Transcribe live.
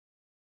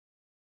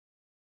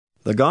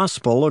The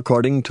Gospel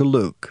according to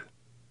Luke.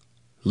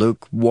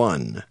 Luke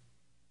 1.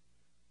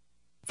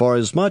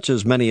 Forasmuch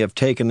as many have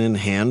taken in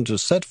hand to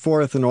set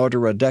forth in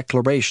order a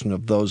declaration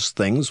of those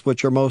things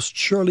which are most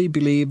surely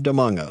believed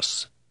among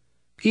us,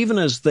 even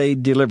as they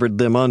delivered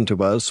them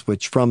unto us,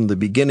 which from the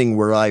beginning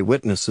were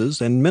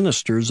eyewitnesses and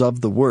ministers of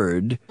the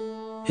word,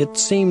 it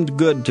seemed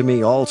good to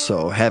me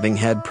also, having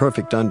had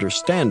perfect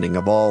understanding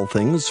of all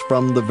things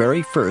from the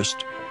very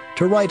first,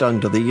 to write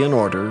unto thee in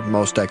order,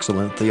 most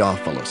excellent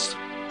Theophilus,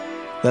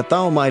 that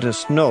thou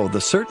mightest know the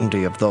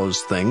certainty of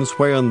those things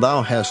wherein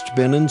thou hast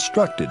been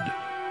instructed.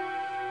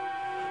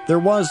 There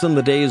was in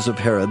the days of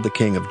Herod the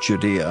king of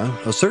Judea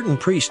a certain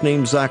priest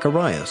named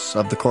Zacharias,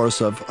 of the course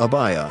of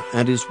Abiah,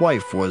 and his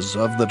wife was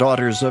of the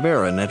daughters of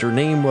Aaron, and her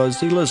name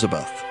was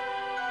Elizabeth.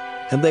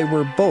 And they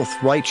were both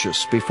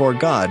righteous before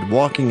God,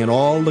 walking in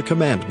all the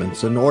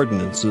commandments and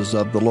ordinances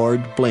of the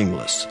Lord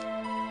blameless.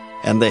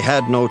 And they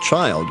had no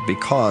child,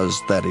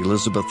 because that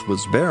Elizabeth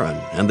was barren,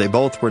 and they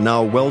both were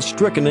now well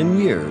stricken in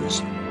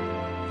years.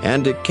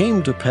 And it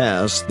came to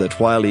pass that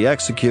while he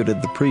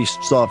executed the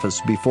priest's office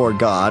before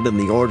God in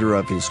the order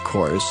of his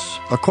course,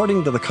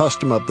 according to the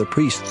custom of the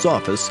priest's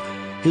office,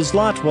 his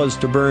lot was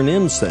to burn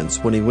incense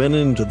when he went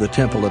into the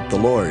temple of the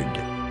Lord.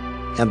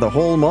 And the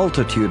whole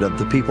multitude of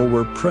the people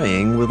were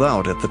praying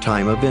without at the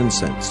time of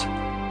incense.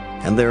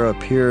 And there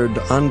appeared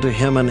unto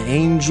him an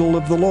angel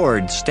of the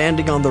Lord,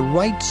 standing on the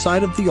right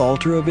side of the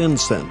altar of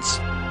incense.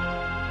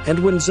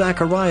 And when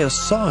Zacharias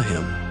saw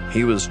him,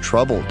 he was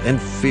troubled,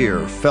 and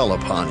fear fell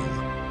upon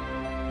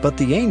him. But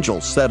the angel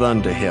said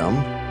unto him,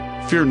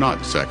 Fear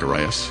not,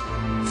 Zacharias,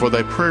 for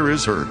thy prayer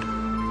is heard,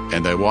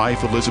 and thy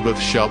wife Elizabeth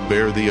shall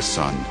bear thee a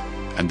son,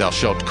 and thou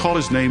shalt call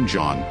his name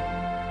John.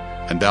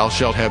 And thou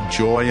shalt have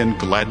joy and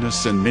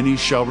gladness, and many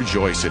shall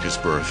rejoice at his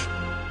birth.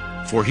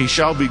 For he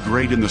shall be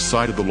great in the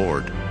sight of the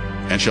Lord,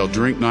 and shall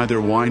drink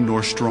neither wine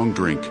nor strong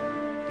drink,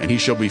 and he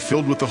shall be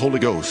filled with the Holy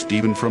Ghost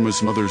even from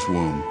his mother's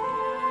womb.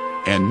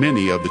 And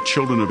many of the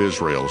children of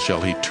Israel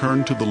shall he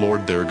turn to the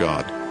Lord their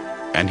God,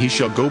 and he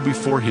shall go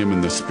before him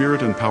in the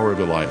spirit and power of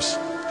Elias,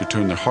 to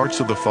turn the hearts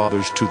of the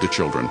fathers to the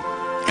children,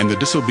 and the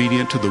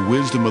disobedient to the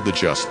wisdom of the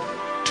just,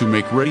 to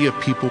make ready a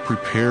people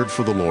prepared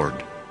for the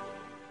Lord.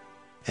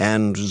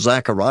 And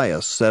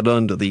Zacharias said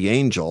unto the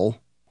angel,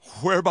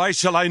 Whereby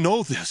shall I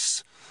know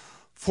this?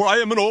 For I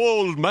am an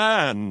old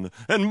man,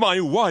 and my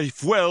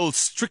wife well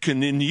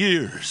stricken in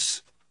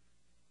years.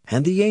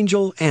 And the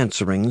angel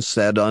answering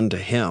said unto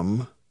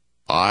him,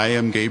 I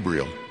am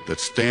Gabriel,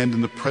 that stand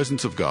in the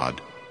presence of God,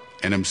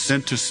 and am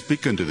sent to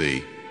speak unto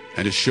thee,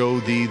 and to show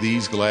thee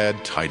these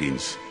glad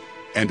tidings.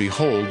 And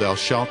behold, thou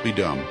shalt be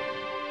dumb,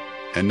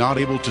 and not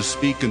able to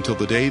speak until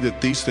the day that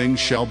these things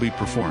shall be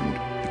performed,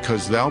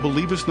 because thou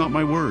believest not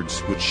my words,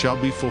 which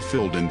shall be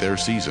fulfilled in their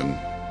season.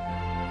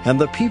 And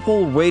the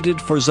people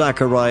waited for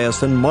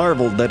Zacharias, and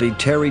marveled that he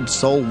tarried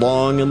so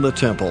long in the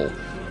temple.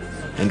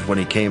 And when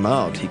he came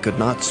out, he could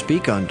not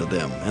speak unto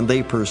them, and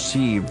they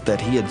perceived that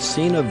he had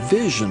seen a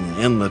vision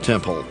in the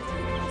temple.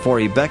 For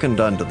he beckoned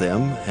unto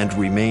them, and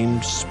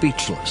remained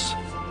speechless.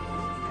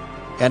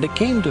 And it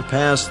came to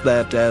pass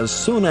that as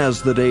soon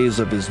as the days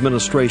of his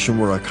ministration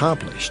were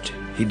accomplished,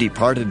 he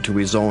departed to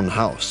his own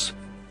house.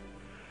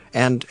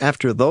 And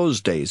after those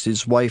days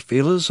his wife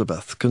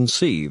Elizabeth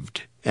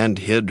conceived, and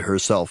hid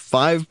herself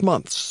 5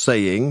 months,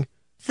 saying,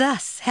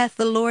 Thus hath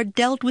the Lord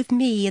dealt with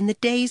me in the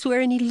days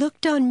wherein he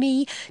looked on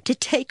me to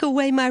take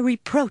away my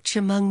reproach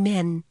among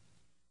men.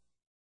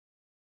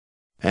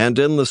 And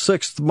in the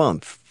 6th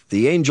month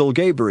the angel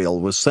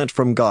Gabriel was sent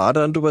from God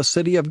unto a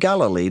city of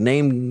Galilee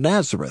named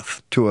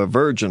Nazareth, to a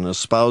virgin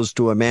espoused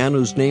to a man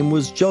whose name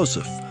was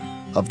Joseph,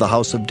 of the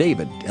house of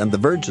David, and the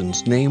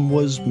virgin's name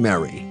was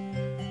Mary.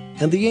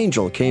 And the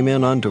angel came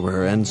in unto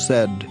her, and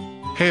said,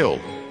 Hail,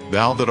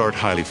 thou that art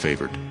highly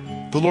favored,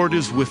 the Lord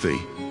is with thee.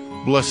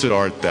 Blessed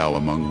art thou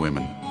among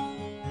women.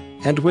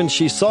 And when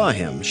she saw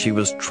him, she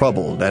was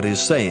troubled at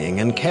his saying,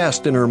 and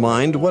cast in her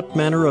mind what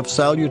manner of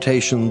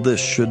salutation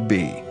this should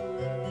be.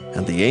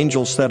 And the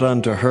angel said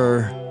unto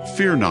her,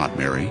 Fear not,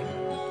 Mary,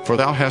 for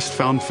thou hast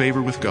found favor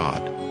with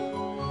God.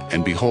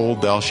 And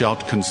behold, thou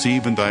shalt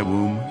conceive in thy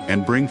womb,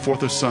 and bring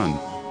forth a son,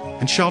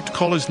 and shalt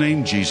call his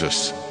name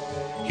Jesus.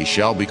 He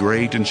shall be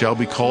great, and shall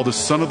be called the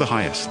Son of the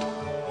Highest.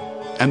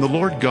 And the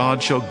Lord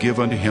God shall give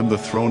unto him the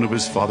throne of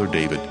his father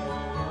David,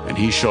 and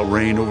he shall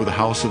reign over the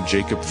house of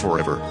Jacob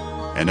forever,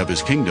 and of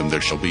his kingdom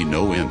there shall be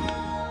no end.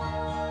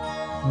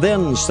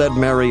 Then said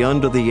Mary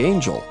unto the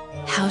angel,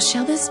 How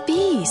shall this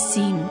be,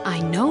 seeing I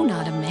know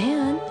not a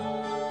man?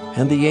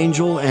 And the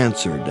angel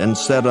answered and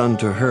said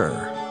unto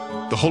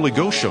her, The Holy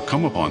Ghost shall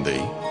come upon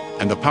thee,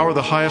 and the power of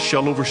the highest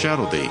shall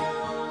overshadow thee.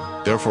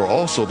 Therefore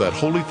also that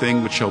holy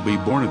thing which shall be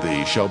born of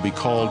thee shall be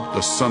called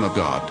the Son of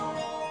God.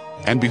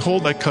 And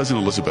behold, thy cousin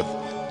Elizabeth,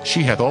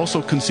 she hath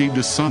also conceived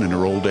a son in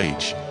her old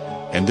age.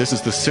 And this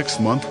is the 6th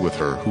month with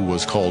her, who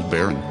was called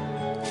barren.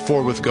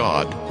 For with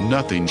God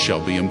nothing shall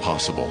be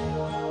impossible.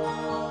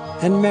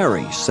 And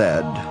Mary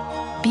said,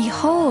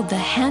 Behold, the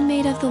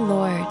handmaid of the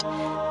Lord,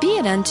 be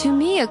it unto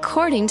me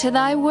according to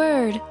thy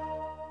word.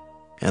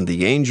 And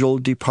the angel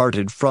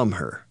departed from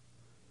her.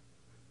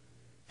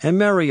 And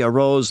Mary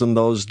arose in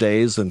those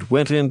days and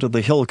went into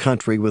the hill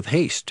country with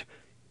haste,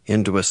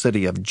 into a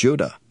city of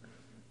Judah,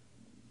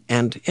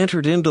 and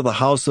entered into the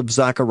house of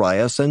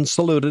Zacharias and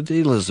saluted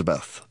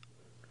Elizabeth.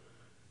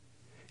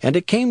 And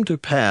it came to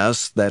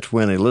pass that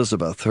when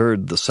Elizabeth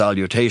heard the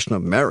salutation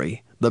of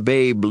Mary, the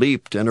babe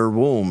leaped in her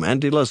womb,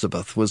 and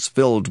Elizabeth was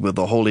filled with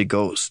the Holy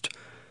Ghost.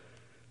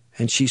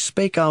 And she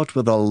spake out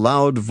with a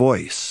loud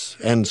voice,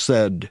 and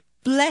said,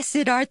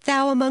 Blessed art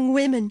thou among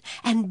women,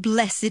 and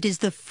blessed is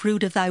the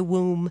fruit of thy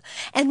womb.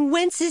 And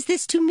whence is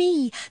this to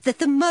me, that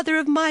the mother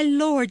of my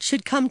Lord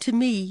should come to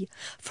me?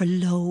 For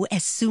lo,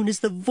 as soon as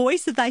the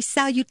voice of thy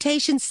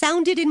salutation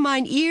sounded in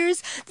mine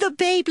ears, the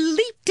babe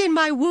leaped in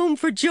my womb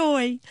for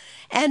joy.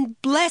 And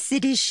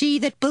blessed is she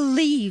that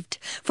believed,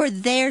 for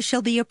there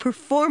shall be a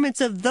performance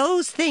of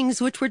those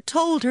things which were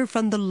told her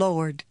from the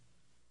Lord.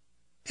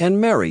 And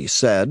Mary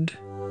said,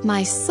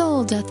 My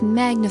soul doth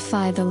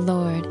magnify the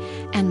Lord,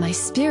 and my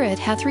spirit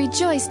hath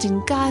rejoiced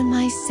in God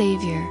my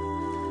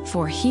Saviour.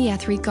 For he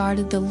hath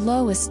regarded the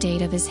low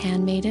estate of his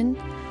handmaiden.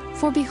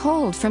 For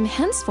behold, from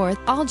henceforth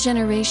all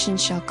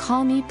generations shall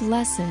call me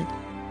blessed.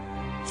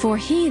 For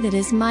he that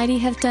is mighty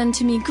hath done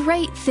to me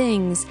great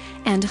things,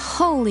 and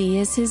holy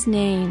is his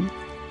name.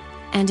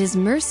 And his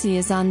mercy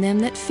is on them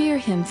that fear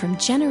him from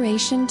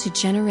generation to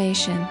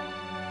generation.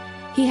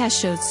 He hath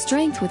showed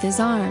strength with his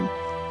arm.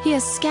 He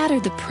hath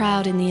scattered the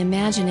proud in the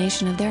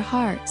imagination of their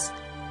hearts.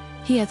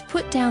 He hath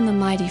put down the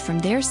mighty from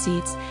their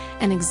seats,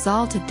 and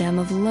exalted them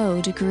of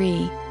low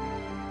degree.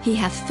 He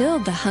hath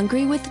filled the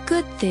hungry with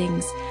good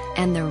things,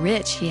 and the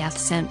rich he hath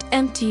sent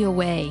empty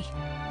away.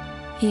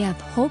 He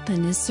hath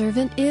holpen his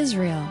servant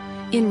Israel,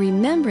 in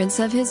remembrance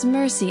of his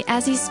mercy,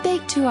 as he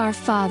spake to our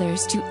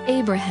fathers, to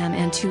Abraham,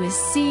 and to his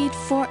seed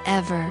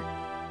forever.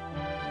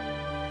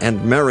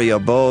 And Mary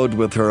abode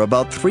with her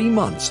about 3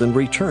 months, and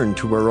returned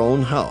to her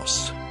own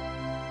house.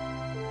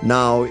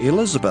 Now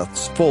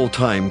Elizabeth's full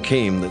time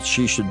came that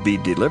she should be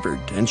delivered,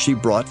 and she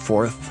brought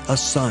forth a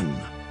son.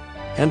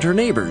 And her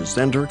neighbors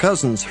and her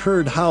cousins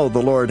heard how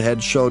the Lord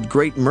had showed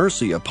great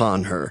mercy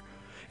upon her,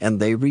 and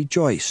they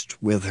rejoiced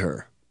with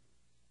her.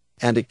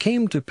 And it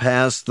came to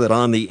pass that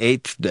on the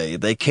 8th day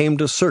they came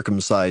to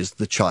circumcise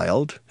the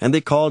child, and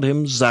they called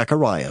him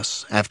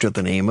Zacharias, after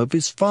the name of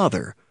his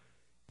father.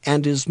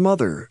 And his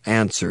mother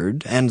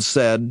answered and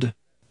said,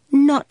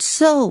 Not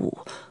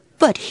so,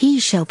 but he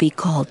shall be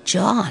called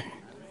John.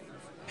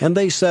 And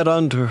they said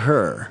unto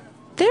her,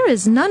 There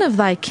is none of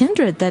thy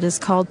kindred that is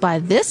called by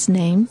this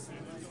name.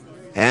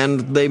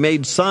 And they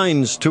made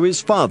signs to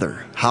his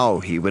father,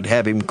 how he would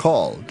have him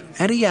called.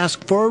 And he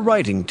asked for a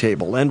writing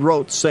table, and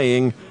wrote,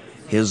 saying,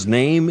 His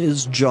name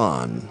is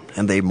John.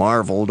 And they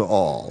marveled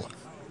all.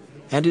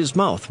 And his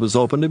mouth was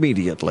opened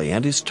immediately,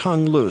 and his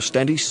tongue loosed,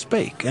 and he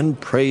spake,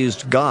 and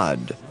praised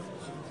God.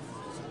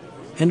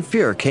 And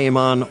fear came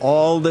on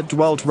all that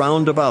dwelt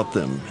round about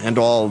them, and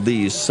all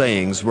these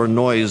sayings were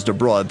noised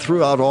abroad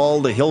throughout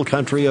all the hill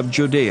country of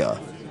Judea.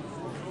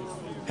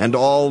 And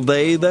all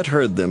they that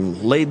heard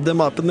them laid them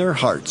up in their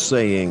hearts,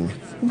 saying,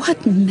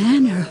 What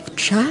manner of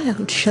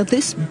child shall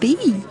this be?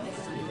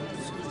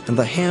 And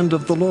the hand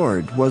of the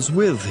Lord was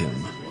with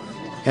him.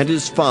 And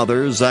his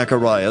father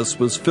Zacharias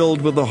was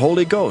filled with the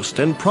Holy Ghost,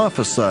 and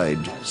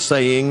prophesied,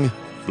 saying,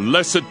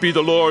 Blessed be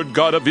the Lord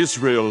God of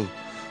Israel,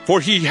 for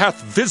he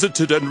hath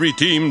visited and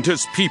redeemed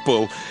his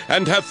people,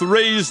 and hath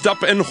raised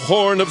up an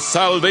horn of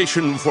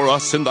salvation for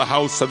us in the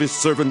house of his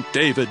servant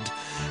David,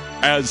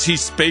 as he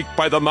spake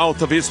by the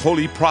mouth of his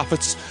holy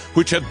prophets,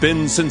 which have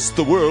been since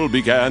the world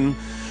began,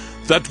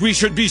 that we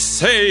should be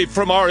saved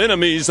from our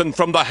enemies and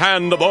from the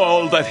hand of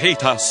all that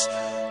hate us,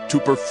 to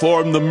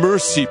perform the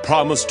mercy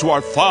promised to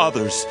our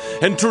fathers,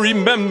 and to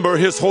remember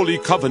his holy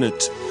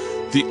covenant,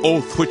 the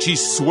oath which he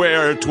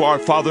sware to our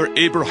father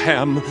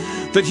Abraham,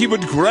 that he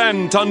would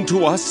grant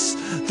unto us,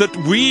 that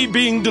we,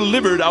 being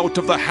delivered out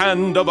of the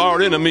hand of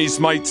our enemies,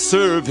 might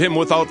serve him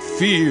without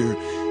fear,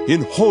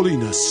 in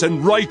holiness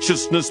and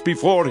righteousness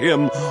before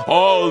him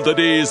all the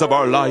days of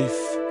our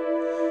life.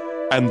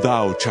 And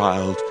thou,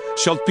 child,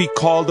 shalt be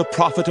called a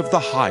prophet of the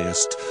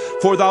highest,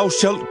 for thou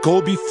shalt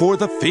go before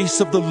the face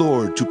of the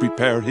Lord to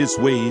prepare his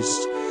ways,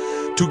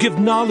 to give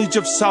knowledge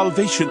of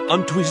salvation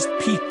unto his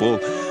people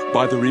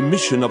by the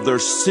remission of their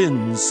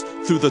sins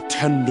through the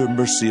tender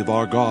mercy of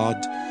our God,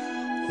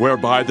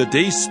 whereby the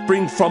day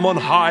spring from on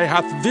high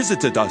hath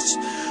visited us,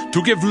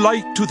 to give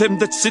light to them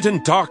that sit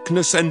in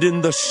darkness and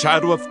in the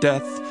shadow of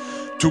death,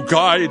 to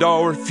guide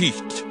our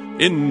feet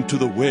into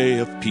the way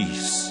of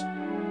peace.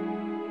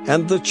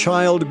 And the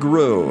child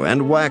grew,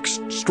 and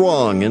waxed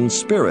strong in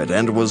spirit,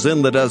 and was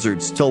in the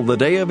deserts till the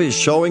day of his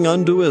showing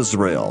unto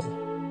Israel.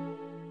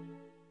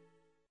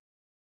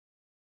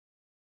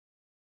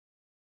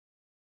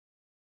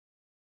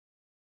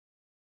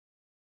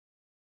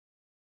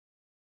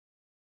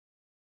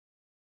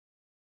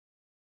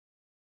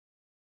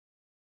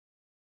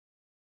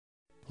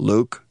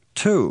 Luke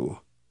 2.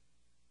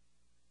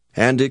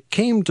 And it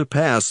came to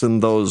pass in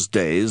those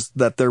days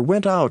that there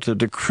went out a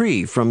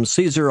decree from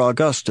Caesar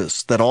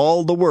Augustus that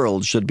all the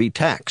world should be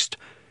taxed.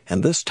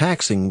 And this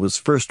taxing was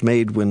first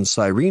made when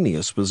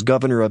Cyrenius was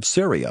governor of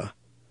Syria.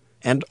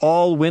 And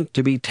all went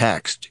to be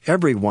taxed,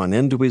 every one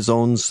into his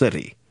own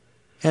city.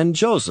 And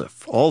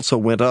Joseph also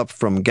went up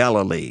from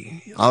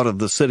Galilee, out of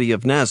the city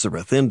of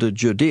Nazareth, into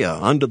Judea,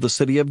 unto the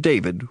city of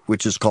David,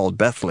 which is called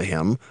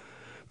Bethlehem,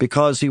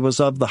 because he was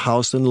of the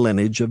house and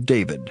lineage of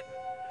David,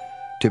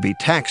 to be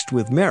taxed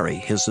with Mary,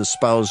 his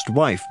espoused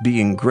wife,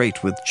 being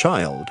great with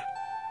child.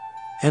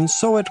 And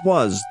so it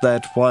was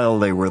that while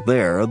they were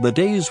there, the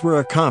days were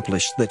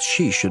accomplished that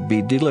she should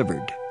be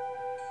delivered.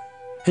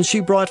 And she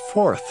brought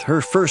forth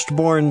her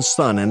firstborn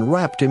son, and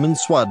wrapped him in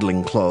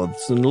swaddling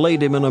clothes, and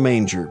laid him in a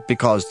manger,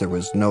 because there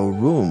was no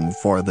room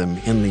for them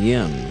in the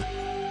inn.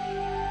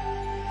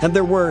 And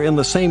there were in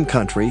the same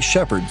country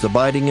shepherds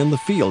abiding in the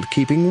field,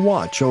 keeping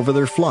watch over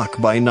their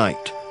flock by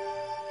night.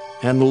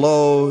 And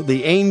lo,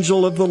 the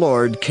angel of the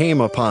Lord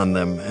came upon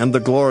them, and the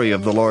glory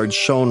of the Lord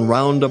shone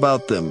round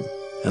about them,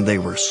 and they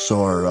were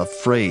sore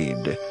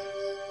afraid.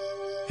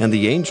 And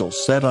the angel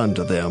said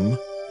unto them,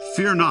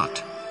 Fear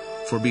not,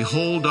 for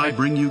behold, I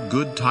bring you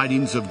good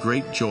tidings of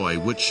great joy,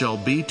 which shall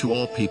be to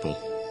all people.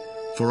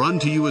 For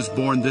unto you is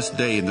born this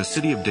day in the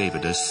city of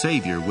David a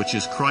Savior, which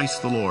is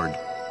Christ the Lord.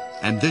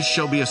 And this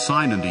shall be a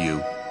sign unto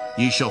you,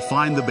 ye shall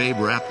find the babe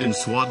wrapped in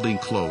swaddling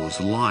clothes,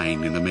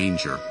 lying in the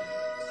manger.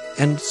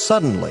 And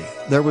suddenly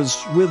there was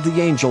with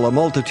the angel a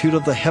multitude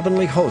of the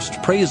heavenly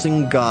host,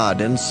 praising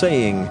God, and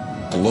saying,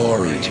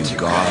 Glory to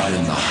God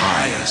in the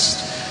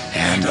highest,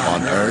 and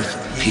on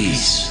earth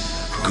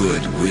peace,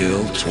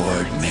 goodwill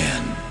toward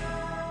men.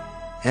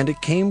 And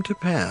it came to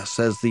pass,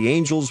 as the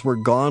angels were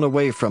gone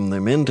away from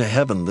them into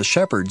heaven, the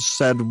shepherds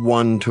said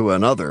one to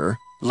another,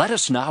 Let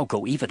us now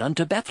go even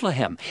unto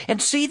Bethlehem,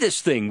 and see this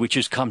thing which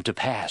is come to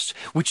pass,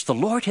 which the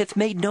Lord hath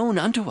made known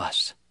unto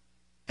us.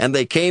 And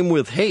they came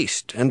with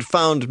haste, and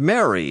found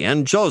Mary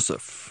and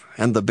Joseph,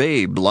 and the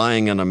babe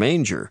lying in a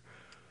manger.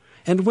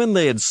 And when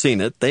they had seen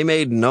it, they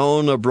made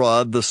known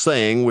abroad the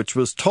saying which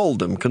was told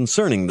them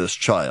concerning this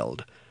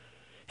child.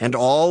 And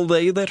all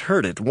they that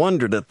heard it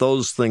wondered at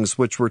those things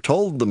which were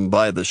told them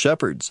by the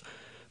shepherds.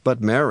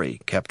 But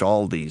Mary kept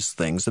all these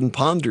things, and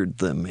pondered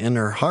them in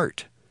her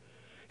heart.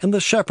 And the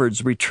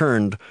shepherds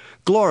returned,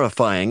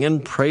 glorifying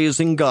and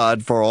praising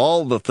God for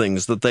all the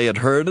things that they had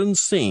heard and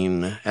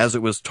seen, as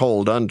it was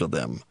told unto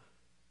them.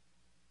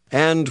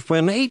 And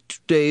when 8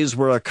 days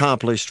were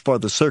accomplished for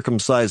the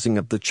circumcising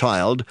of the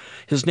child,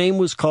 his name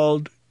was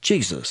called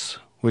Jesus,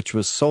 which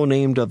was so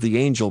named of the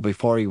angel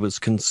before he was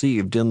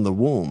conceived in the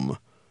womb.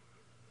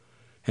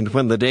 And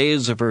when the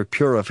days of her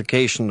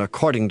purification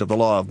according to the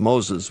law of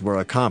Moses were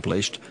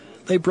accomplished,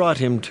 they brought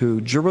him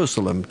to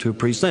Jerusalem to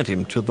present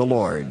him to the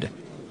Lord.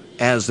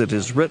 As it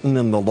is written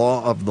in the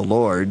law of the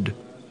Lord,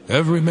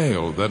 Every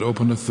male that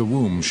openeth the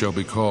womb shall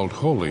be called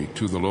holy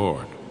to the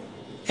Lord.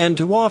 And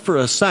to offer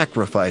a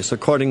sacrifice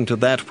according to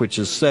that which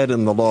is said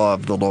in the law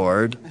of the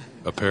Lord,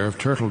 A pair of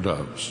turtle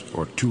doves,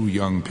 or 2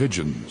 young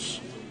pigeons.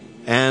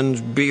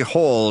 And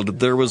behold,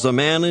 there was a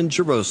man in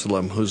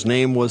Jerusalem whose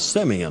name was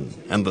Simeon,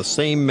 and the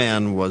same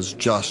man was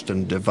just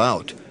and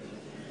devout,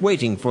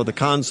 waiting for the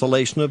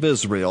consolation of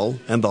Israel,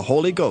 and the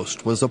Holy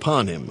Ghost was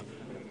upon him.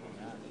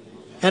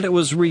 And it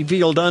was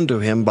revealed unto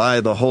him by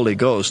the Holy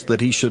Ghost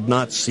that he should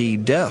not see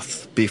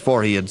death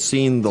before he had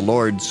seen the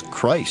Lord's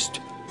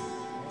Christ.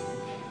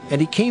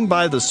 And he came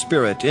by the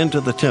Spirit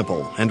into the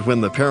temple, and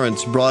when the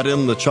parents brought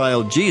in the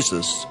child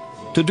Jesus,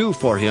 to do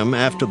for him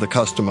after the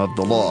custom of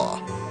the law,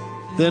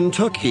 then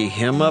took he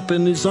him up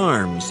in his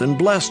arms, and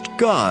blessed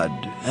God,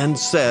 and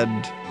said,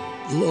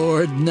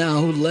 Lord, now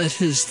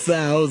lettest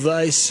thou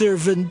thy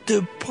servant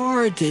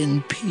depart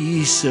in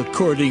peace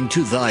according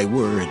to thy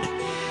word.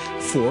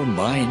 For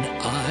mine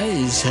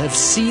eyes have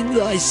seen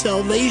thy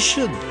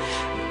salvation,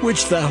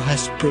 which thou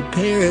hast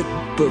prepared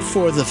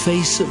before the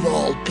face of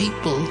all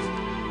people,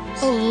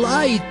 a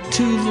light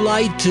to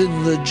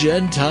lighten the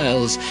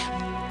Gentiles,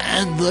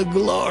 and the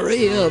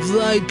glory of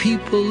thy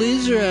people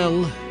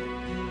Israel.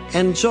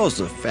 And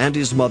Joseph and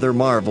his mother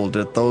marveled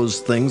at those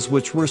things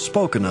which were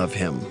spoken of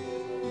him.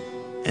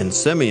 And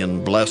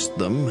Simeon blessed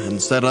them,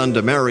 and said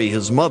unto Mary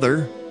his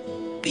mother,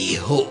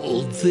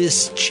 Behold,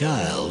 this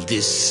child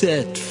is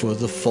set for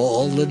the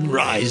fall and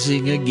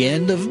rising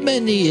again of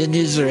many in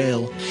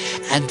Israel,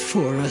 and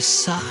for a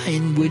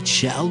sign which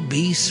shall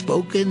be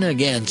spoken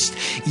against.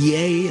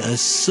 Yea, a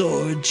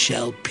sword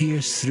shall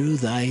pierce through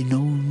thine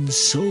own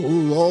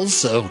soul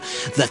also,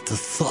 that the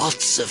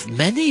thoughts of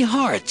many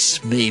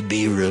hearts may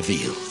be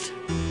revealed.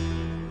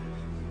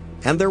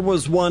 And there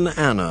was one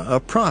Anna,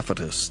 a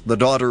prophetess, the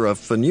daughter of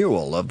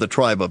Phanuel of the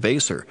tribe of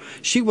Aser.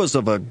 She was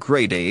of a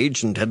great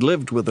age, and had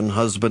lived with an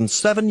husband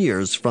 7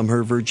 years from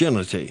her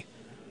virginity.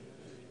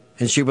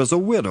 And she was a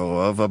widow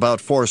of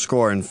about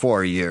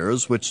 84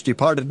 years, which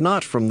departed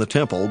not from the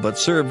temple, but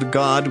served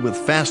God with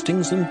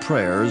fastings and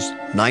prayers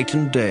night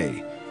and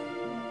day.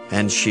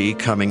 And she,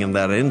 coming in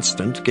that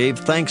instant, gave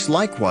thanks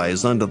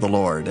likewise unto the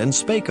Lord, and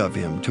spake of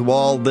him to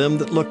all them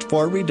that looked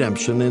for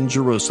redemption in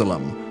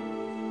Jerusalem.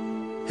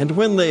 And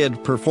when they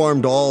had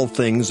performed all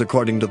things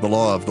according to the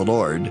law of the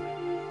Lord,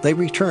 they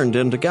returned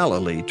into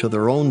Galilee to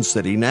their own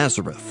city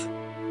Nazareth.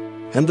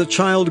 And the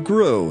child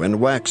grew and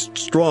waxed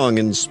strong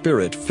in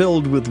spirit,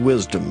 filled with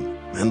wisdom,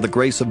 and the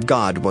grace of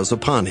God was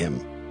upon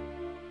him.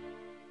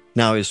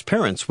 Now his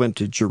parents went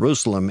to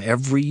Jerusalem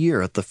every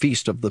year at the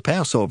feast of the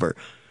Passover,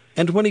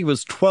 and when he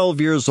was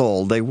 12 years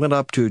old, they went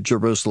up to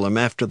Jerusalem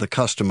after the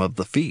custom of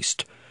the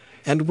feast.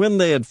 And when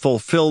they had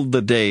fulfilled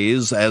the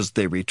days as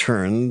they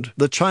returned,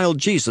 the child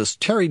Jesus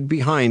tarried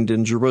behind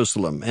in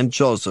Jerusalem, and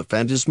Joseph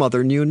and his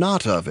mother knew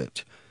not of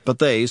it. But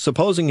they,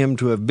 supposing him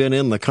to have been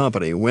in the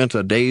company, went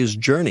a day's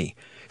journey,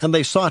 and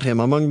they sought him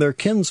among their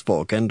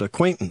kinsfolk and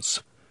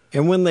acquaintance.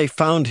 And when they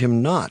found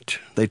him not,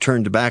 they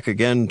turned back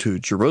again to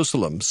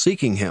Jerusalem,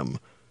 seeking him.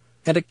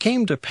 And it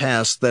came to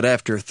pass that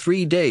after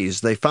 3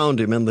 days they found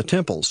him in the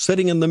temple,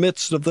 sitting in the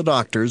midst of the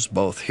doctors,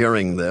 both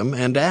hearing them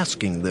and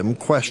asking them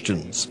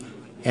questions.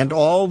 And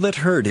all that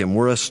heard him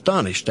were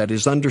astonished at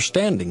his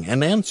understanding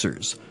and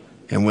answers.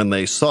 And when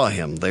they saw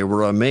him, they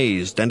were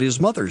amazed. And his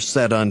mother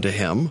said unto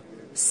him,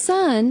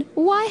 Son,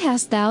 why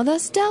hast thou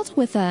thus dealt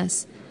with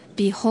us?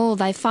 Behold,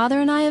 thy father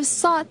and I have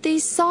sought thee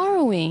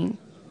sorrowing.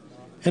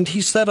 And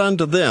he said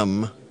unto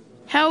them,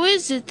 How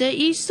is it that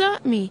ye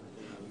sought me?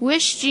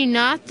 Wished ye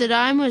not that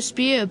I must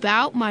be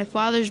about my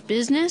father's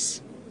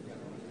business?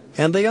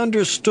 And they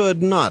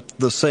understood not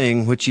the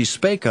saying which he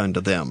spake unto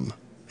them.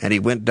 And he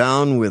went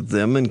down with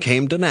them, and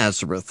came to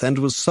Nazareth, and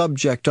was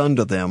subject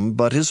unto them.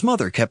 But his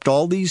mother kept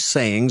all these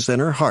sayings in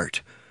her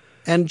heart.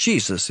 And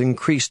Jesus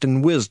increased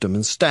in wisdom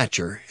and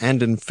stature,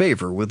 and in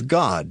favor with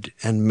God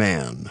and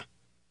man.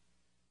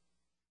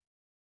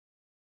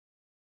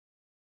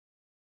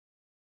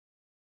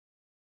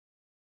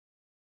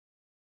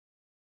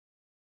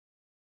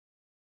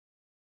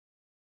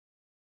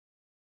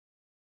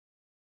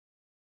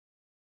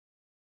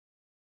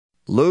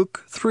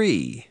 Luke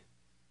 3.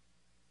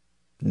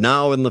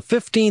 Now in the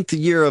 15th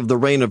year of the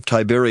reign of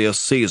Tiberius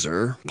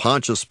Caesar,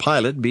 Pontius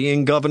Pilate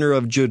being governor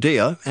of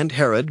Judea, and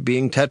Herod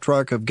being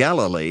tetrarch of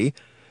Galilee,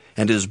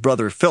 and his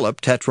brother Philip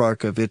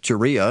tetrarch of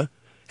Iturea,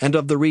 and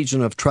of the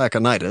region of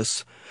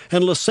Trachonitis,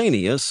 and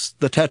Lysanias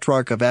the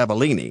tetrarch of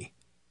Abilene,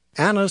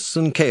 Annas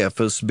and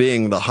Caiaphas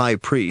being the high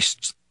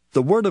priests,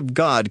 the word of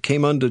God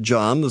came unto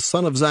John the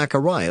son of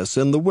Zacharias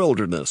in the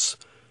wilderness.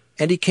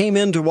 And he came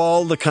into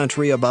all the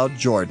country about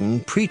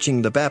Jordan,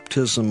 preaching the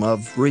baptism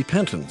of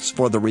repentance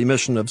for the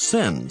remission of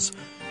sins,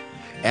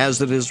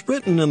 as it is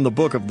written in the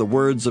book of the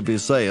words of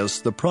Isaiah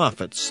the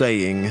prophet,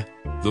 saying,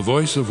 The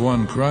voice of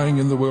one crying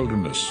in the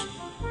wilderness,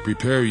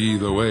 Prepare ye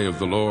the way of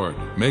the Lord,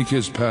 make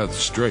his path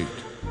straight.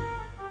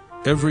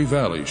 Every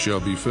valley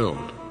shall be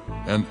filled,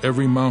 and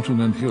every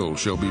mountain and hill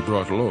shall be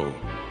brought low,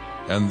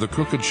 and the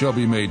crooked shall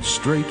be made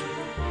straight,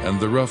 and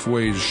the rough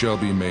ways shall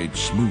be made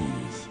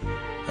smooth.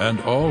 And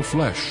all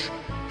flesh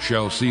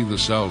shall see the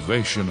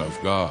salvation of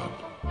God.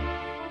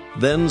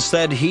 Then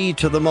said he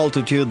to the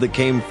multitude that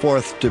came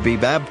forth to be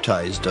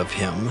baptized of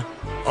him,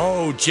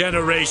 O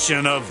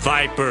generation of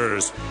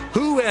vipers,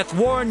 who hath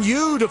warned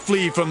you to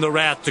flee from the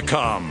wrath to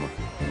come?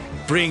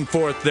 Bring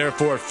forth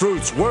therefore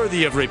fruits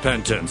worthy of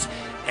repentance,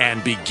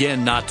 and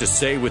begin not to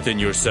say within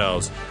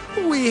yourselves,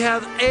 We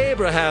have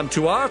Abraham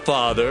to our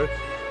father.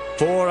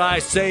 For I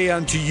say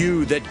unto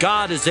you that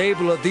God is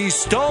able of these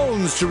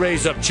stones to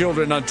raise up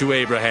children unto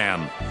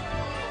Abraham.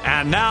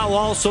 And now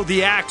also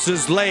the axe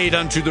is laid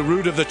unto the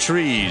root of the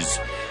trees.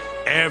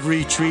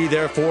 Every tree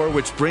therefore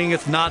which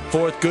bringeth not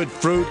forth good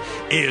fruit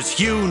is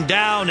hewn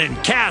down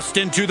and cast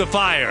into the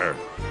fire.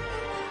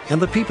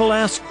 And the people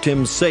asked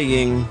him,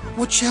 saying,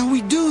 What shall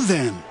we do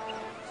then?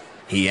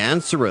 He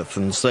answereth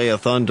and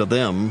saith unto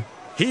them,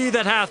 He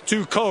that hath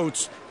 2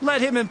 coats, let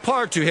him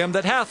impart to him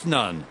that hath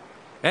none.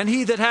 And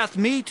he that hath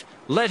meat,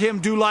 let him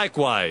do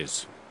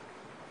likewise.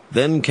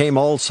 Then came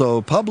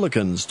also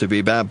publicans to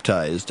be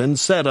baptized, and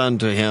said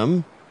unto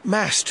him,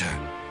 Master,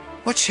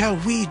 what shall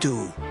we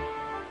do?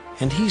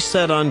 And he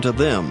said unto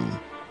them,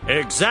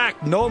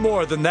 Exact no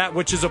more than that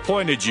which is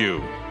appointed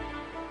you.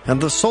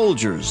 And the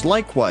soldiers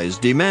likewise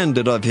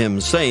demanded of him,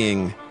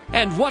 saying,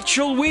 And what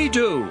shall we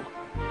do?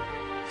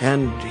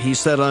 And he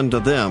said unto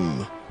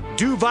them,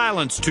 Do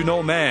violence to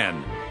no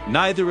man,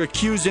 neither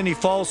accuse any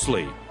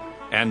falsely,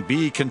 and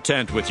be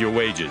content with your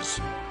wages.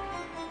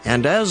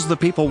 And as the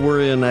people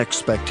were in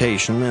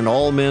expectation, and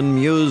all men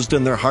mused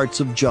in their hearts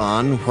of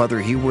John, whether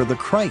he were the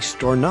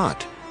Christ or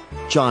not,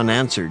 John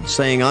answered,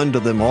 saying unto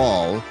them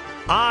all,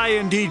 I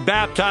indeed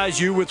baptize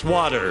you with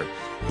water,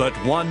 but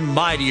one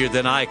mightier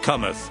than I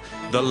cometh,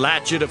 the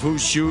latchet of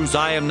whose shoes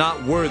I am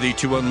not worthy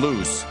to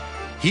unloose.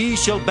 He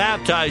shall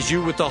baptize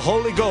you with the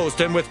Holy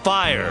Ghost and with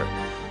fire,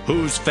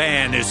 whose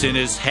fan is in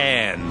his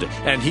hand,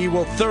 and he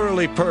will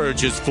thoroughly purge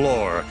his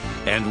floor,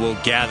 and will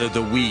gather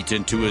the wheat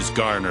into his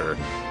garner,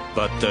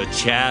 but the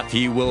chaff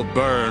he will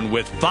burn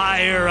with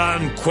fire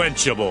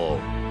unquenchable.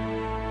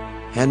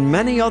 And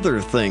many other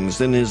things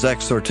in his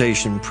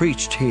exhortation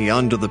preached he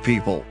unto the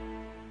people.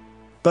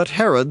 But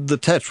Herod the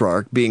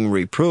Tetrarch, being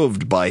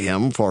reproved by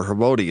him for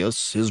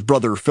Herodias, his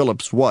brother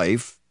Philip's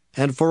wife,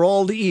 and for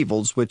all the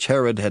evils which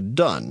Herod had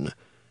done,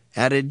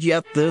 added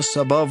yet this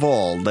above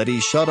all, that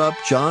he shut up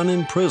John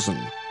in prison.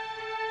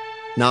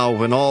 Now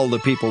when all the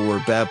people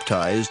were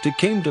baptized, it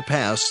came to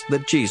pass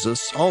that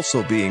Jesus,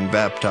 also being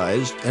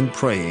baptized and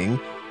praying,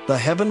 the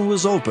heaven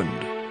was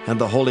opened,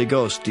 and the Holy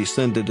Ghost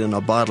descended in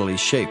a bodily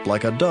shape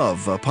like a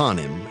dove upon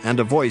him, and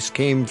a voice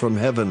came from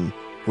heaven,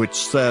 which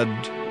said,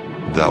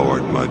 Thou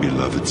art my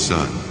beloved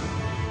Son.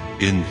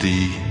 In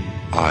thee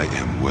I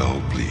am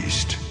well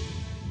pleased.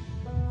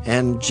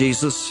 And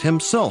Jesus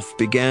himself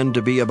began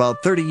to be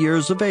about 30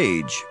 years of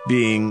age,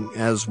 being,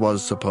 as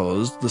was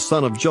supposed, the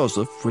son of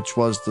Joseph, which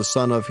was the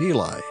son of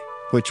Heli,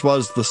 which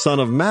was the son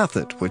of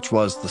Mathat, which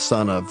was the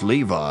son of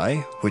Levi,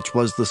 which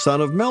was the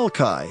son of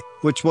Melchi,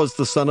 which was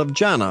the son of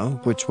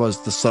Janna, which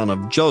was the son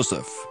of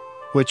Joseph,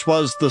 which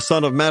was the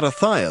son of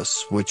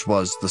Mattathias, which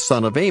was the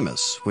son of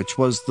Amos, which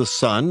was the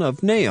son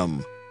of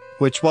Nahum,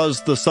 which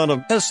was the son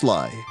of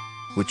Esli,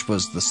 which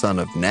was the son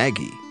of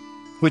Nagi,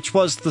 which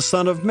was the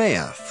son of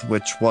Maath,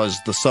 which was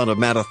the son of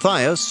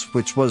Mattathias,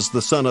 which was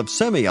the son of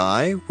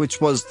Semei, which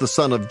was the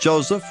son of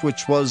Joseph,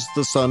 which was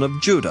the son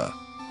of Judah,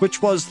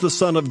 which was the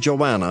son of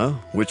Joanna,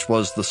 which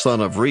was the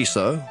son of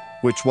Risa,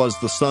 which was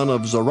the son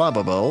of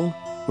Zerubbabel,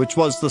 which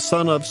was the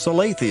son of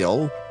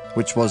Salathiel,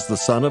 which was the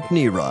son of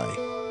Neri,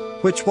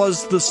 which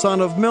was the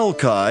son of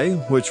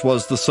Melchi, which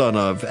was the son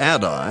of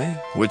Adai,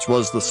 which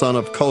was the son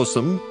of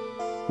Kosam,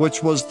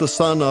 which was the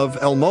son of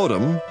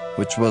Elmodam,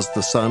 which was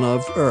the son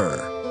of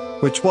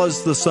which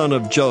was the son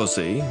of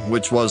Josi,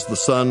 which was the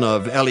son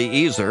of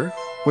Eliezer,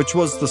 which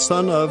was the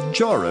son of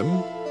Joram,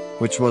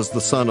 which was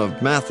the son of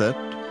Mathat,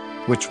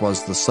 which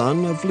was the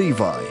son of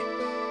Levi,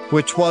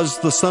 which was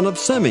the son of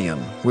Simeon,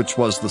 which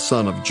was the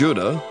son of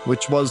Judah,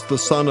 which was the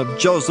son of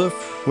Joseph,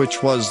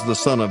 which was the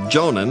son of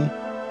Jonan,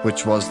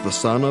 which was the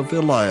son of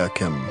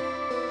Eliakim,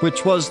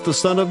 which was the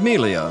son of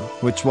Meliah,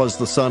 which was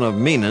the son of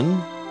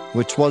Menon,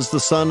 which was the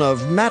son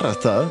of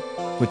Mattatha,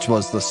 which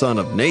was the son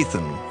of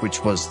Nathan,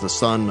 which was the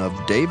son of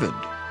David,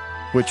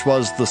 which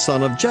was the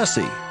son of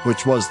Jesse,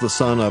 which was the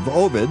son of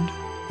Obed,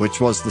 which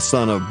was the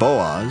son of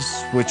Boaz,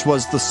 which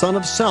was the son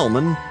of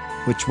Salmon,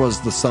 which was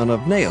the son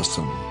of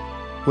Naasson,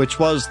 which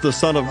was the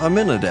son of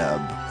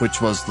Amminadab,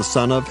 which was the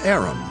son of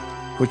Aram,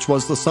 which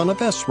was the son of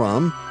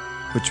Esrom,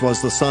 which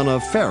was the son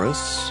of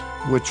Phares,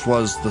 which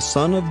was the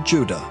son of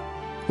Judah,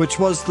 which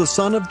was the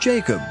son of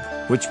Jacob,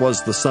 which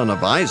was the son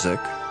of Isaac,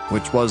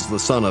 which was the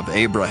son of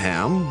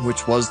Abraham,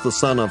 which was the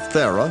son of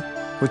Thera,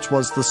 which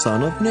was the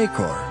son of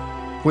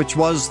Nachor, which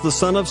was the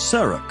son of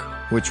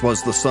Serach, which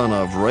was the son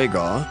of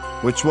Regah,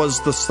 which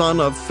was the son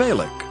of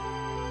Phalec,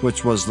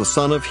 which was the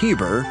son of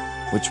Heber,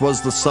 which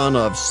was the son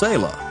of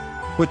Salah,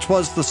 which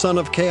was the son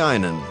of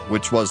Cainan,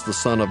 which was the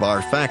son of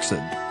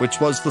Arphaxad,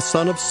 which was the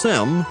son of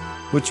Sem,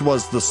 which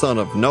was the son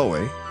of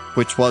Noe,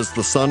 which was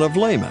the son of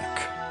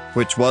Lamech,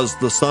 which was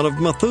the son of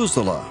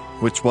Methuselah,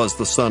 which was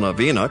the son of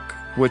Enoch,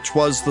 which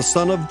was the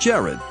son of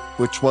Jared,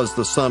 which was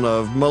the son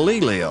of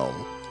Maleleel,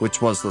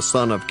 which was the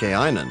son of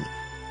Cainan,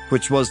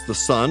 which was the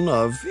son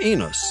of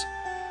Enos,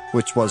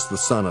 which was the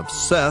son of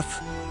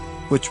Seth,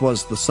 which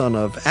was the son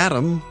of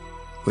Adam,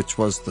 which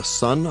was the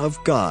Son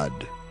of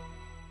God.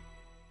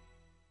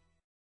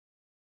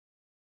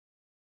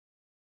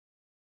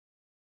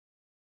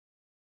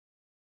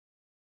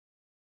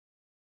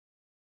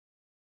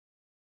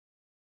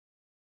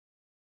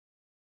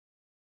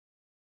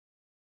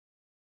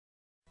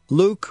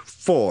 Luke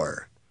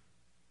 4.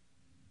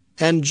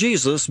 And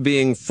Jesus,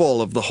 being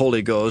full of the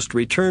Holy Ghost,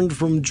 returned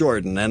from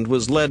Jordan, and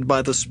was led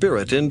by the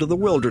Spirit into the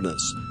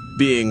wilderness,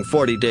 being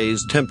 40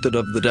 days tempted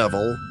of the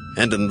devil.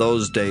 And in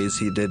those days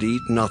he did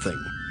eat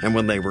nothing. And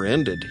when they were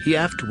ended, he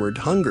afterward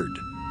hungered.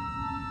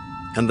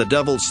 And the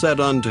devil said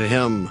unto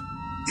him,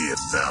 If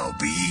thou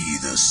be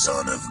the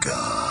Son of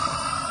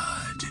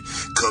God,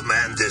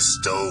 command this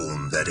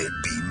stone that it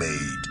be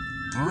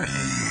made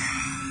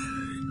bread.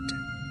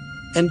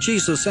 And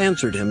Jesus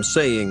answered him,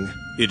 saying,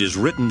 It is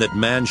written that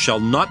man shall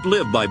not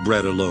live by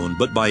bread alone,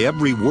 but by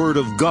every word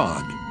of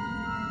God.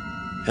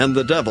 And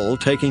the devil,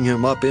 taking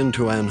him up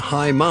into an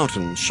high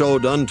mountain,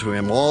 showed unto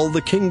him all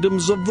the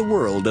kingdoms of the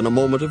world in a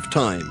moment of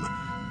time.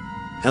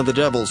 And the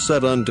devil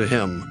said unto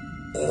him,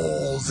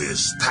 All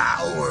this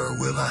power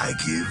will I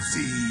give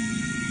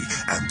thee,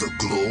 and the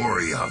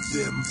glory of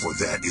them, for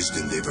that is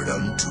delivered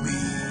unto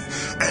me,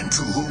 and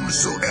to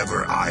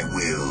whomsoever I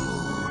will,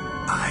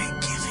 I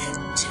give it.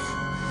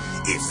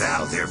 If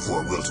thou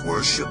therefore wilt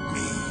worship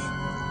me,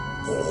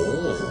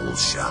 all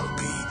shall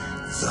be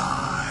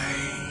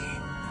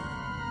thine.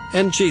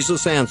 And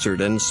Jesus answered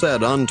and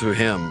said unto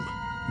him,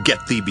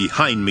 Get thee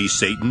behind me,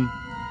 Satan,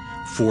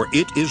 for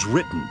it is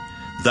written,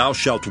 Thou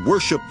shalt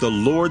worship the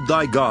Lord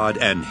thy God,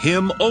 and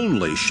him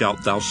only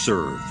shalt thou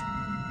serve.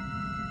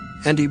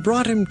 And he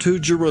brought him to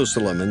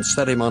Jerusalem, and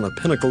set him on a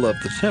pinnacle of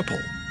the temple,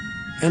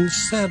 and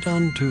said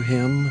unto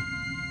him,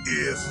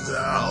 If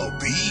thou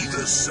be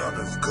the Son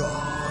of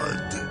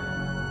God,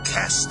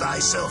 cast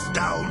thyself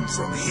down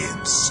from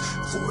hence,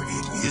 for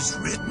it is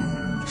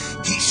written,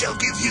 He shall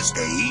give his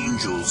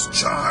angels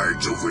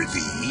charge over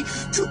thee,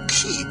 to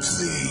keep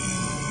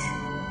thee.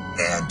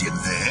 And in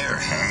their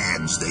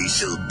hands they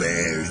shall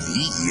bear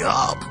thee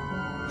up,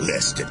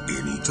 lest at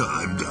any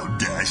time thou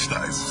dash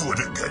thy foot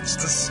against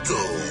a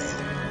stone.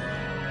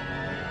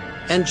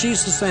 And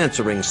Jesus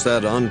answering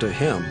said unto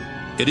him,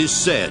 It is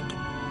said,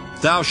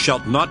 Thou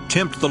shalt not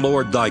tempt the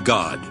Lord thy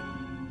God.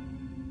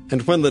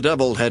 And when the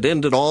devil had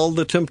ended all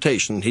the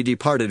temptation, he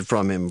departed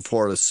from him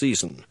for a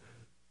season.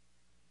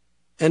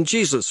 And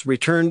Jesus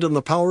returned in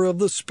the power of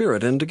the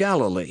Spirit into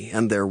Galilee,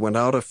 and there went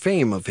out a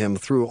fame of him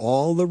through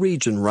all the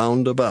region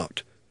round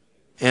about.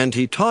 And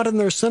he taught in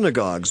their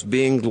synagogues,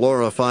 being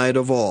glorified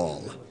of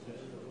all.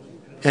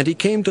 And he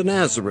came to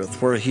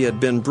Nazareth, where he had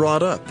been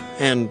brought up,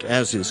 and,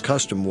 as his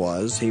custom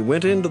was, he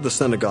went into the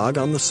synagogue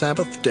on the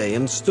Sabbath day,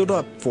 and stood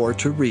up for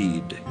to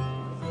read.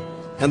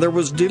 And there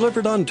was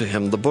delivered unto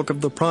him the book of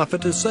the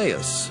prophet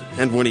Isaiah.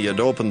 And when he had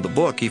opened the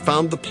book, he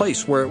found the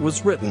place where it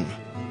was written,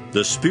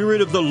 The Spirit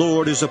of the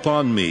Lord is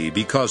upon me,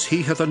 because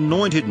he hath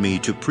anointed me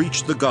to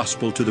preach the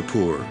gospel to the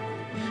poor.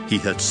 He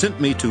hath sent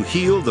me to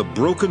heal the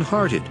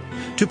brokenhearted,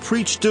 to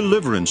preach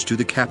deliverance to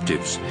the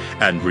captives,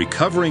 and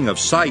recovering of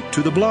sight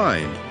to the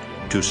blind,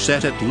 to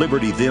set at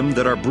liberty them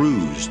that are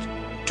bruised,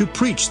 to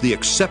preach the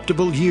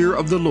acceptable year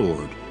of the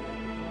Lord.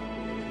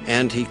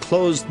 And he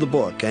closed the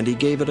book, and he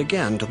gave it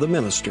again to the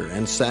minister,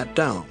 and sat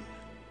down.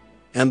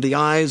 And the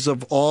eyes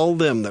of all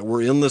them that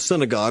were in the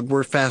synagogue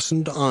were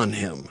fastened on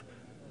him.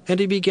 And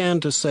he began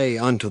to say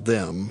unto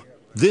them,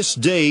 This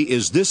day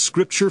is this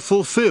scripture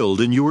fulfilled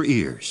in your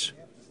ears.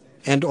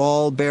 And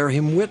all bare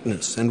him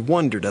witness, and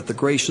wondered at the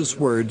gracious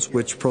words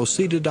which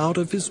proceeded out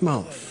of his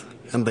mouth.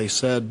 And they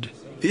said,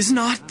 Is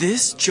not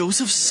this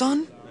Joseph's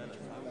son?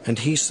 And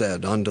he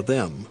said unto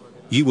them,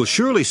 Ye will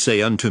surely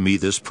say unto me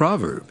this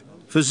proverb,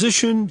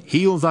 Physician,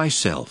 heal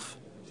thyself.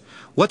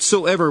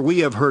 Whatsoever we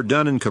have heard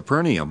done in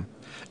Capernaum,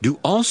 do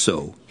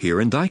also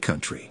here in thy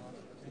country.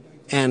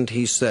 And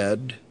he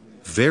said,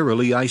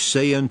 Verily I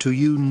say unto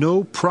you,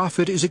 no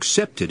prophet is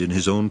accepted in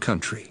his own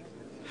country.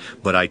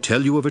 But I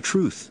tell you of a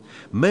truth,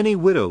 many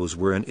widows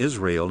were in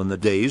Israel in the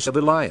days of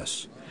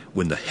Elias,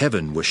 when the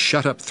heaven was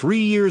shut up 3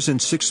 years and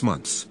 6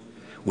 months,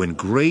 when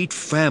great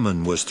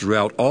famine was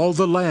throughout all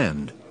the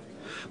land.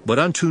 But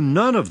unto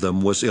none of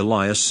them was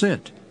Elias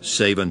sent,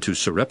 save unto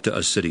Sarepta,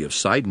 a city of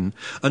Sidon,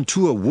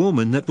 unto a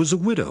woman that was a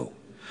widow.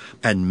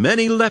 And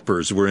many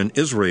lepers were in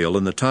Israel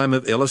in the time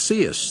of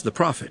Eliseus the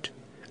prophet,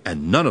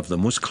 and none of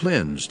them was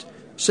cleansed,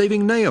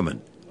 saving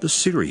Naaman the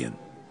Syrian.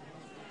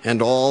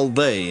 And all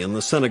they in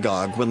the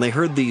synagogue, when they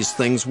heard these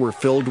things, were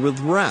filled with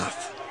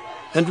wrath,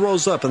 and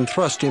rose up and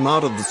thrust him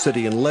out of the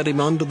city, and led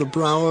him unto the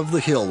brow of the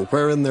hill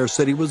wherein their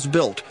city was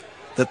built,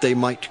 that they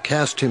might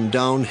cast him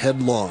down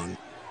headlong.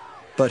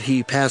 But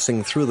he,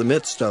 passing through the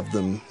midst of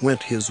them,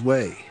 went his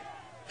way,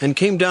 and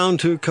came down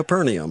to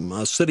Capernaum,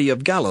 a city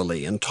of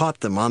Galilee, and taught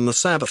them on the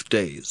Sabbath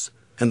days.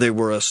 And they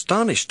were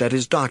astonished at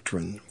his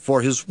doctrine,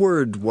 for his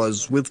word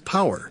was with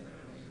power.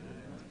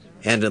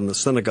 And in the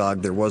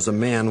synagogue there was a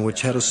man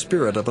which had a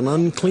spirit of an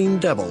unclean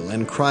devil,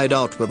 and cried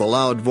out with a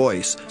loud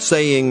voice,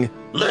 saying,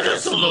 Let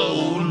us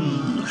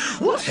alone.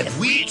 What have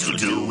we to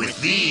do with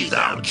thee,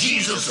 thou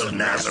Jesus of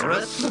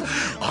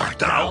Nazareth? Art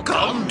thou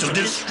come to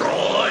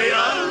destroy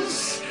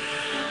us?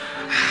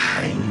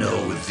 I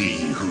know thee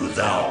who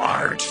thou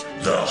art,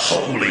 the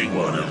Holy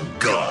One of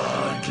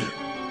God.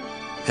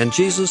 And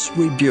Jesus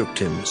rebuked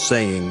him,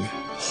 saying,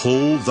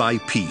 Hold thy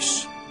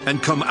peace,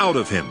 and come out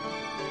of him.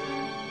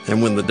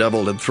 And when the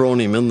devil had thrown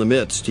him in the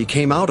midst, he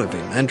came out of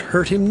him, and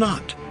hurt him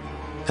not.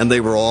 And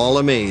they were all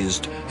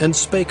amazed, and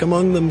spake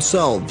among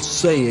themselves,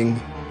 saying,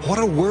 What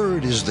a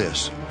word is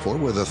this! For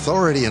with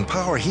authority and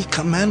power he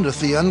commandeth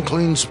the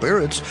unclean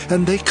spirits,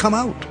 and they come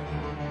out.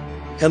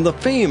 And the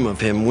fame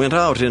of him went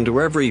out into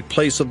every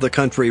place of the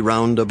country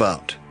round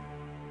about.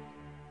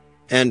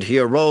 And he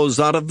arose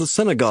out of the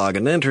synagogue,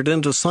 and entered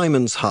into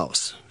Simon's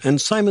house.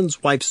 And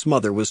Simon's wife's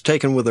mother was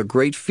taken with a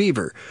great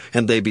fever,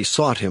 and they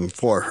besought him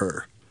for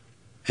her.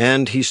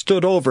 And he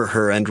stood over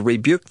her, and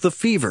rebuked the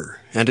fever,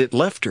 and it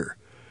left her.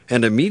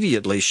 And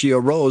immediately she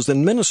arose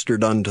and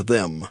ministered unto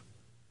them.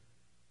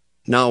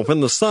 Now when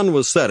the sun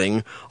was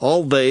setting,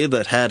 all they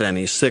that had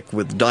any sick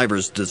with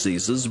divers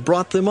diseases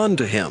brought them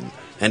unto him,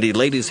 and he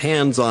laid his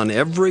hands on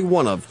every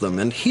one of them,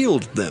 and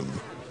healed them.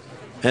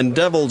 And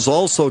devils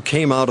also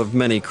came out of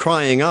many,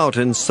 crying out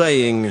and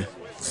saying,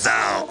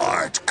 Thou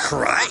art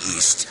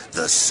Christ,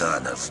 the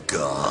Son of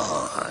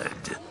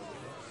God.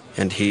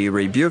 And he,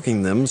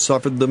 rebuking them,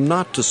 suffered them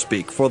not to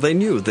speak, for they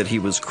knew that he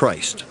was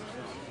Christ.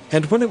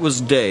 And when it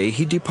was day,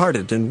 he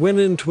departed, and went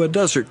into a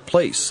desert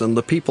place, and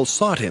the people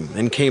sought him,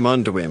 and came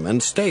unto him,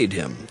 and stayed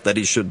him, that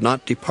he should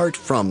not depart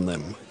from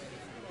them.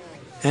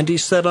 And he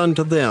said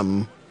unto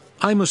them,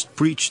 I must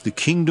preach the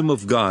kingdom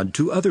of God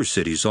to other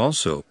cities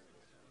also,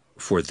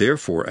 for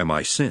therefore am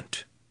I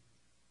sent.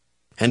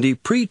 And he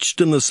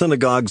preached in the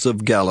synagogues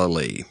of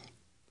Galilee.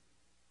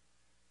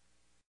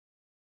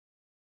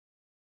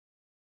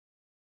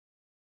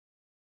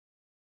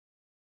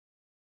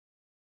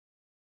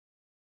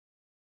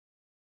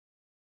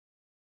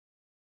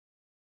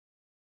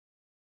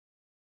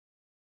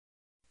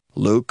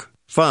 Luke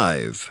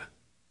 5.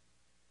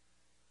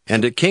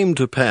 And it came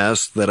to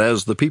pass that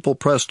as the people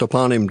pressed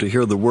upon him to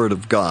hear the word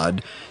of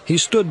God, he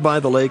stood by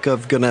the lake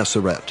of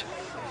Gennesaret,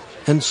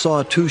 and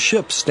saw 2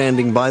 ships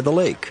standing by the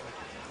lake.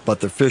 But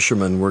the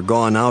fishermen were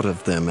gone out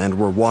of them, and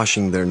were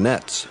washing their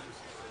nets.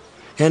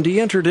 And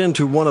he entered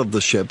into one of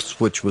the ships,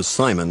 which was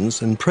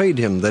Simon's, and prayed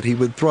him that he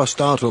would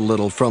thrust out a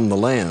little from the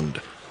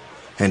land.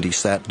 And he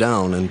sat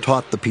down and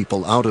taught the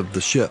people out of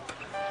the ship.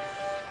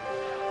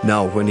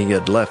 Now when he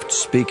had left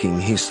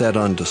speaking, he said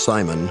unto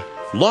Simon,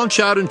 Launch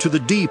out into the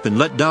deep, and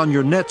let down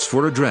your nets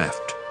for a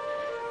draught.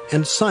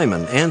 And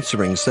Simon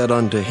answering said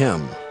unto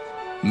him,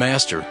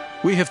 Master,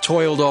 we have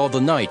toiled all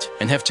the night,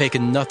 and have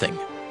taken nothing.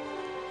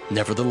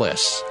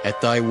 Nevertheless, at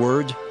thy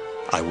word,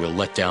 I will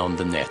let down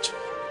the net.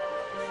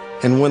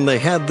 And when they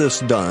had this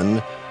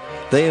done,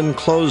 they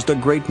enclosed a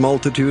great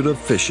multitude of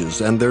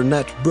fishes, and their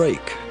net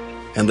brake.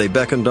 And they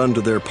beckoned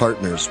unto their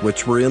partners,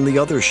 which were in the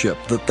other ship,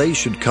 that they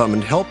should come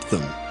and help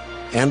them.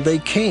 And they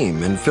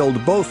came and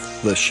filled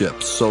both the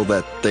ships, so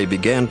that they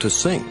began to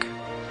sink.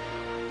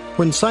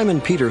 When Simon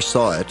Peter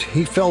saw it,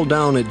 he fell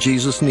down at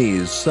Jesus'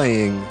 knees,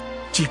 saying,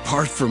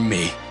 Depart from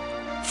me,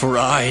 for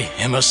I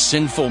am a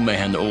sinful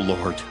man, O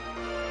Lord.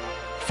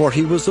 For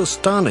he was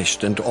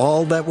astonished, and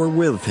all that were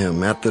with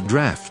him, at the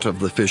draught of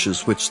the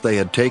fishes which they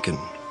had taken.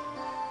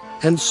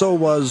 And so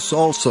was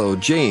also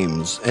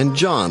James and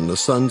John, the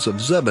sons of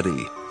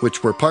Zebedee,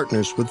 which were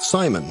partners with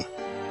Simon.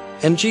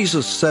 And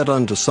Jesus said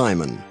unto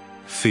Simon,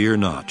 Fear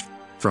not,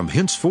 from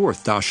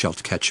henceforth thou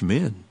shalt catch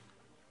men.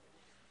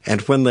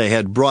 And when they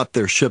had brought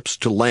their ships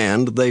to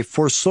land, they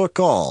forsook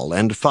all,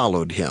 and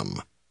followed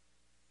him.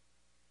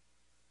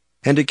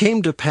 And it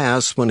came to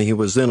pass, when he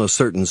was in a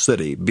certain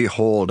city,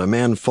 behold, a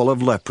man full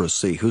of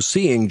leprosy, who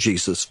seeing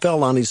Jesus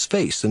fell on his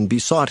face, and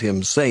besought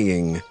him,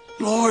 saying,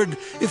 Lord,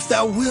 if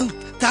thou wilt,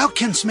 thou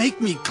canst make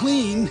me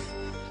clean.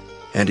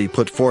 And he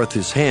put forth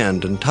his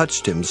hand, and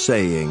touched him,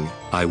 saying,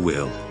 I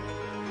will.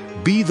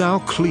 Be thou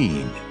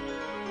clean.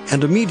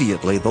 And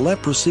immediately the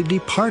leprosy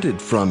departed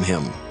from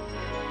him.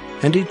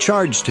 And he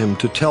charged him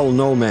to tell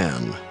no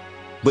man.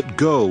 But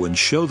go and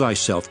show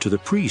thyself to the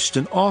priest,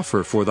 and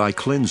offer for thy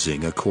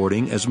cleansing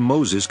according as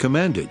Moses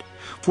commanded,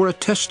 for a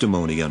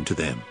testimony unto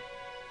them.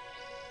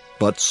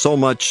 But so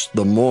much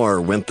the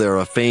more went there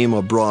a fame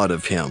abroad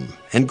of him,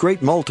 and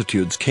great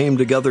multitudes came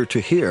together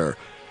to hear,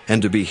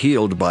 and to be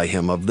healed by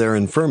him of their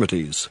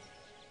infirmities.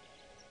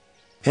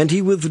 And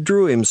he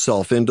withdrew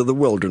himself into the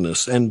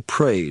wilderness, and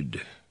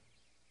prayed.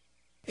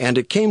 And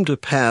it came to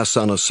pass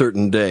on a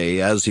certain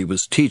day, as he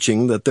was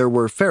teaching, that there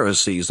were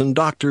Pharisees and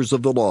doctors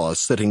of the law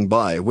sitting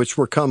by, which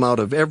were come out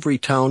of every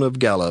town of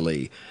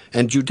Galilee,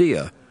 and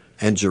Judea,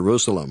 and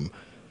Jerusalem.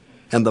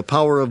 And the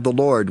power of the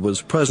Lord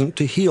was present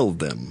to heal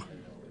them.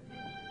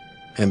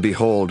 And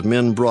behold,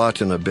 men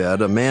brought in a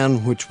bed a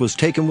man which was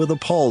taken with a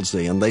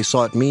palsy, and they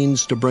sought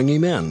means to bring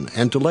him in,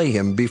 and to lay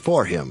him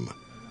before him.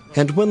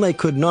 And when they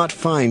could not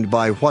find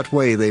by what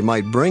way they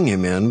might bring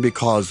him in,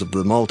 because of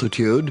the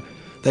multitude,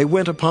 they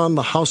went upon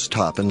the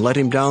housetop, and let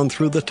him down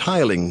through the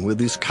tiling with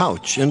his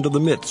couch into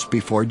the midst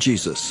before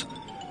Jesus.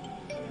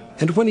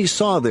 And when he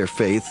saw their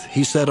faith,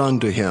 he said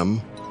unto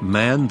him,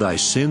 Man, thy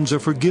sins are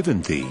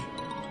forgiven thee.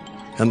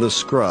 And the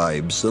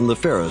scribes and the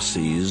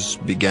Pharisees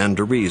began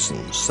to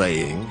reason,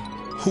 saying,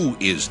 Who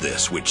is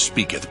this which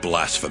speaketh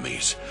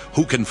blasphemies?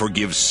 Who can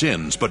forgive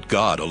sins but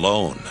God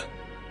alone?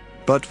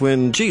 But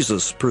when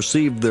Jesus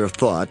perceived their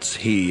thoughts,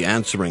 he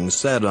answering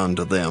said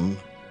unto them,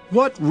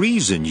 What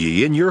reason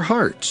ye in your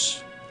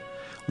hearts?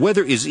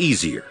 Whether is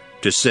easier,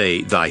 to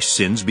say, Thy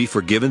sins be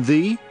forgiven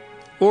thee,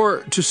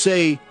 or to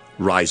say,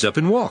 Rise up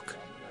and walk?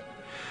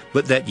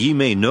 But that ye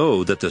may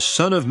know that the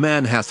Son of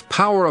Man hath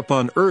power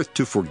upon earth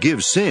to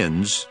forgive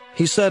sins,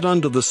 he said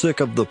unto the sick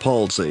of the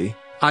palsy,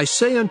 I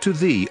say unto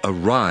thee,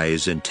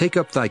 Arise, and take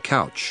up thy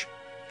couch,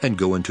 and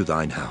go into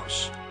thine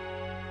house.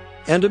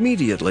 And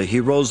immediately he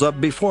rose up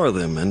before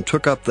them, and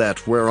took up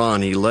that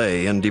whereon he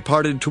lay, and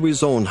departed to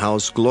his own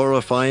house,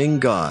 glorifying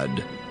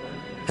God.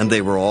 And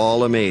they were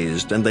all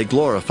amazed, and they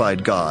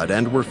glorified God,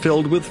 and were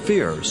filled with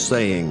fear,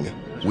 saying,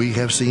 We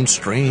have seen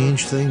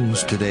strange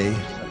things today.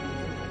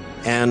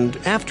 And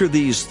after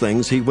these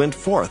things he went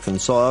forth,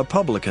 and saw a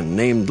publican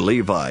named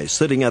Levi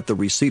sitting at the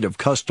receipt of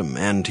custom,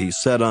 and he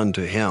said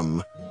unto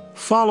him,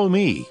 Follow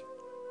me.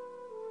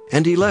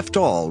 And he left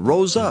all,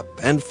 rose up,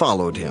 and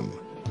followed him.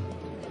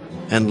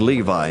 And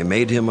Levi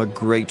made him a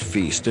great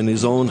feast in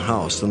his own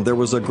house, and there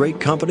was a great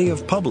company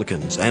of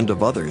publicans and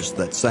of others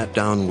that sat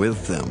down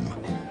with them.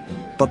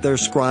 But their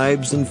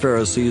scribes and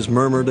Pharisees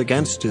murmured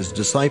against his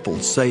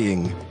disciples,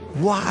 saying,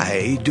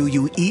 Why do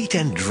you eat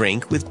and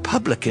drink with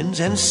publicans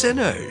and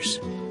sinners?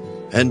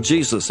 And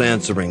Jesus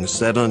answering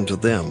said unto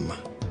them,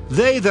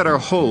 They that are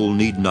whole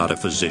need not a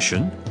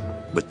physician,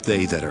 but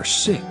they that are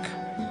sick.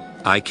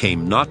 I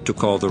came not to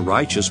call the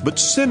righteous, but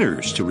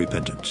sinners to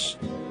repentance.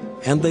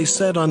 And they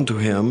said unto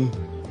him,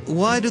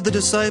 Why do the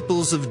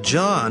disciples of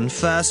John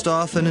fast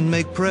often and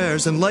make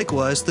prayers, and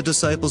likewise the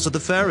disciples of the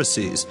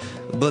Pharisees,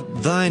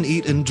 but thine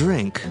eat and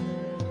drink?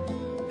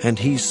 And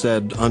he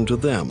said unto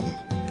them,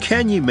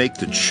 Can ye make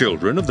the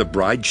children of the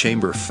bride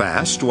chamber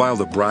fast while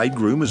the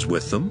bridegroom is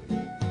with them?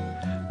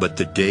 But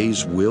the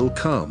days will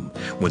come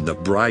when the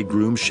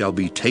bridegroom shall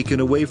be taken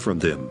away from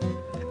them,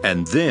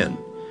 and then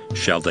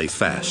shall they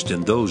fast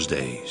in those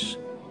days.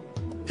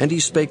 And he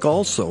spake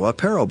also a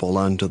parable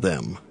unto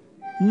them.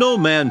 No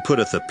man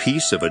putteth a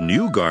piece of a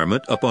new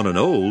garment upon an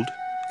old.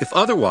 If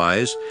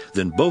otherwise,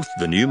 then both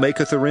the new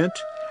maketh a rent,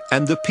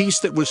 and the piece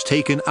that was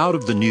taken out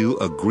of the new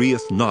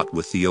agreeth not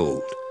with the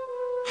old.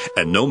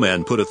 And no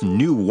man putteth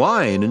new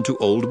wine into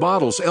old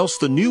bottles, else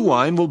the new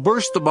wine will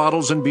burst the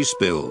bottles and be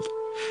spilled,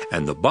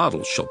 and the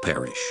bottles shall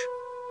perish.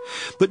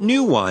 But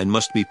new wine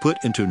must be put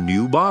into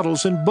new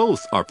bottles, and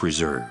both are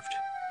preserved.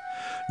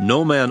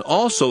 No man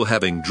also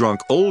having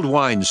drunk old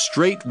wine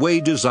straightway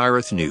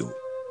desireth new,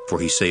 for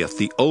he saith,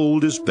 the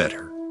old is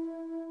better.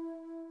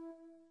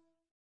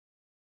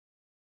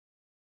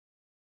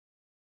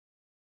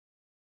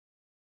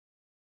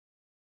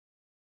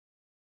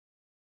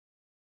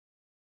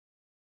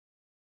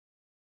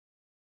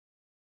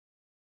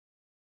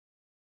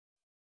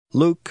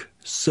 Luke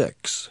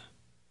 6.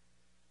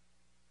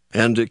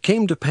 And it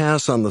came to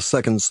pass on the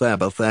second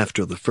Sabbath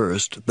after the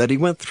first, that he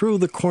went through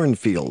the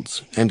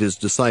cornfields, and his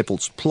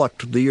disciples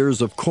plucked the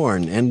ears of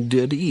corn, and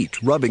did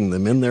eat, rubbing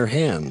them in their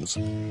hands.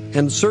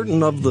 And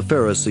certain of the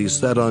Pharisees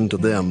said unto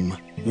them,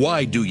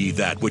 Why do ye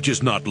that which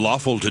is not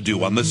lawful to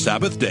do on the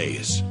Sabbath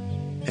days?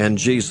 And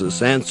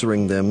Jesus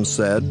answering them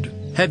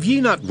said, Have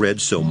ye not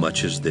read so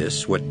much as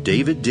this, what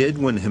David did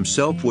when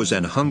himself was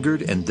an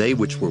hungered, and they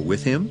which were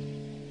with him?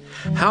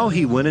 How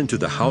he went into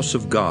the house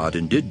of God,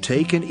 and did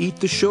take and eat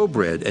the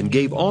showbread, and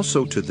gave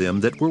also to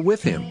them that were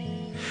with him,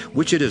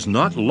 which it is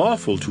not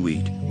lawful to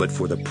eat, but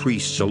for the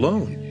priests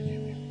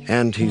alone.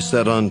 And he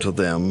said unto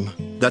them,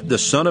 That the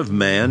Son of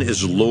Man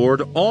is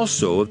Lord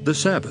also of the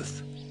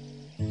Sabbath.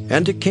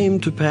 And it came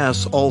to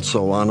pass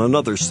also on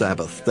another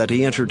Sabbath, that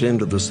he entered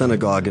into the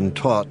synagogue and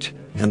taught,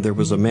 and there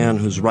was a man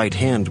whose right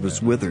hand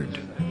was withered.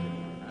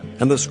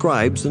 And the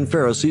scribes and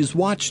Pharisees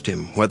watched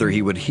him, whether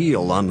he would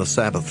heal on the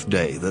Sabbath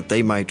day, that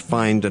they might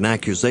find an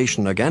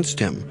accusation against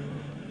him.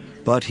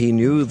 But he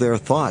knew their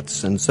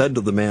thoughts, and said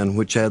to the man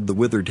which had the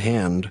withered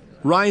hand,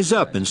 Rise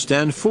up and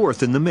stand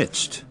forth in the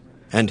midst.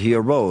 And he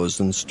arose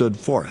and stood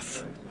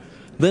forth.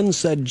 Then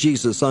said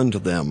Jesus unto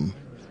them,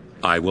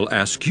 I will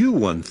ask you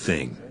one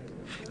thing.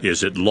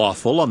 Is it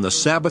lawful on the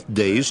Sabbath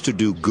days to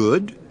do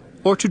good,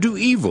 or to do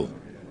evil,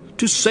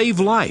 to save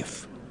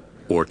life,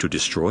 or to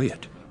destroy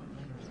it?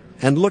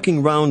 And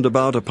looking round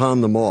about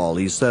upon them all,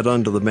 he said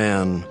unto the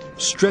man,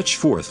 Stretch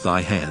forth thy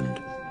hand.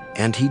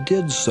 And he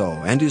did so,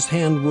 and his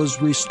hand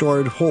was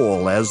restored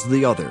whole as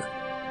the other.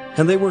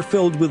 And they were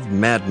filled with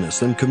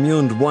madness, and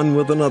communed one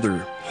with another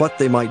what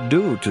they might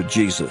do to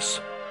Jesus.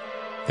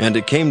 And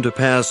it came to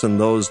pass in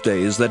those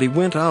days that he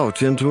went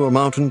out into a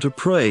mountain to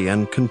pray,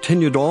 and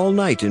continued all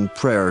night in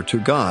prayer to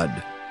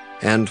God.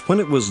 And when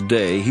it was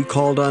day, he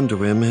called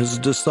unto him his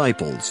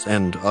disciples,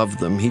 and of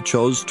them he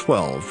chose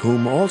 12,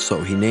 whom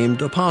also he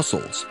named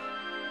apostles.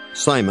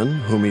 Simon,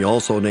 whom he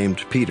also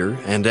named Peter,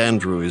 and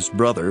Andrew his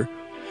brother,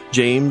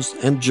 James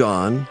and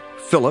John,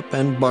 Philip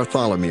and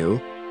Bartholomew,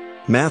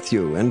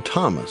 Matthew and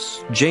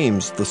Thomas,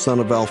 James the son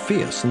of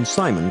Alphaeus, and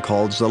Simon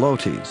called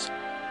Zelotes,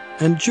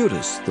 and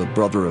Judas the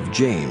brother of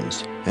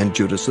James, and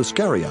Judas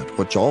Iscariot,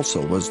 which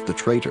also was the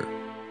traitor.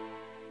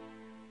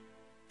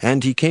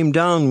 And he came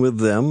down with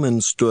them,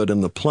 and stood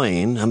in the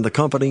plain, and the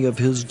company of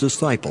his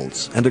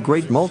disciples, and a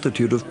great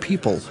multitude of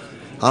people,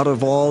 out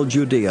of all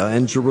Judea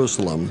and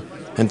Jerusalem,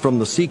 and from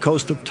the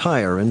seacoast of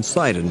Tyre and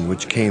Sidon,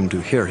 which came to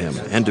hear him,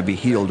 and to be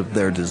healed of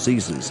their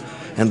diseases,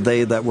 and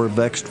they that were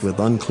vexed with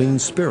unclean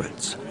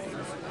spirits.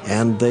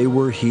 And they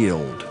were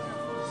healed.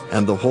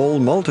 And the whole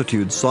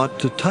multitude sought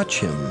to touch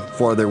him,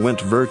 for there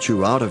went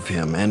virtue out of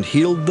him, and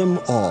healed them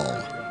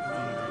all.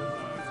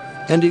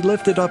 And he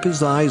lifted up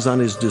his eyes on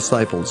his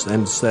disciples,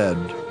 and said,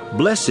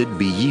 Blessed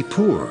be ye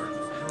poor,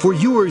 for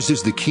yours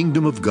is the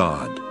kingdom of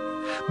God.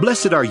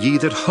 Blessed are ye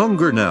that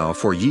hunger now,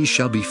 for ye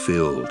shall be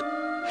filled.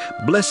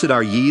 Blessed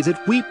are ye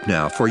that weep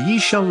now, for ye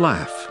shall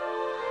laugh.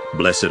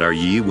 Blessed are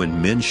ye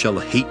when men shall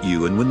hate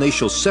you, and when they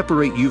shall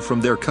separate you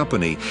from their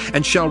company,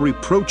 and shall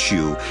reproach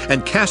you,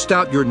 and cast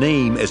out your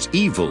name as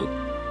evil,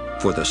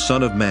 for the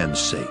Son of Man's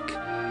sake.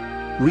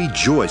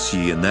 Rejoice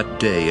ye in that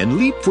day, and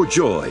leap for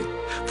joy.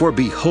 For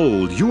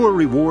behold, your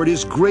reward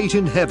is great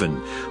in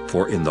heaven,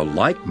 for in the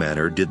like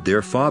manner did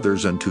their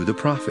fathers unto the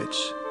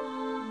prophets.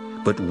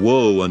 But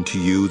woe unto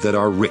you that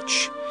are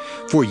rich,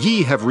 for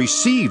ye have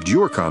received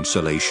your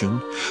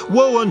consolation.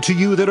 Woe unto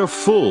you that are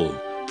full,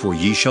 for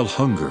ye shall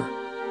hunger.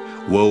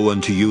 Woe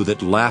unto you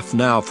that laugh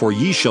now, for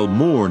ye shall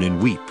mourn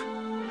and weep.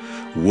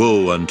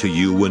 Woe unto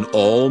you when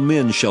all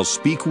men shall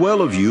speak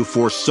well of you,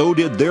 for so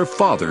did their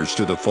fathers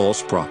to the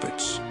false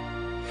prophets.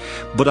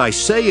 But I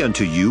say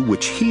unto you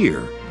which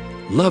hear,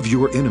 love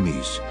your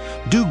enemies,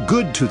 do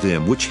good to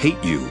them which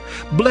hate you,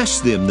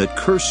 bless them that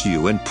curse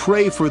you, and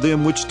pray for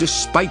them which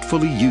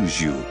despitefully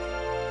use you.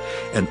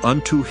 And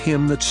unto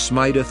him that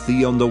smiteth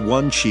thee on the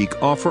one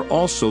cheek offer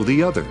also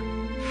the other.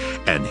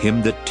 And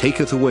him that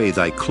taketh away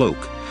thy cloak,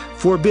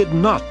 forbid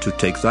not to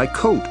take thy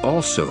coat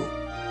also.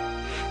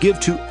 Give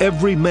to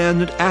every man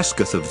that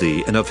asketh of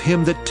thee, and of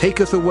him that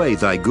taketh away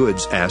thy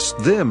goods ask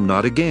them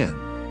not again.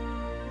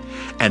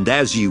 And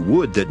as ye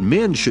would that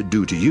men should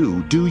do to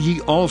you, do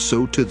ye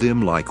also to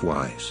them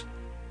likewise.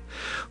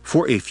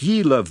 For if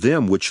ye love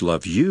them which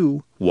love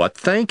you, what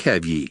thank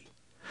have ye?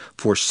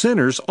 For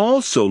sinners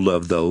also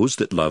love those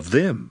that love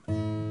them.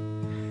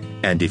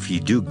 And if ye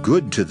do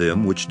good to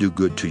them which do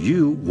good to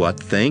you, what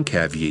thank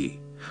have ye?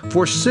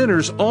 For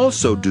sinners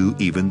also do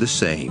even the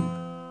same.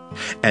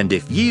 And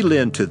if ye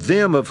lend to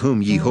them of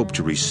whom ye hope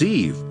to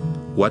receive,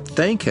 what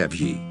thank have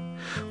ye?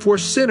 For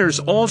sinners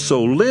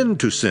also lend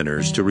to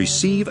sinners to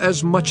receive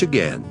as much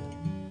again.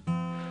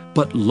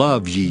 But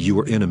love ye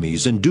your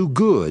enemies, and do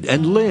good,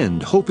 and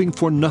lend, hoping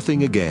for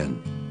nothing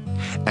again.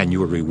 And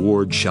your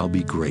reward shall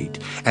be great,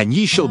 and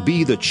ye shall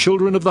be the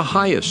children of the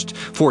highest,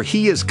 for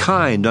he is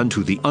kind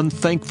unto the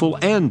unthankful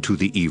and to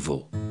the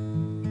evil.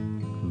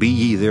 Be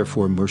ye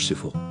therefore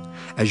merciful,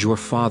 as your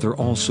Father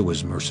also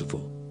is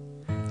merciful.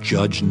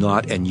 Judge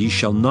not, and ye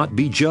shall not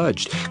be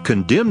judged.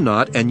 Condemn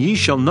not, and ye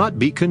shall not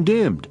be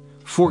condemned.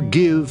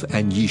 Forgive,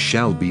 and ye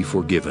shall be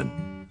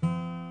forgiven.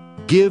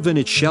 Give, and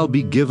it shall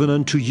be given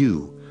unto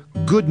you.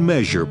 Good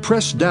measure,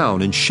 pressed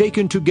down, and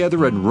shaken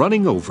together, and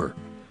running over,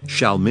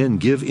 shall men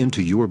give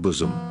into your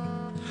bosom.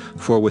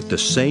 For with the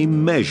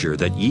same measure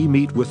that ye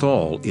meet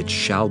withal, it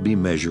shall be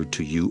measured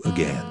to you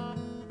again.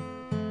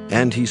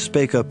 And he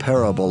spake a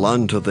parable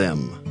unto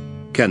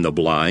them. Can the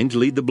blind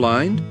lead the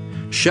blind?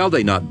 Shall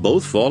they not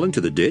both fall into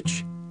the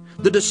ditch?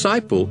 The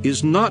disciple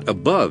is not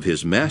above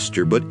his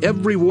master, but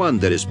every one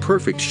that is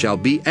perfect shall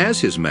be as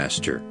his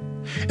master.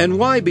 And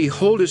why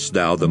beholdest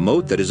thou the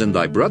mote that is in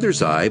thy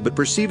brother's eye, but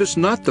perceivest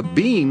not the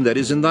beam that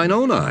is in thine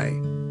own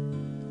eye?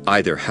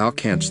 Either how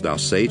canst thou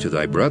say to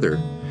thy brother,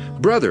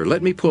 Brother,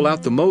 let me pull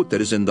out the mote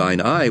that is in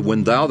thine eye,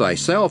 when thou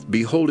thyself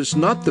beholdest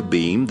not the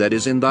beam that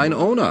is in thine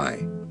own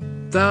eye?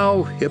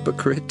 Thou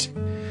hypocrite!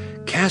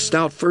 Cast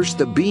out first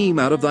the beam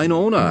out of thine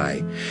own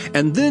eye,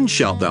 and then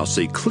shalt thou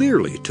see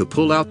clearly to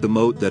pull out the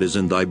mote that is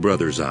in thy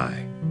brother's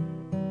eye.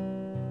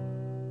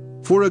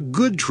 For a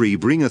good tree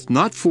bringeth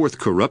not forth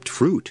corrupt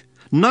fruit,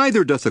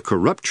 neither doth a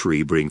corrupt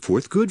tree bring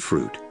forth good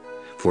fruit.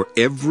 For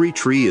every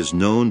tree is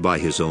known by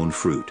his own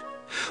fruit.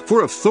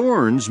 For of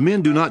thorns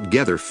men do not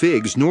gather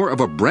figs, nor of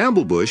a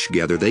bramble bush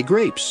gather they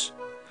grapes.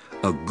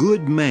 A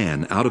good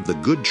man out of the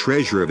good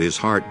treasure of his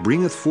heart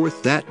bringeth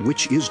forth that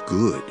which is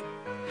good.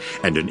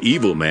 And an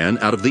evil man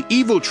out of the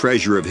evil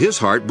treasure of his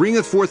heart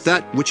bringeth forth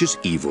that which is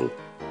evil.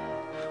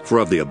 For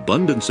of the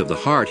abundance of the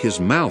heart his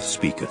mouth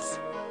speaketh.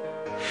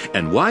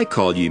 And why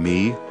call ye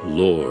me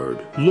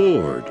Lord,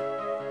 Lord,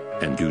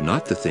 and do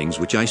not the things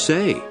which I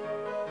say?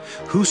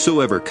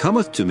 Whosoever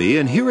cometh to me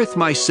and heareth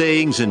my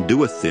sayings and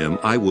doeth them,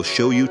 I will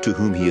show you to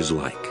whom he is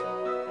like.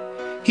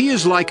 He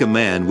is like a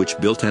man which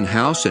built an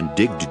house and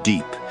digged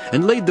deep,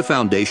 and laid the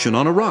foundation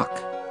on a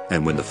rock.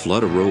 And when the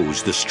flood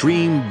arose, the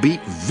stream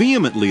beat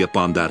vehemently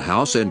upon that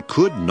house, and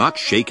could not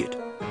shake it,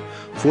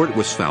 for it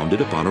was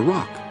founded upon a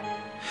rock.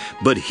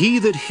 But he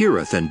that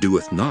heareth and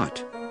doeth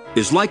not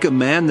is like a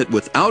man that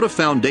without a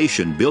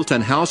foundation built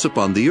an house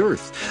upon the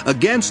earth,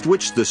 against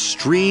which the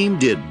stream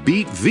did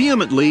beat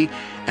vehemently,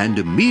 and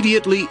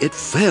immediately it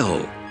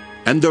fell,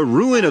 and the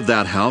ruin of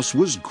that house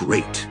was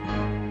great.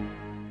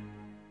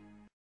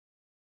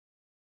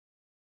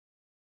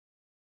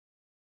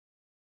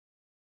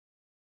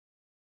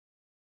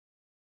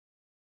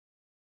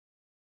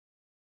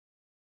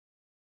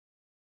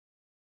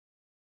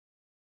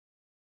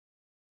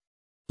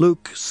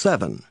 Luke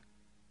 7.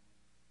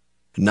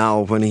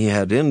 Now when he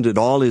had ended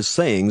all his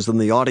sayings in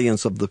the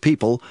audience of the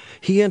people,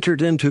 he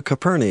entered into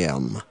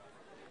Capernaum.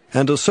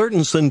 And a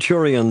certain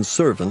centurion's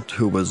servant,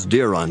 who was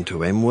dear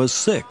unto him, was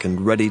sick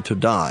and ready to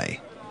die.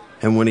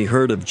 And when he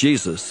heard of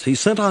Jesus, he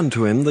sent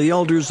unto him the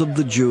elders of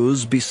the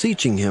Jews,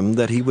 beseeching him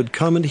that he would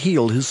come and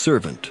heal his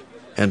servant.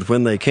 And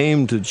when they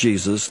came to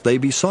Jesus, they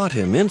besought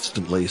him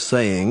instantly,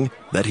 saying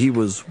that he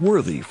was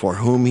worthy for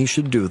whom he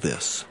should do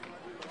this.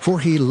 For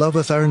he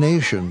loveth our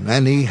nation,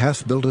 and he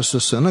hath built us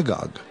a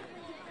synagogue.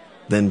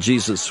 Then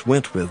Jesus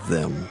went with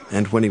them,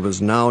 and when he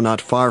was now not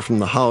far from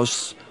the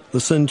house,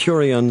 the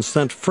centurion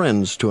sent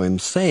friends to him,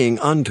 saying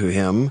unto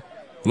him,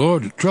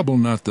 Lord, trouble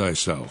not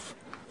thyself,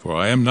 for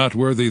I am not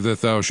worthy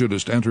that thou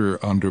shouldest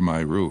enter under my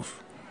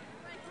roof.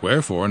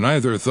 Wherefore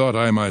neither thought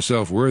I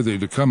myself worthy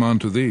to come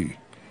unto thee.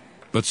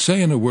 But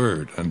say in a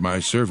word, and my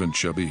servant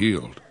shall be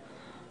healed.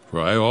 For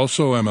I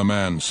also am a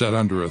man set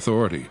under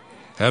authority,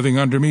 having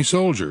under me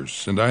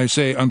soldiers, and I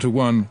say unto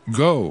one,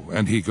 Go,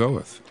 and he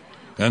goeth,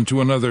 and to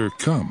another,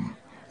 Come,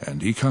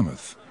 and he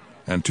cometh,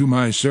 and to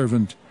my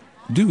servant,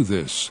 Do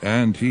this,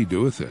 and he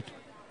doeth it.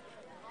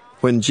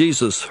 When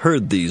Jesus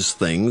heard these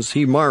things,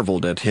 he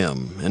marveled at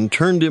him, and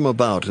turned him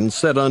about, and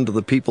said unto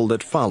the people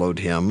that followed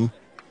him,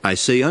 I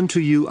say unto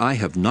you, I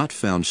have not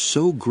found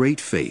so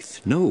great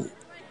faith, no,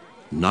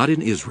 not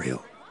in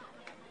Israel.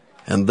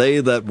 And they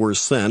that were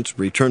sent,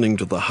 returning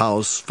to the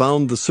house,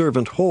 found the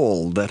servant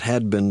whole that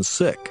had been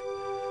sick.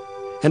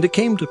 And it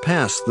came to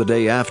pass the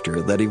day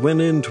after that he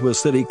went into a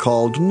city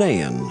called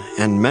Nain,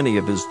 and many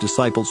of his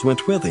disciples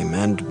went with him,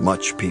 and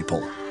much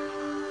people.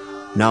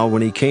 Now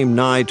when he came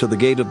nigh to the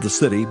gate of the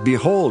city,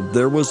 behold,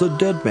 there was a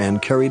dead man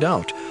carried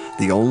out,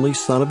 the only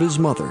son of his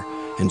mother,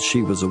 and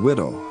she was a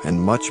widow,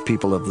 and much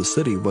people of the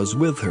city was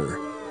with her.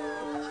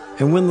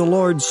 And when the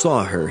Lord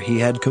saw her, he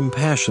had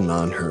compassion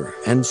on her,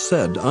 and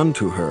said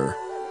unto her,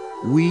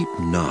 Weep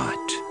not.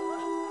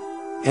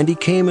 And he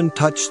came and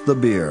touched the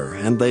bier,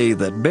 and they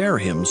that bare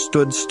him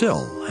stood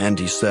still. And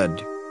he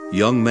said,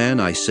 Young man,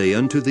 I say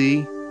unto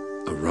thee,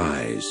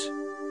 arise.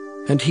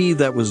 And he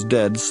that was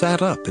dead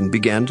sat up and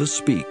began to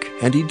speak,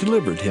 and he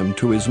delivered him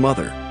to his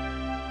mother.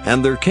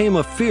 And there came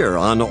a fear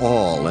on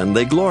all, and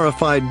they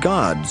glorified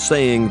God,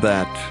 saying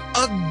that,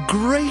 A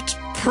great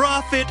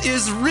prophet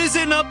is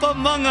risen up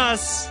among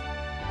us,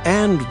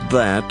 and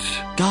that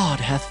God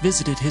hath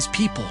visited his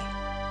people.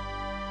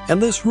 And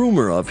this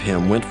rumor of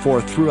him went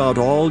forth throughout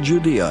all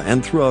Judea,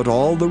 and throughout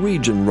all the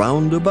region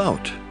round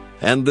about.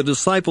 And the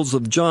disciples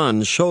of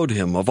John showed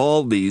him of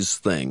all these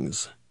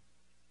things.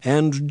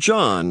 And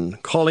John,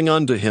 calling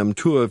unto him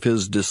 2 of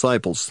his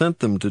disciples, sent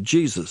them to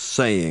Jesus,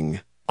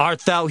 saying,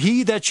 Art thou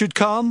he that should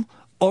come,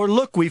 or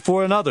look we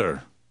for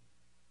another?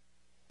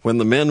 When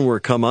the men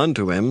were come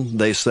unto him,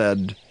 they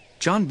said,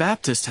 John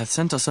Baptist hath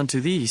sent us unto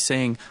thee,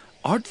 saying,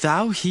 Art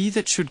thou he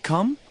that should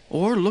come,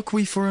 or look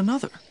we for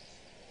another?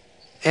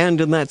 And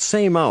in that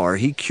same hour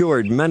he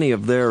cured many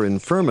of their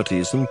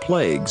infirmities and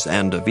plagues,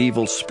 and of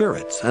evil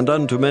spirits, and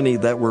unto many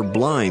that were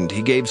blind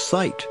he gave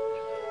sight.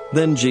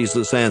 Then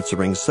Jesus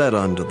answering said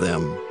unto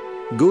them,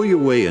 Go your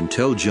way and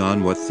tell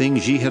John what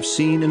things ye have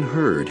seen and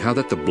heard, how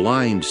that the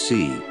blind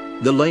see,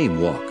 the lame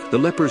walk, the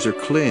lepers are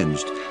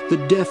cleansed,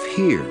 the deaf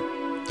hear,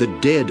 the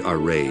dead are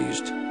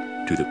raised.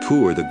 To the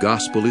poor the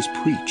gospel is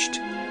preached.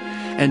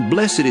 And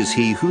blessed is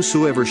he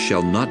whosoever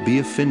shall not be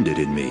offended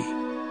in me.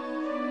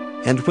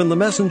 And when the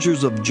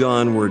messengers of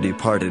John were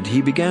departed,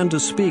 he began to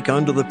speak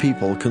unto the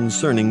people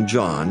concerning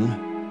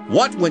John.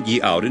 What went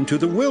ye out into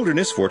the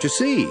wilderness for to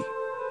see?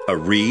 A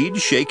reed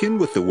shaken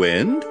with the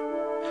wind?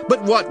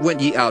 But what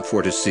went ye out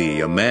for to see?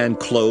 A man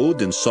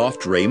clothed in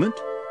soft raiment?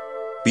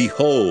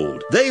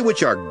 Behold, they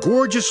which are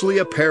gorgeously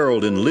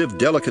apparelled and live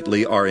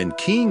delicately are in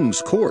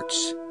kings'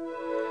 courts.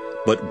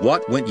 But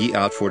what went ye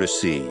out for to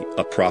see?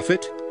 A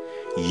prophet?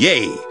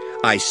 Yea,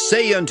 I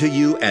say unto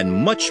you,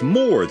 and much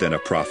more than a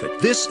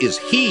prophet. This is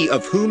he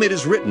of whom it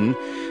is written,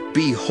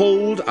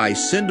 Behold, I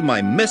send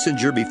my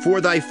messenger before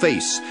thy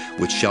face,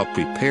 which shall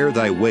prepare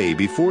thy way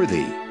before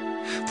thee.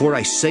 For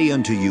I say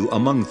unto you,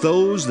 among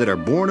those that are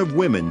born of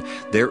women,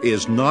 there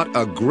is not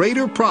a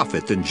greater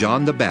prophet than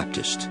John the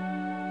Baptist.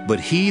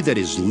 But he that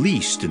is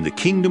least in the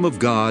kingdom of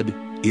God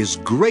is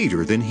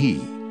greater than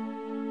he.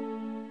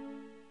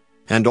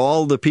 And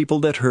all the people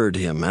that heard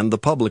him and the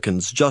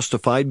publicans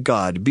justified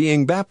God,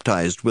 being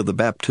baptized with the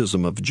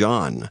baptism of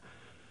John.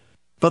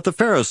 But the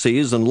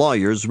Pharisees and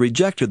lawyers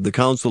rejected the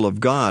counsel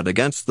of God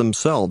against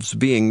themselves,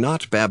 being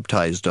not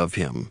baptized of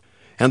him.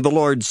 And the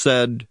Lord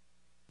said,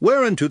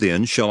 Whereunto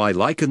then shall I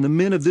liken the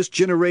men of this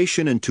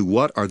generation, and to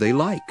what are they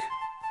like?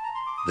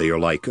 They are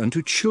like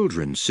unto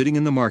children sitting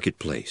in the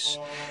marketplace,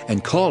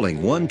 and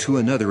calling one to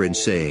another, and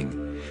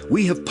saying,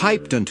 We have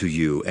piped unto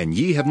you, and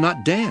ye have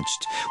not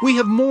danced. We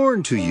have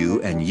mourned to you,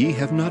 and ye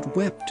have not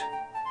wept.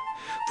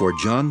 For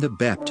John the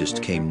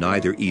Baptist came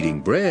neither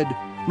eating bread,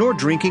 nor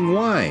drinking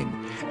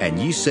wine, and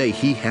ye say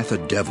he hath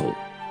a devil.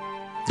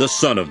 The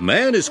Son of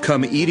Man is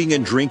come eating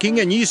and drinking,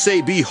 and ye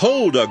say,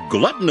 Behold, a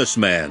gluttonous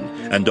man,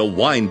 and a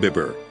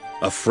winebibber,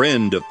 a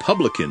friend of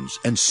publicans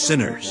and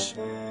sinners.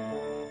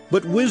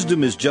 But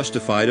wisdom is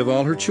justified of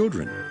all her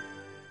children.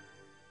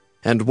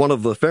 And one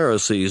of the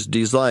Pharisees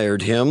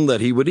desired him that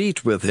he would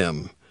eat with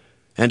him.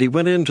 And he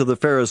went into the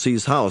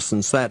Pharisee's house,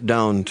 and sat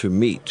down to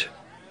meat.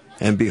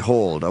 And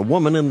behold, a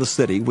woman in the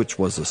city, which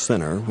was a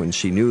sinner, when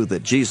she knew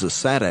that Jesus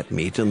sat at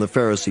meat in the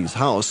Pharisee's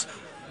house,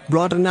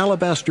 brought an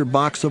alabaster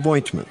box of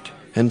ointment,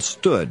 and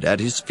stood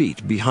at his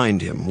feet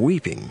behind him,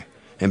 weeping,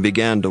 and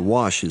began to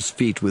wash his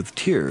feet with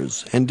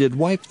tears, and did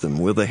wipe them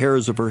with the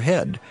hairs of her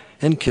head,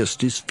 and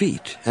kissed his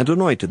feet, and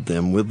anointed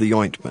them with the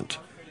ointment.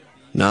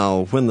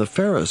 Now when the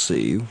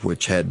Pharisee,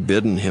 which had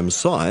bidden him,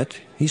 saw it,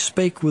 he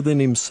spake within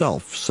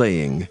himself,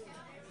 saying,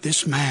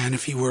 This man,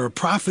 if he were a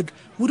prophet,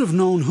 would have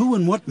known who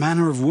and what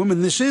manner of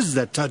woman this is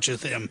that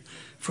toucheth him,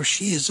 for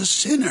she is a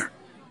sinner.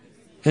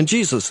 And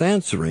Jesus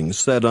answering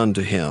said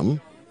unto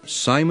him,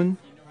 Simon,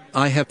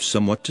 I have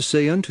somewhat to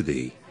say unto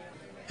thee.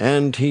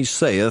 And he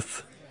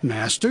saith,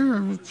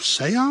 Master,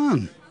 say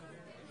on.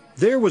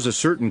 There was a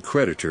certain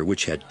creditor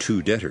which had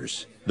 2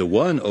 debtors. The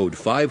one owed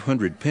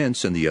 500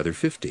 pence, and the other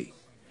 50.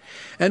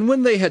 And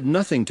when they had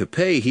nothing to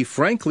pay, he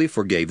frankly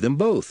forgave them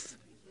both.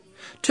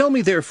 Tell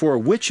me therefore,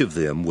 which of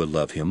them will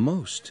love him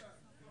most?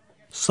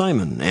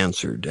 Simon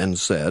answered and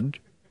said,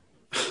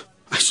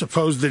 I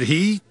suppose that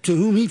he to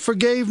whom he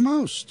forgave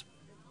most.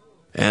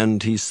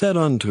 And he said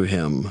unto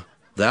him,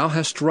 Thou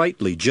hast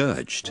rightly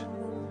judged.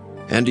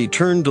 And he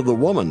turned to the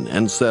woman,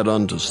 and said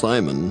unto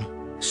Simon,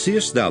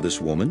 Seest thou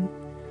this woman?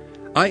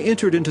 I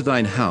entered into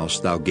thine house,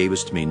 thou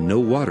gavest me no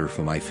water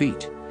for my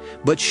feet,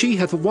 but she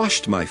hath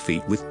washed my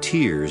feet with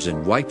tears,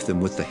 and wiped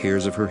them with the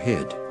hairs of her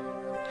head.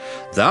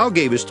 Thou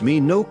gavest me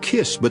no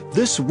kiss, but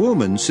this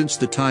woman, since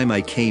the time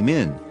I came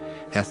in,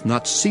 hath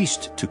not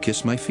ceased to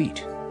kiss my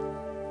feet.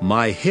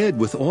 My head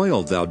with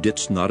oil thou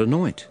didst not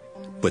anoint,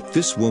 but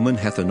this woman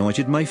hath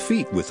anointed my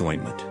feet with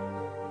ointment.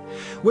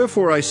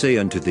 Wherefore I say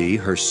unto thee,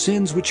 her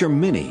sins which are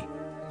many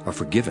are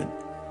forgiven.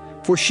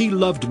 For she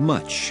loved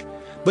much,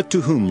 but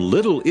to whom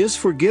little is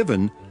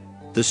forgiven,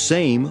 the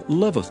same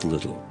loveth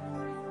little.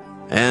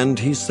 And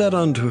he said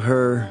unto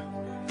her,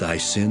 Thy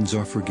sins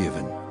are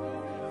forgiven.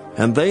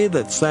 And they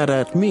that sat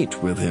at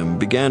meat with him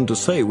began to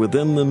say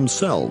within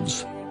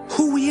themselves,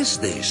 Who is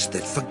this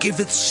that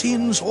forgiveth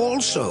sins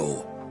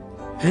also?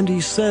 And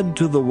he said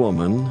to the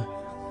woman,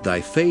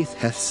 Thy faith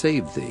hath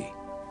saved thee.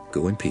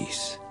 Go in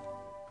peace.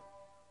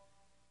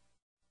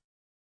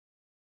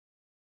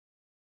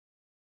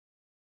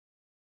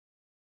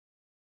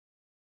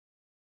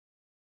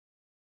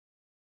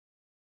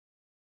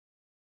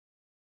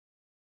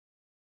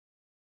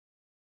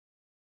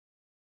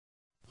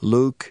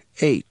 Luke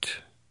 8.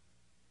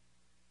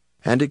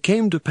 And it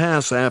came to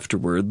pass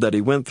afterward that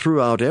he went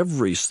throughout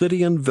every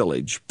city and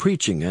village,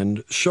 preaching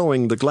and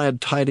showing the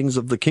glad tidings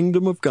of the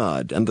kingdom of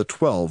God, and the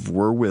 12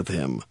 were with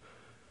him.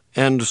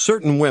 And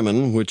certain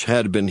women which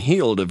had been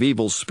healed of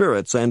evil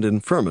spirits and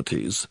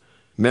infirmities,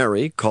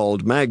 Mary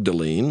called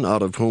Magdalene,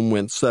 out of whom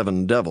went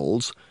 7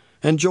 devils,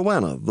 and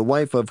Joanna, the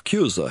wife of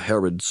Chuza,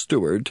 Herod's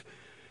steward,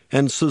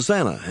 and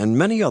Susanna, and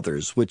many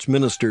others which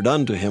ministered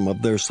unto him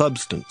of their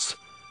substance.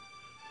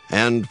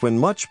 And when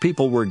much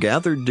people were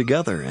gathered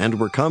together, and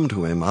were come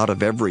to him out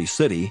of every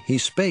city, he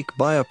spake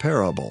by a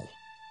parable.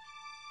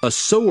 A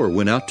sower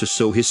went out to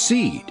sow his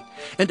seed,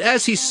 and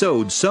as he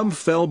sowed, some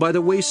fell by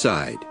the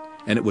wayside,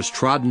 and it was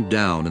trodden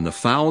down, and the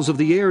fowls of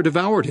the air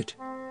devoured it.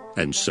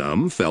 And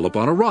some fell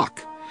upon a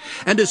rock,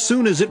 and as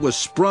soon as it was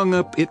sprung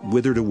up, it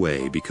withered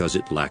away, because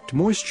it lacked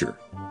moisture.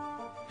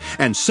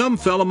 And some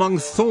fell among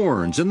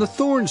thorns, and the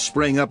thorns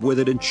sprang up with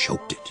it and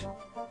choked it.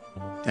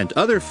 And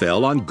other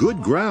fell on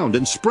good ground,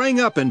 and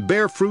sprang up, and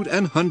bare fruit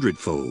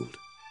 100-fold.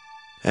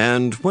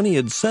 And when he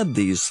had said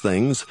these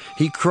things,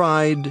 he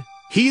cried,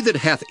 He that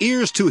hath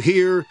ears to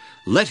hear,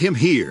 let him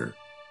hear.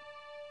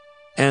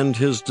 And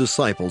his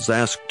disciples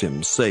asked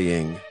him,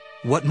 saying,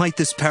 What might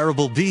this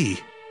parable be?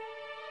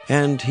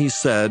 And he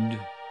said,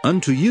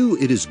 Unto you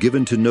it is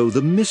given to know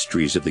the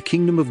mysteries of the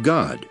kingdom of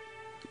God,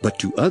 but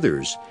to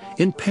others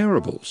in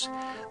parables,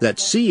 that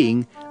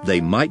seeing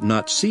they might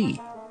not see,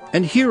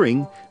 and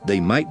hearing they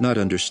might not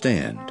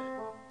understand.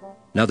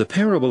 Now the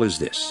parable is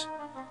this.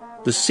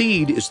 The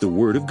seed is the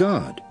word of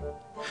God.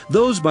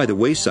 Those by the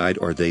wayside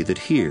are they that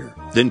hear.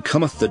 Then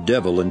cometh the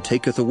devil, and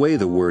taketh away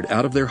the word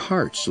out of their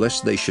hearts,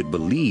 lest they should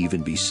believe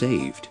and be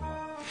saved.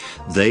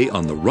 They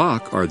on the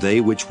rock are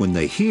they which, when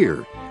they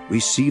hear,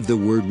 receive the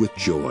word with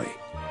joy.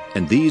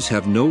 And these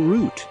have no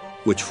root,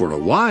 which for a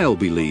while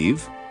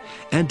believe,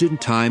 and in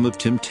time of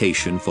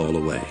temptation fall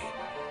away.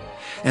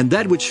 And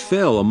that which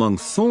fell among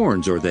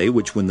thorns are they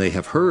which, when they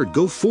have heard,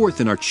 go forth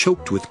and are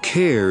choked with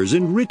cares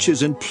and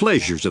riches and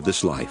pleasures of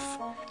this life,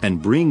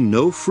 and bring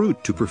no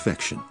fruit to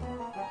perfection.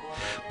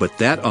 But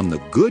that on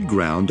the good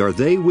ground are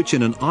they which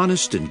in an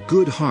honest and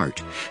good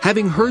heart,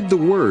 having heard the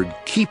word,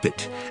 keep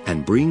it,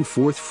 and bring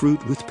forth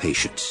fruit with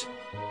patience.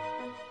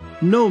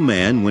 No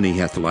man, when he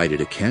hath lighted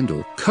a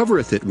candle,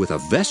 covereth it with a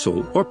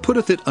vessel, or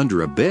putteth it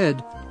under a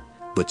bed,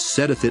 but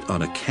setteth it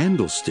on a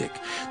candlestick,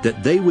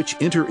 that they which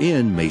enter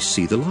in may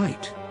see the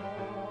light.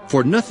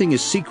 For nothing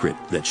is secret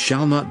that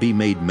shall not be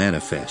made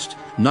manifest,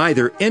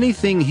 neither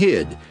anything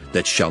hid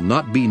that shall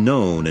not be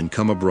known and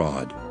come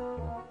abroad.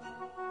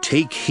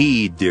 Take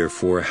heed,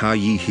 therefore, how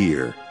ye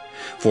hear.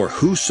 For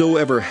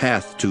whosoever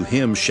hath, to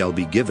him shall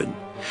be given,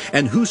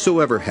 and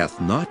whosoever hath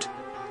not,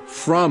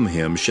 from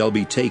him shall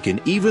be taken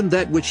even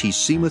that which he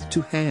seemeth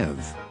to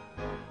have.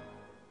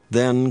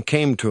 Then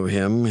came to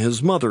him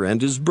his mother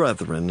and his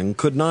brethren, and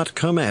could not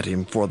come at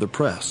him for the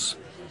press.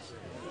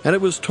 And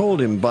it was told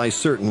him by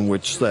certain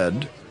which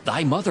said,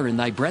 Thy mother and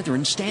thy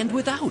brethren stand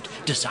without,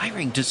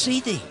 desiring to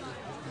see thee.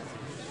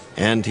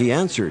 And he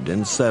answered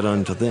and said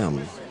unto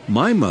them,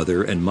 My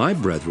mother and my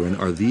brethren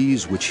are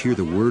these which hear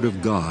the word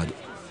of God,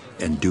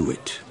 and do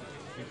it.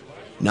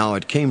 Now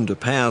it came to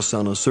pass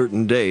on a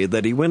certain day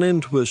that he went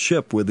into a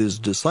ship with his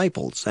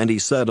disciples, and he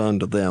said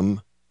unto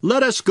them,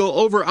 Let us go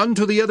over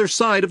unto the other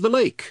side of the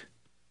lake.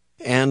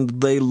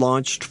 And they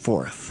launched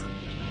forth.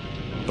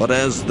 But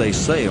as they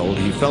sailed,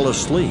 he fell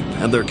asleep,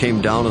 and there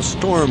came down a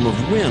storm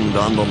of wind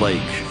on the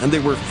lake, and they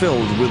were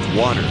filled with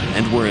water,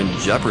 and were in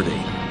jeopardy.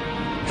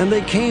 And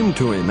they came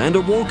to him, and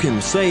awoke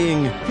him,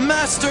 saying,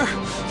 Master,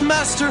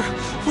 Master,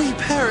 we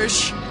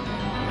perish.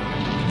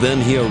 Then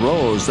he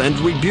arose, and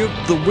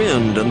rebuked the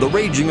wind and the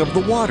raging of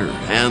the water,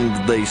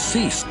 and they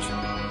ceased,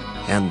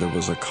 and there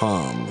was a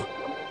calm.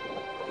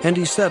 And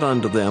he said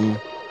unto them,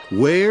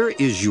 Where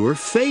is your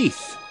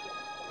faith?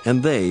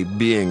 And they,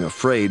 being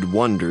afraid,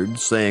 wondered,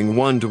 saying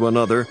one to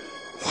another,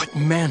 What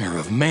manner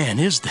of man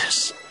is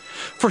this?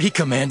 For he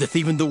commandeth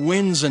even the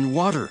winds and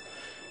water,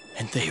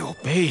 and they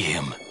obey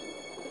him.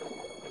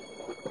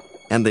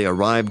 And they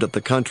arrived at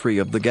the country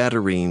of the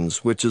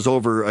Gadarenes, which is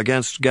over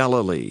against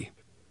Galilee.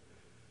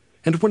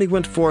 And when he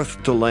went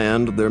forth to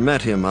land, there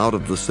met him out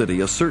of the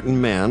city a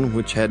certain man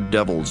which had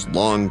devils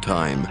long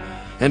time,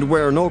 and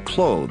bare no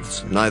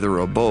clothes, neither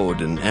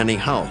abode in any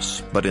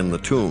house, but in the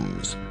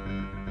tombs.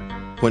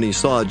 When he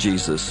saw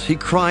Jesus, he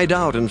cried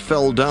out and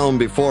fell down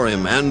before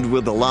him, and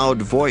with a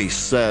loud voice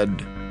said,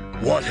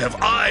 What have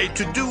I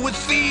to do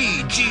with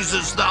thee,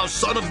 Jesus, thou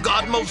Son of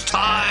God Most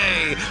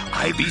High?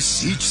 I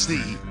beseech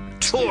thee,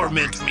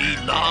 torment me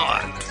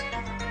not.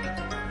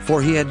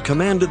 For he had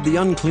commanded the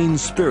unclean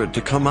spirit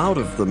to come out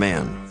of the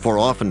man, for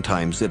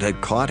oftentimes it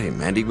had caught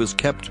him, and he was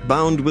kept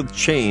bound with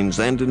chains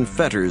and in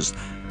fetters,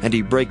 and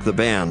he brake the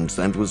bands,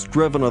 and was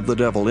driven of the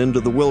devil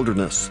into the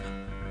wilderness.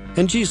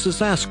 And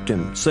Jesus asked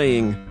him,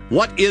 saying,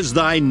 What is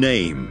thy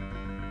name?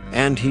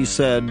 And he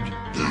said,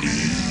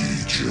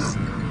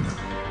 Legion,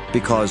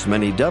 because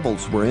many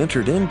devils were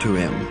entered into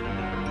him.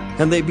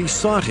 And they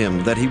besought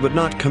him that he would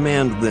not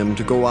command them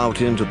to go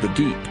out into the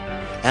deep.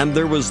 And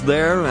there was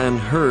there an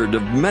herd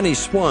of many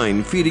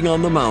swine feeding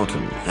on the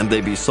mountain, and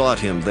they besought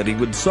him that he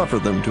would suffer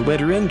them to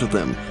enter into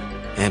them.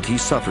 And he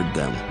suffered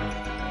them.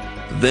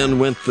 Then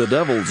went the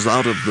devils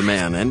out of the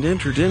man, and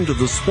entered into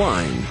the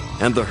swine,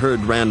 and the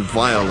herd ran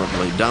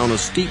violently down a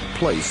steep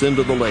place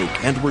into the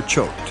lake, and were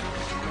choked.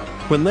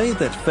 When they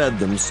that fed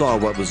them saw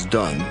what was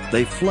done,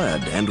 they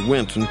fled, and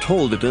went and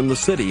told it in the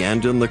city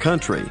and in the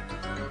country.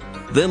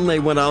 Then they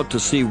went out to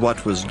see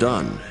what was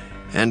done,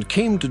 and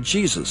came to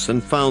Jesus,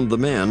 and found the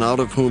man out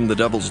of whom the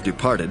devils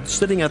departed,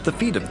 sitting at the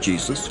feet of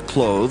Jesus,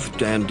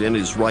 clothed and in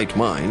his right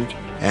mind,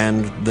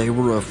 and they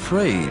were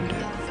afraid.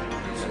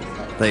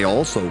 They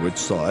also which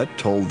saw it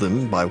told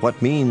them by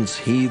what means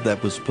he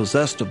that was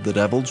possessed of the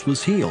devils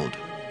was healed.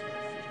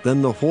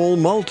 Then the whole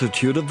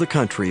multitude of the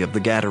country of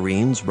the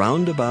Gadarenes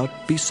round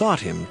about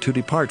besought him to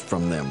depart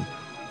from them,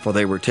 for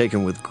they were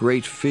taken with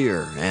great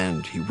fear,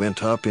 and he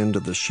went up into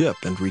the ship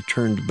and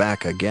returned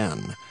back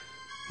again.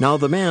 Now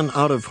the man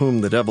out of whom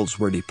the devils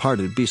were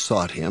departed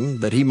besought him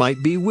that he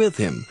might be with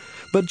him,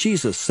 but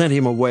Jesus sent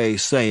him away,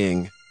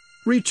 saying,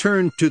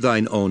 Return to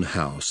thine own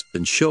house,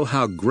 and show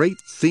how great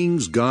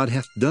things God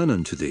hath done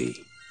unto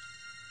thee.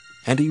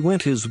 And he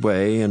went his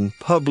way, and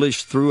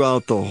published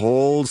throughout the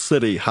whole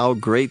city how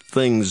great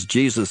things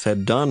Jesus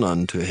had done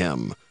unto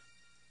him.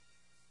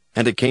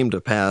 And it came to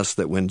pass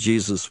that when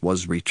Jesus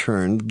was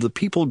returned, the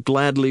people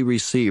gladly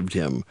received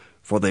him,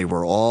 for they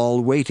were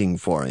all waiting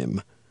for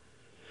him.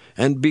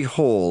 And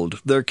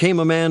behold, there came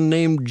a man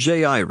named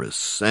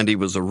Jairus, and he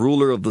was a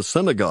ruler of the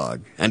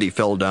synagogue, and he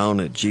fell down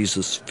at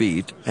Jesus'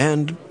 feet,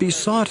 and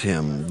besought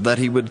him that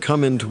he would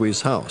come into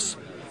his house.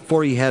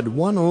 For he had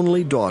one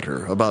only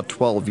daughter, about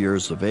 12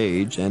 years of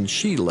age, and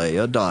she lay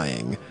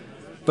a-dying.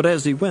 But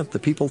as he went, the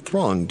people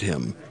thronged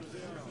him.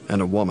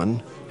 And a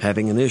woman,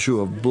 having an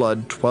issue of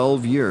blood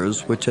 12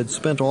 years, which had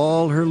spent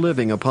all her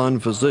living upon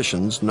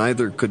physicians,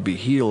 neither could be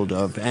healed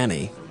of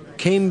any,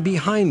 came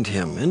behind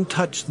him, and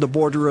touched the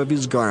border of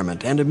his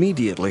garment, and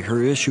immediately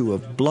her issue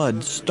of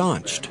blood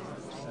staunched.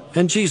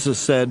 And Jesus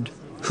said,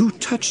 Who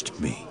touched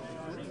me?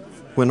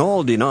 When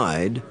all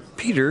denied,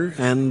 Peter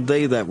and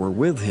they that were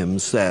with him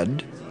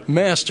said,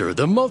 Master,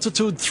 the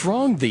multitude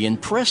thronged thee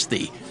and pressed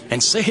thee,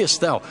 and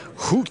sayest thou,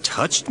 Who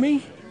touched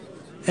me?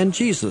 And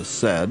Jesus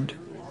said,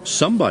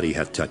 Somebody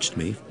hath touched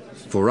me,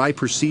 for I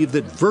perceive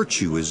that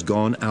virtue is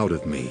gone out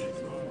of me.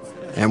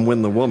 And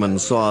when the woman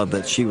saw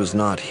that she was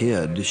not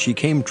hid, she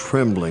came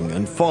trembling,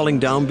 and falling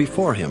down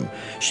before him,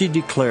 she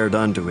declared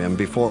unto him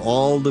before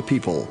all the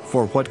people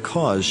for what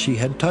cause she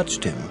had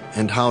touched him,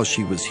 and how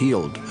she was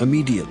healed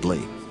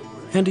immediately.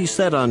 And he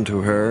said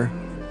unto her,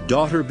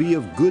 Daughter, be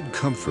of good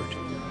comfort.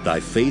 Thy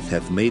faith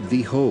hath made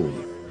thee whole.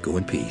 Go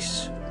in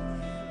peace.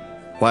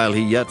 While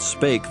he yet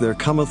spake, there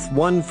cometh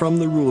one from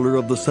the ruler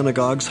of the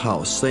synagogue's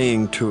house,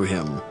 saying to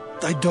him,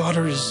 Thy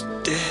daughter is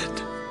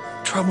dead.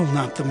 Trouble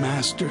not the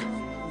master.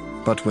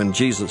 But when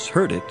Jesus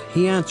heard it,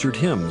 he answered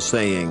him,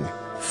 saying,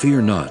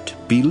 Fear not,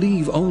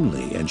 believe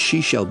only, and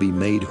she shall be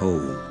made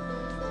whole.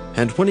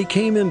 And when he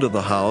came into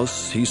the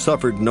house, he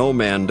suffered no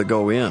man to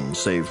go in,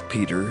 save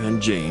Peter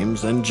and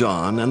James and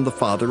John and the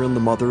father and the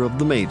mother of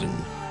the maiden.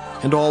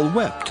 And all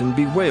wept and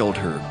bewailed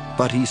her.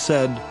 But he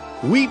said,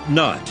 Weep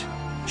not.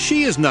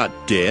 She is not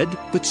dead,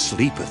 but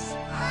sleepeth.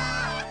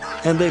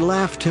 And they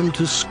laughed him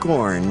to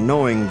scorn,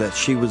 knowing that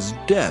she was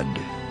dead.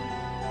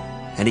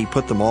 And he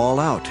put them all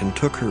out, and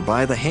took her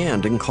by the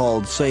hand, and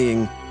called,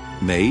 saying,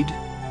 Maid,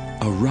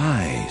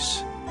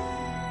 arise.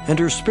 And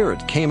her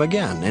spirit came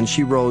again, and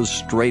she rose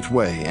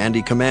straightway, and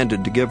he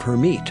commanded to give her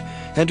meat.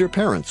 And her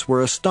parents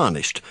were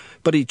astonished,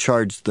 but he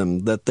charged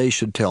them that they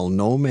should tell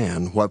no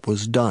man what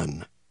was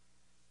done.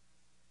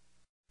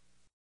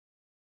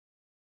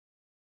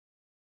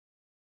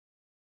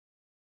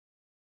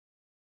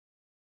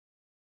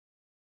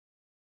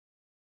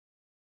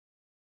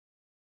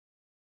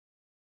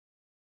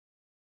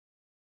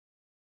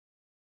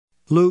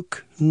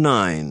 Luke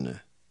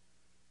 9.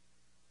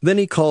 Then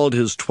he called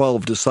his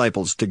 12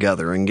 disciples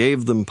together, and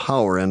gave them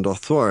power and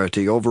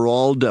authority over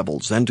all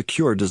devils, and to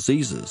cure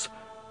diseases.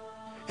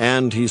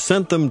 And he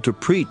sent them to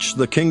preach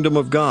the kingdom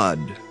of God,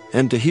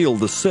 and to heal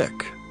the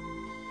sick.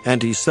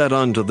 And he said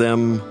unto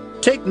them,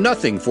 Take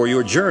nothing for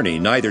your journey,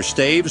 neither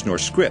staves nor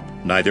scrip,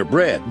 neither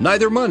bread,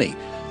 neither money,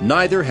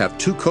 neither have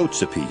 2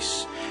 coats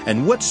apiece.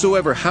 And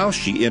whatsoever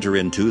house ye enter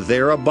into,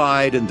 there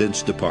abide, and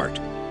thence depart.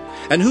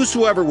 And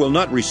whosoever will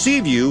not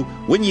receive you,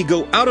 when ye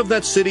go out of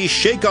that city,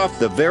 shake off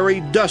the very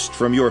dust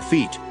from your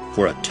feet,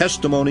 for a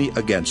testimony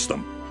against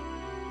them.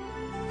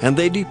 And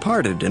they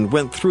departed and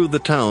went through the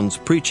towns,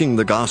 preaching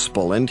the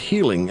gospel and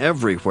healing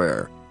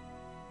everywhere.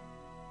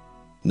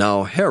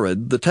 Now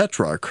Herod the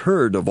Tetrarch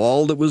heard of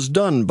all that was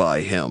done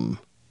by him,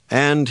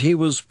 and he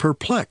was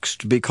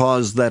perplexed,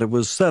 because that it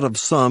was said of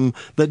some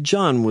that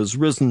John was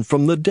risen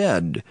from the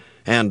dead,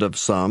 and of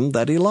some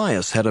that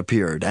Elias had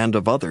appeared, and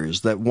of others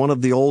that one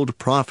of the old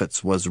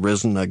prophets was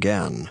risen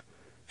again.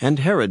 And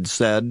Herod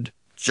said,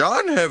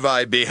 John have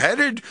I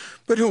beheaded,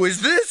 but who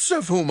is this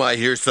of whom I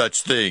hear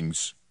such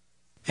things?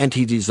 And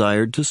he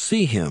desired to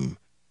see him.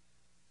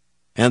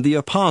 And the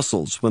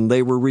apostles, when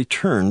they were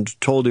returned,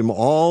 told him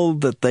all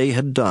that they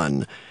had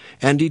done.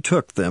 And he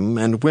took them,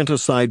 and went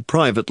aside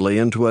privately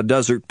into a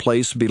desert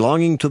place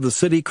belonging to the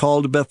city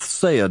called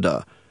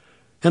Bethsaida.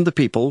 And the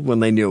people, when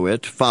they knew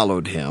it,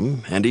 followed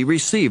him, and he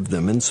received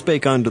them, and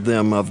spake unto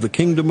them of the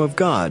kingdom of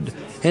God,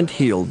 and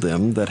healed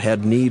them that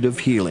had need of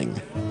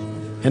healing.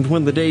 And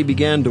when the day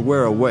began to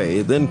wear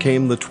away, then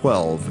came the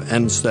 12,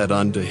 and said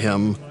unto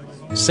him,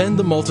 Send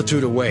the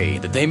multitude away,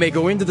 that they may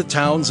go into the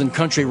towns and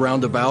country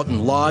round about,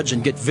 and lodge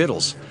and get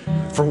victuals.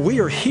 For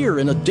we are here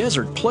in a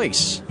desert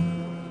place.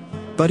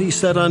 But he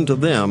said unto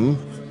them,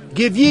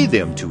 Give ye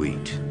them to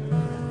eat.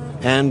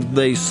 And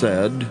they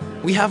said,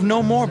 We have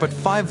no more but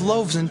 5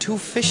 loaves and 2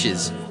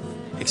 fishes,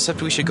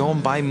 except we should go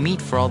and buy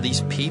meat for all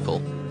these people.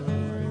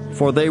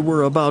 For they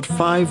were about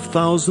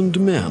 5,000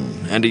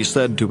 men. And he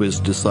said to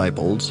his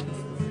disciples,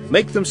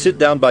 Make them sit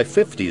down by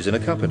 50s in a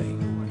company.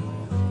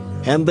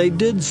 And they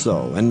did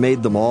so, and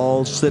made them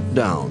all sit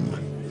down.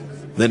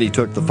 Then he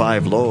took the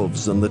 5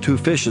 loaves and the 2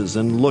 fishes,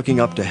 and looking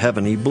up to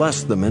heaven, he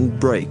blessed them and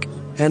brake,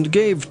 and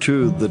gave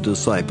to the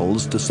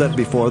disciples to set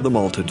before the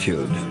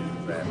multitude.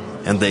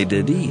 And they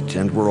did eat,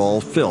 and were all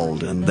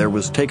filled, and there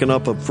was taken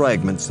up of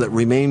fragments that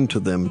remained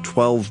to them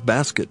 12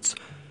 baskets.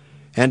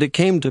 And it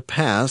came to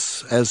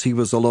pass, as he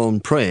was alone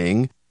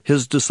praying,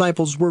 his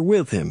disciples were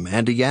with him,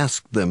 and he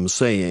asked them,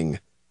 saying,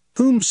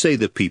 Whom say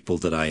the people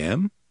that I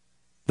am?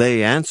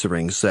 They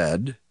answering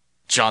said,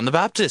 John the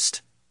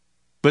Baptist.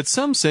 But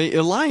some say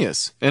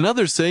Elias, and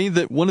others say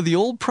that one of the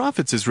old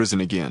prophets is risen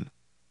again.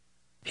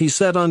 He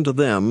said unto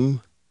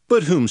them,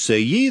 But whom say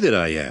ye that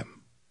I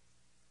am?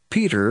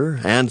 Peter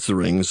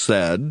answering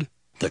said,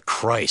 The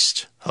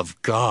Christ of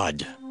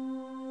God.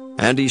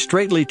 And he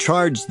straitly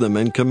charged them,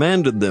 and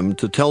commanded them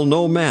to tell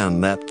no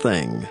man that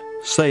thing,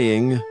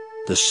 saying,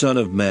 The Son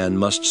of Man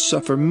must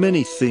suffer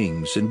many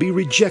things, and be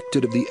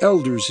rejected of the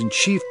elders and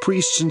chief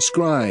priests and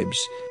scribes,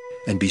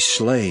 and be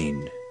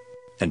slain,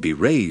 and be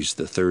raised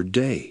the 3rd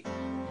day.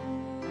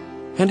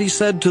 And he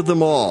said to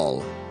them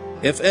all,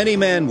 If any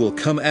man will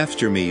come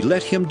after me,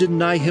 let him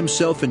deny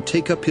himself, and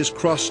take up his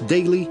cross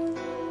daily,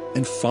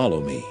 and follow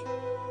me.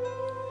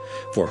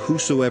 For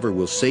whosoever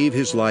will save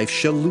his life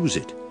shall lose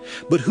it,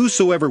 but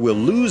whosoever will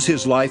lose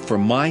his life for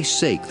my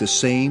sake, the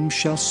same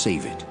shall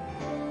save it.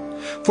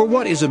 For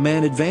what is a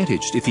man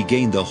advantaged if he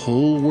gain the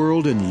whole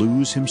world and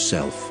lose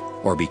himself,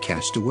 or be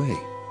cast away?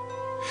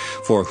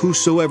 For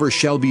whosoever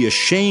shall be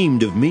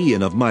ashamed of me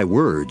and of my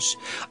words,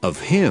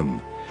 of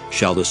him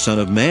shall the Son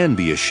of Man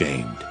be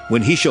ashamed,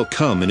 when he shall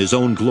come in his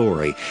own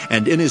glory,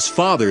 and in his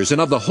Father's,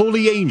 and of the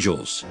holy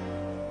angels.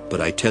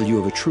 But I tell you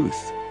of a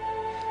truth,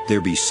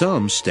 there be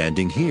some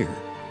standing here,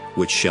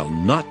 which shall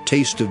not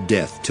taste of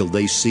death till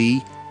they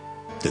see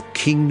the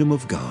kingdom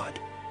of God.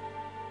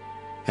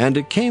 And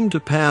it came to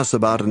pass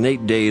about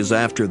 8 days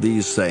after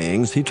these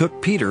sayings, he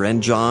took Peter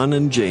and John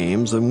and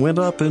James, and went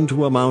up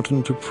into a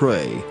mountain to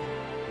pray.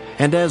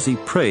 And as he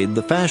prayed,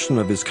 the fashion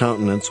of his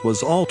countenance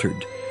was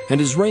altered, and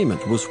his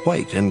raiment was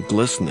white and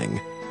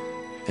glistening.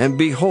 And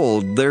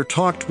behold, there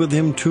talked with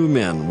him 2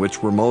 men,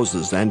 which were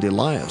Moses and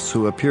Elias,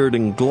 who appeared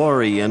in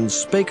glory, and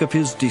spake of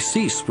his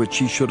decease, which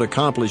he should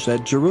accomplish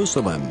at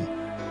Jerusalem.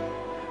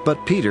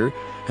 But Peter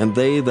and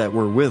they that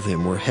were with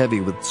him were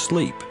heavy with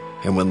sleep.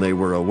 And when they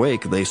were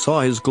awake, they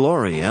saw his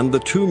glory, and the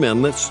 2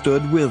 men that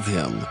stood with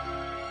him.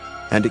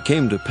 And it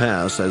came to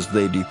pass, as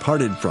they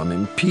departed from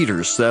him,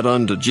 Peter said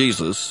unto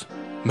Jesus,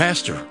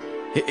 Master,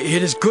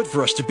 it is good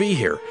for us to be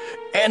here.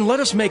 And let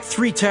us make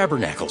 3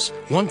 tabernacles,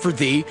 one for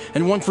thee,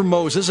 and one for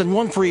Moses, and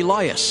one for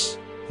Elias.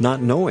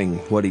 Not knowing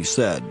what he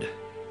said.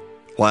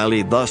 While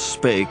he thus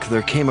spake,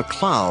 there came a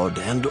cloud,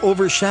 and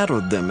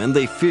overshadowed them, and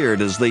they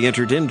feared as they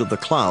entered into the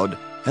cloud.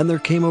 And there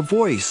came a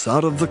voice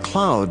out of the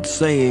cloud,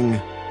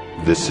 saying,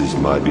 This is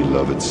my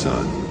beloved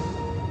Son.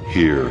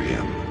 Hear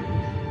him.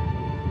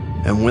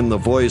 And when the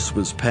voice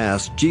was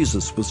past,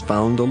 Jesus was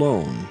found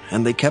alone,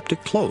 and they kept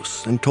it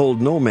close, and told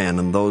no man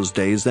in those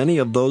days any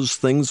of those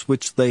things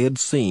which they had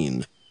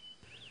seen.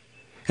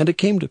 And it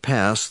came to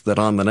pass that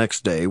on the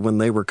next day, when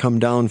they were come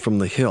down from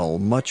the hill,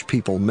 much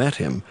people met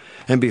him.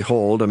 And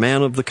behold, a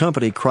man of the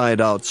company cried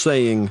out,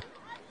 saying,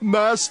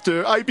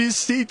 Master, I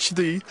beseech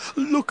thee,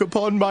 look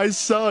upon my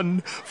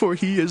son, for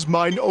he is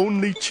mine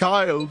only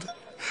child.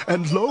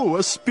 And lo,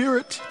 a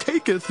spirit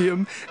taketh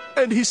him,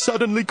 and he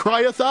suddenly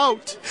crieth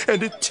out,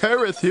 and it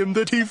teareth him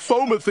that he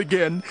foameth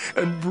again,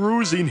 and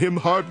bruising him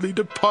hardly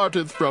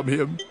departeth from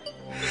him.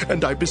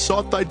 And I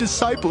besought thy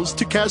disciples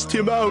to cast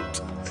him out,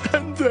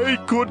 and they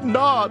could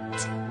not.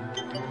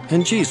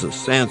 And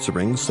Jesus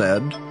answering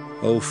said,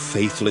 O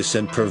faithless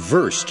and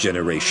perverse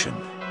generation,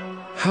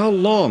 how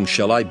long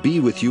shall I be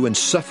with you and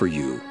suffer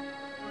you?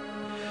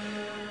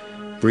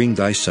 Bring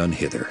thy son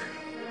hither.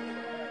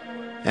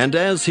 And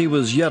as he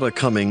was yet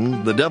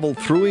a-coming, the devil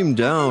threw him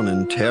down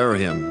and tare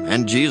him.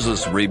 And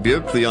Jesus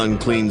rebuked the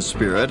unclean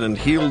spirit, and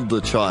healed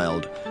the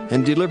child,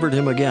 and delivered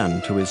him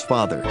again to his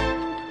father.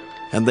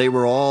 And they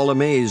were all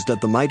amazed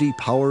at the mighty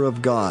power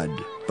of God.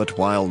 But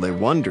while they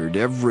wondered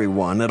every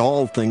one at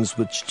all things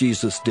which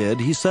Jesus did,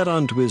 he said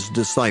unto his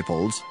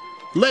disciples,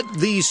 Let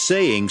these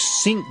sayings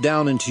sink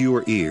down into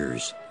your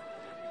ears.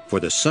 For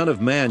the Son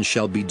of Man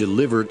shall be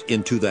delivered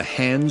into the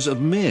hands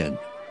of men.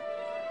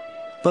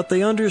 But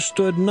they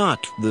understood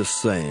not this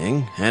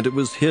saying, and it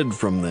was hid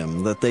from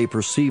them, that they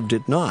perceived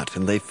it not,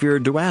 and they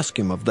feared to ask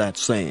him of that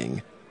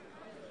saying.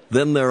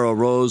 Then there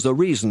arose a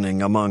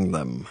reasoning among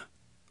them,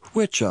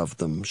 which of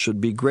them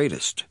should be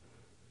greatest?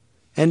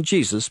 And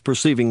Jesus,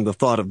 perceiving the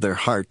thought of their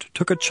heart,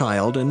 took a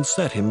child and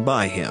set him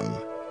by him,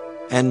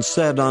 and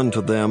said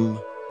unto them,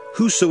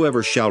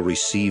 Whosoever shall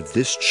receive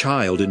this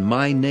child in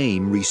my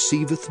name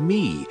receiveth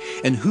me,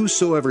 and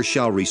whosoever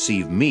shall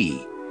receive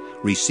me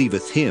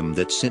receiveth him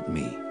that sent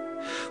me.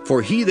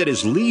 For he that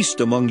is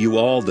least among you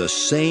all, the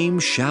same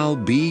shall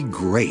be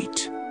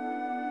great.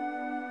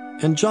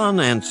 And John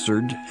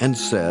answered and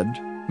said,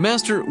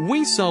 Master,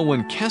 we saw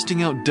one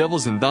casting out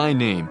devils in thy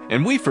name,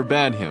 and we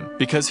forbade him,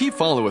 because he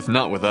followeth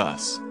not with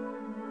us.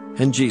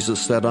 And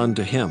Jesus said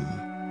unto him,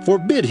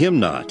 Forbid him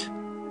not,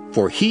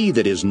 for he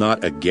that is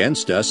not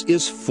against us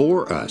is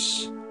for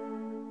us.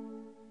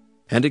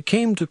 And it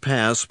came to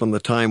pass, when the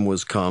time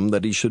was come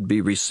that he should be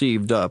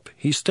received up,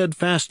 he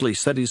steadfastly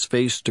set his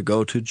face to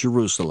go to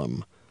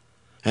Jerusalem,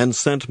 and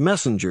sent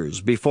messengers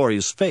before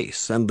his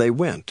face, and they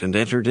went, and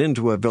entered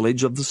into a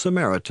village of the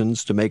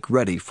Samaritans to make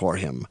ready for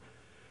him.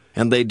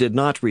 And they did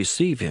not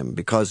receive him,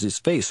 because his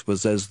face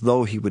was as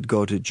though he would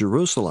go to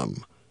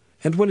Jerusalem.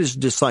 And when his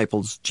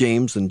disciples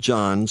James and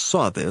John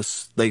saw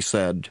this, they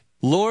said,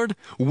 Lord,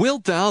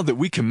 wilt thou that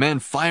we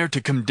command fire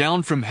to come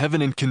down from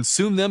heaven and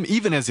consume them,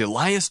 even as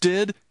Elias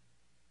did?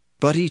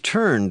 But he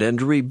turned and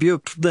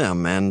rebuked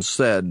them, and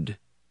said,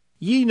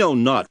 Ye know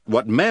not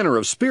what manner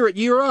of spirit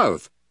ye are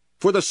of,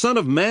 for the Son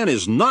of Man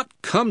is not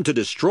come to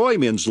destroy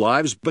men's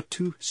lives, but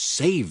to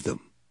save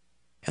them.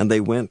 And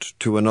they went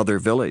to another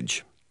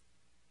village.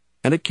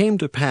 And it came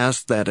to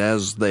pass that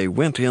as they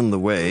went in the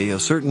way, a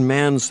certain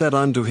man said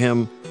unto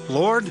him,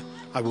 Lord,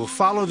 I will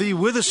follow thee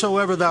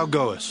whithersoever thou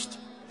goest.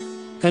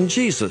 And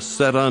Jesus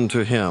said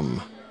unto him,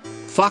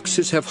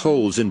 Foxes have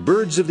holes, and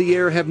birds of the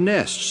air have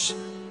nests,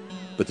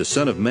 but the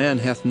Son of Man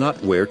hath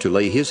not where to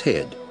lay his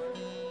head.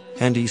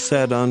 And he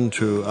said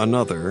unto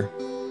another,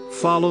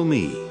 Follow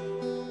me.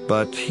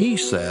 But he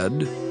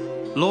said,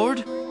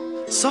 Lord,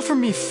 suffer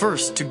me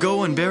first to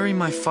go and bury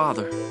my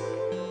father.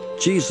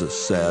 Jesus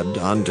said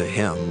unto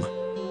him,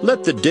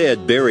 Let the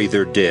dead bury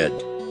their dead,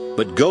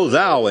 but go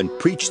thou and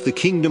preach the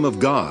kingdom of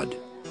God.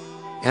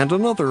 And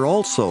another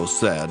also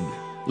said,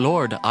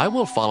 Lord, I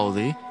will follow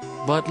thee,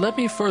 but let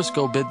me first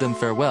go bid them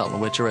farewell,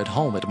 which are at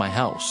home at my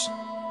house.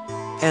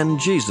 And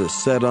Jesus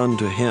said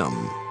unto him,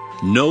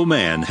 No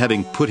man,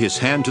 having put his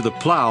hand to the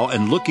plow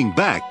and looking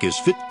back, is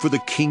fit for the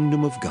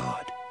kingdom of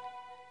God.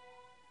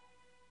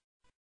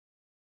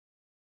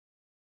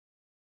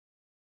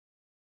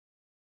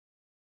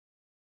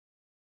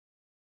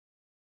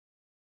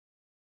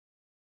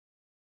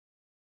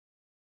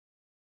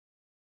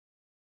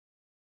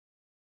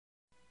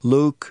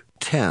 Luke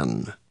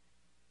 10.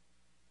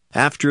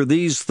 After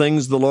these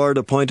things the Lord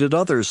appointed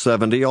other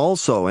 70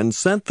 also, and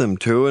sent them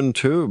 2 and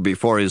 2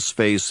 before his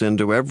face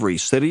into every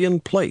city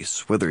and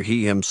place whither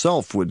he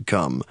himself would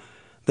come.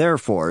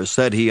 Therefore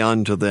said he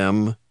unto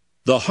them,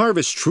 The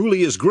harvest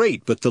truly is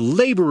great, but the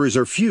laborers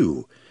are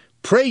few.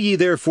 Pray ye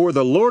therefore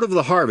the Lord of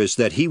the harvest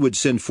that he would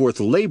send forth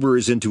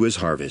laborers into his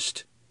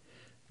harvest.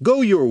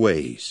 Go your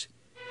ways.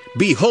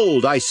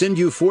 Behold, I send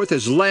you forth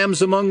as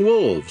lambs among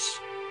wolves.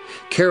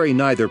 Carry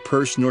neither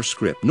purse nor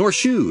scrip, nor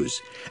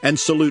shoes, and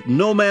salute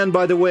no man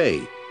by the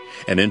way.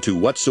 And into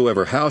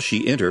whatsoever house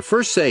ye enter,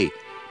 first say,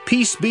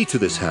 Peace be to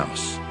this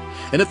house.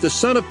 And if the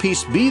Son of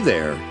Peace be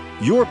there,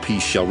 your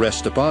peace shall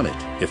rest upon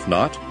it. If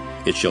not,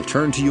 it shall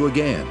turn to you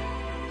again.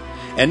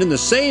 And in the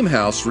same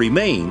house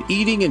remain,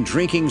 eating and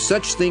drinking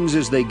such things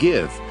as they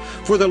give,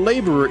 for the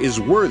laborer is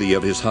worthy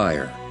of his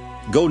hire.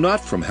 Go not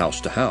from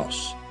house to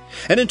house.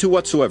 And into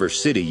whatsoever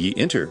city ye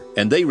enter,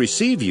 and they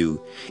receive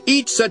you,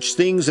 eat such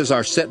things as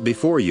are set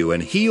before you,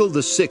 and heal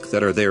the sick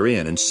that are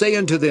therein, and say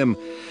unto them,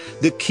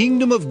 The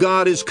kingdom of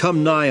God is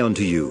come nigh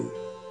unto you.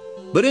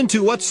 But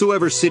into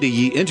whatsoever city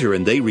ye enter,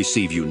 and they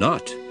receive you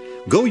not,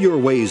 go your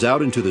ways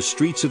out into the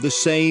streets of the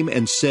same,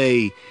 and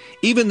say,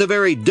 Even the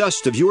very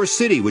dust of your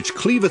city which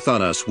cleaveth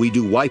on us we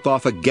do wipe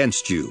off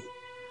against you.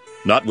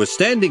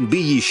 Notwithstanding be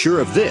ye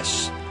sure of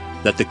this,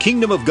 that the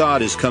kingdom of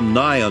God is come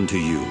nigh unto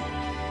you.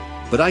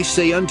 But I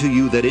say unto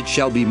you that it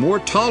shall be more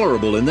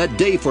tolerable in that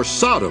day for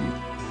Sodom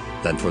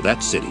than for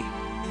that city.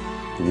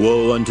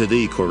 Woe unto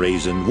thee,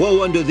 Chorazin!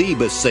 Woe unto thee,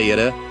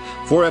 Bethsaida!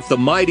 For if the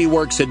mighty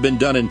works had been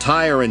done in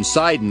Tyre and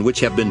Sidon, which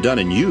have been done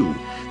in you,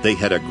 they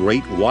had a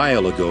great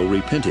while ago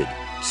repented,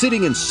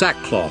 sitting in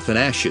sackcloth and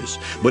ashes.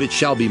 But it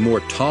shall be more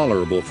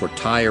tolerable for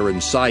Tyre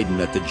and Sidon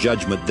at the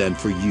judgment than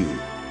for you.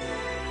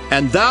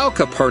 And thou,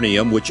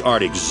 Capernaum, which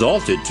art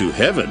exalted to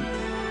heaven,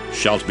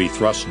 shalt be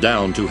thrust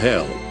down to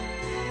hell.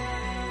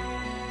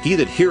 He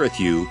that heareth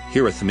you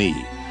heareth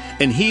me,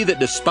 and he that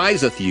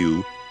despiseth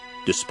you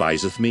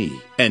despiseth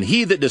me, and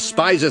he that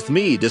despiseth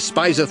me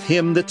despiseth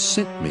him that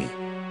sent me.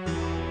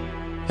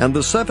 And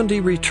the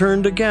 70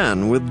 returned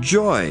again with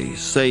joy,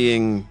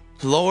 saying,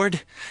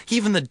 Lord,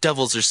 even the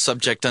devils are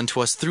subject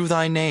unto us through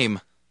thy name.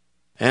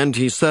 And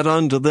he said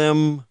unto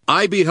them,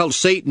 I beheld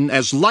Satan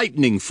as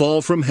lightning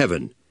fall from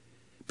heaven.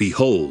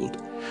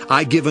 Behold,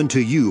 I give unto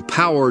you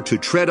power to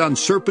tread on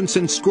serpents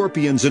and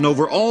scorpions, and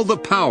over all the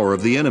power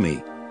of the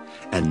enemy,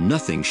 and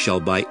nothing shall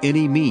by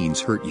any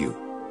means hurt you.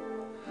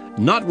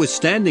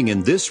 Notwithstanding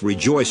in this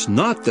rejoice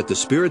not that the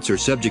spirits are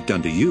subject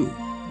unto you,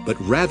 but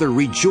rather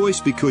rejoice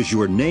because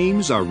your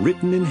names are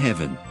written in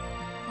heaven.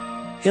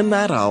 In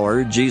that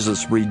hour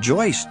Jesus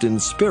rejoiced in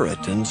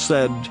spirit, and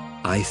said,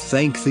 I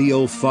thank thee,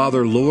 O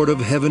Father, Lord of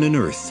heaven and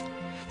earth,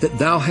 that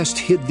thou hast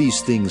hid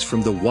these things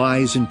from the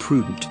wise and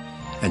prudent,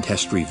 and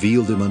hast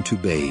revealed them unto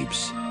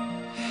babes.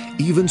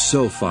 Even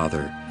so,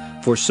 Father,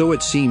 for so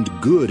it seemed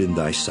good in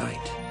thy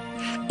sight.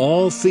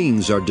 All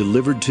things are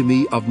delivered to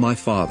me of my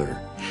Father,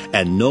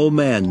 and no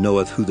man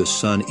knoweth who the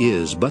Son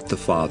is but the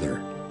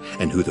Father,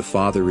 and who the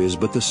Father is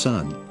but the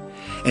Son,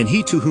 and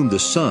he to whom the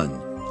Son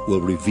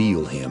will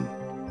reveal him.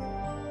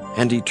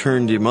 And he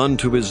turned him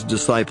unto his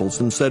disciples,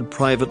 and said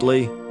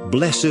privately,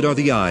 Blessed are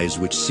the eyes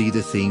which see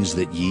the things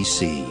that ye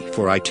see.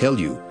 For I tell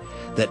you,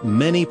 that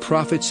many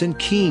prophets and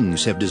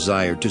kings have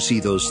desired to see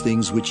those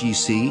things which ye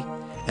see,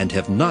 and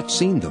have not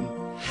seen them,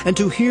 and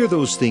to hear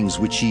those things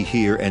which ye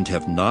hear, and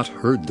have not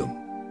heard them.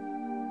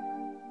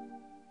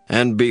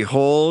 And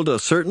behold, a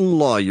certain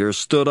lawyer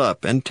stood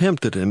up and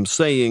tempted him,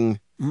 saying,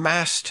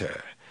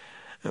 Master,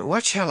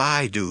 what shall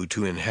I do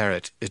to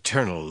inherit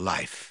eternal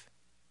life?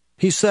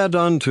 He said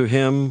unto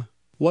him,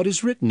 What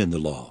is written in the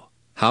law?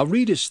 How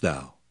readest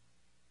thou?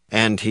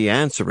 And he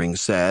answering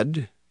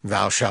said,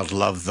 Thou shalt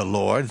love the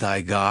Lord thy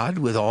God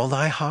with all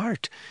thy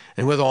heart,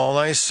 and with all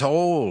thy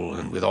soul,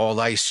 and with all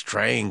thy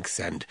strength,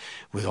 and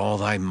with all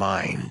thy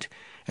mind,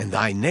 and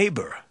thy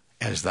neighbor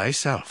as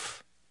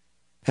thyself.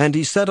 And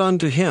he said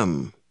unto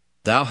him,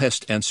 Thou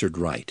hast answered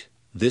right.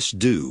 This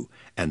do,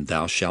 and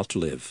thou shalt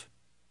live.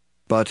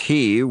 But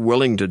he,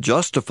 willing to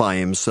justify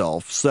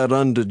himself, said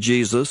unto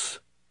Jesus,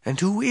 And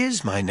who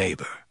is my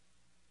neighbor?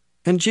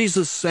 And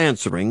Jesus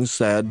answering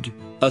said,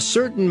 A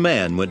certain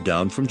man went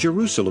down from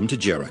Jerusalem to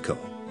Jericho,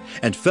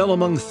 and fell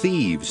among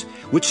thieves,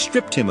 which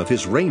stripped him of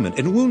his raiment,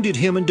 and wounded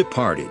him, and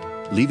departed,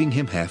 leaving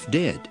him half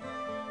dead.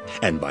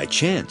 And by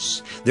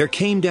chance there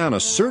came down a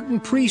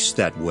certain priest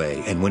that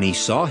way, and when he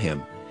saw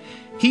him,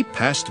 he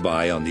passed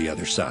by on the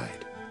other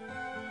side.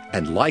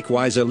 And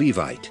likewise a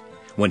Levite,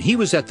 when he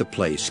was at the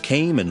place,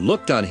 came and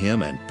looked on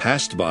him, and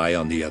passed by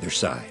on the other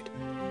side.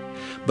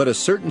 But a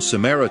certain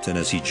Samaritan,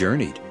 as he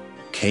journeyed,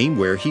 came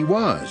where he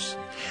was,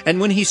 and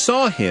when he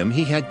saw him,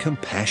 he had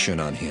compassion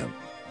on him,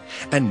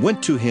 and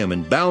went to him,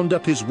 and bound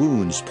up his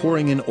wounds,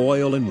 pouring in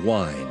oil and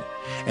wine,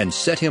 and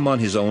set him on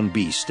his own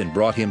beast, and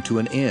brought him to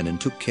an inn, and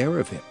took care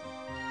of him.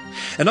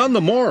 And on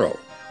the morrow,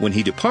 when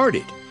he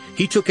departed,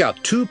 he took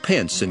out 2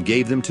 pence, and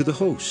gave them to the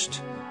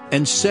host,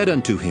 and said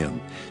unto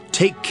him,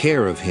 Take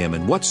care of him,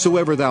 and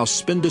whatsoever thou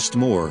spendest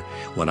more,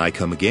 when I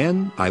come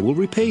again, I will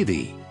repay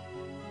thee.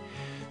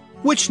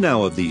 Which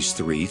now of these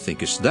 3,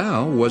 thinkest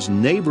thou, was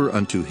neighbor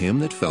unto him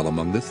that fell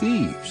among the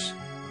thieves?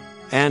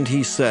 And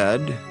he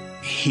said,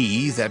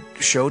 He that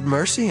showed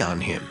mercy on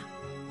him.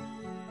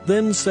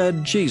 Then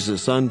said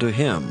Jesus unto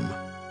him,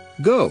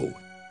 Go,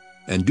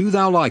 and do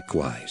thou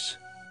likewise.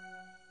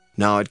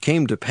 Now it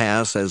came to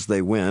pass, as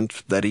they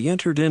went, that he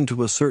entered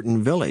into a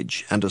certain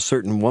village, and a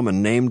certain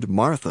woman named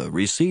Martha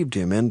received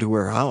him into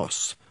her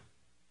house.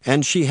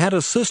 And she had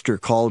a sister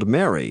called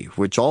Mary,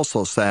 which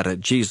also sat at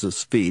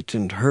Jesus' feet,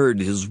 and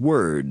heard his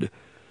word.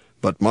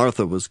 But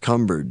Martha was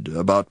cumbered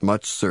about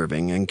much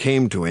serving, and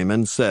came to him,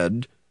 and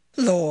said,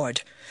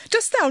 Lord,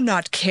 dost thou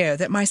not care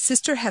that my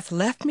sister hath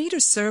left me to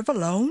serve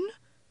alone?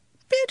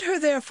 Bid her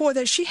therefore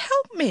that she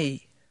help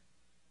me.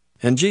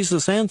 And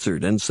Jesus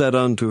answered and said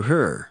unto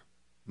her,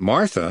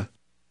 Martha,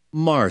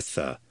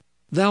 Martha,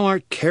 thou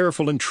art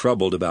careful and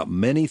troubled about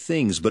many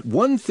things, but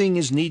one thing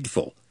is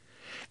needful.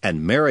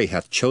 And Mary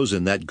hath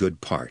chosen that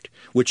good part,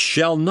 which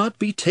shall not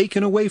be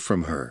taken away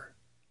from her.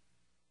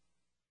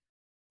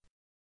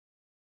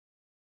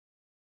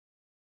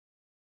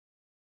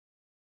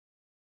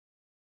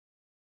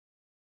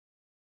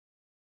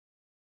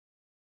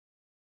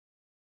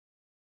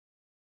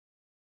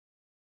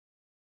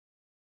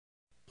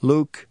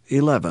 Luke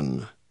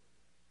 11.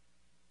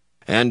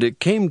 And it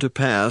came to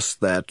pass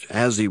that,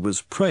 as he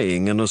was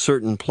praying in a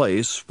certain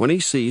place, when he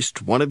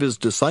ceased, one of his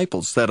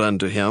disciples said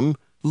unto him,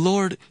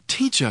 Lord,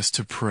 teach us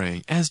to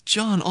pray, as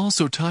John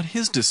also taught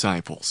his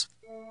disciples.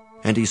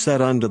 And he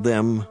said unto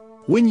them,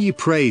 When ye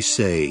pray,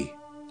 say,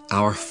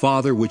 Our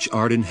Father which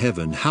art in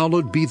heaven,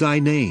 hallowed be thy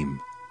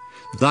name.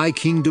 Thy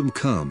kingdom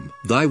come,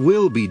 thy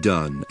will be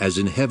done, as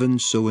in heaven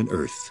so in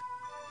earth.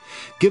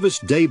 Give us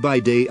day by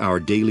day our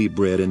daily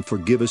bread, and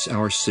forgive us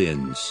our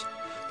sins,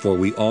 for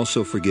we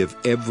also forgive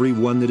every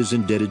one that is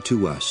indebted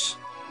to us.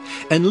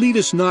 And lead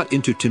us not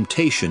into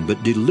temptation,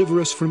 but deliver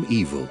us from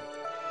evil.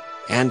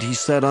 And he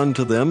said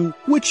unto them,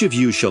 Which of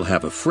you shall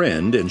have a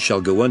friend, and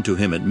shall go unto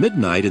him at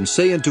midnight, and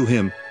say unto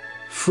him,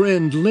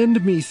 Friend,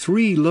 lend me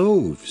 3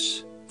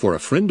 loaves, for a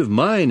friend of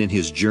mine in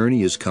his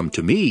journey is come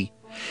to me,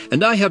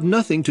 and I have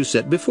nothing to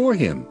set before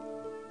him.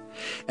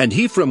 And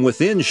he from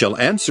within shall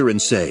answer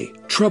and say,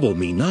 Trouble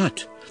me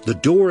not, the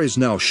door is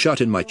now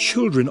shut, and my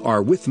children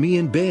are with me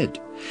in bed.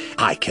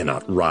 I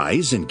cannot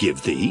rise and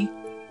give thee.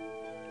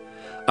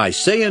 I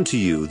say unto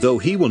you, though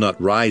he will not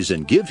rise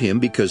and give him,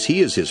 because he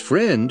is his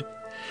friend,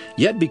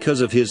 yet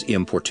because of his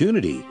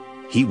importunity,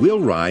 he will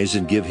rise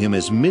and give him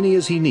as many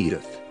as he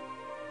needeth.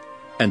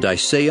 And I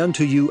say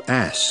unto you,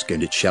 Ask,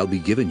 and it shall be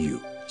given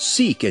you.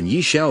 Seek, and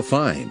ye shall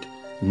find.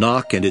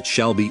 Knock, and it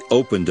shall be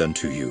opened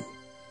unto you.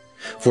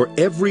 For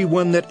every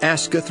one that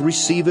asketh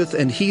receiveth,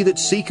 and he that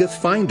seeketh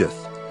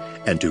findeth,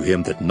 and to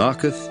him that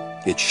knocketh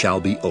it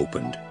shall be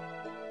opened.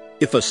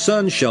 If a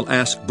son shall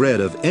ask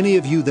bread of any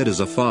of you that is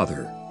a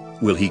father,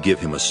 will he give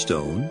him a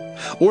stone?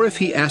 Or if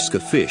he ask a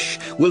fish,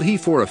 will he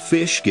for a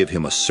fish give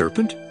him a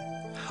serpent?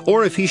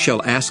 Or if he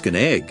shall ask an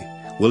egg,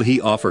 will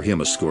he offer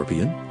him a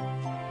scorpion?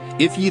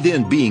 If ye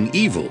then, being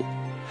evil,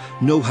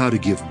 know how to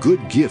give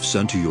good gifts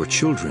unto your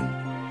children,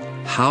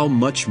 how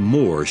much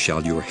more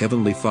shall your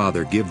heavenly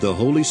Father give the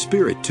Holy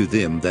Spirit to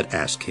them that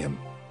ask him?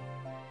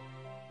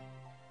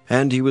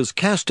 And he was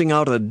casting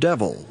out a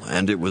devil,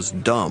 and it was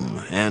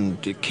dumb.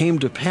 And it came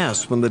to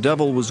pass, when the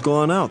devil was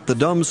gone out, the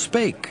dumb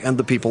spake, and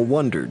the people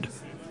wondered.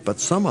 But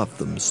some of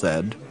them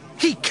said,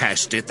 He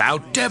casteth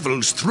out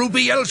devils through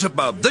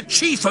Beelzebub, the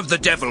chief of the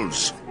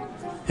devils.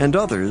 And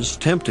others,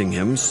 tempting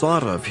him,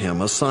 sought of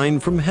him a sign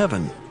from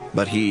heaven.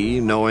 But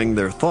he, knowing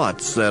their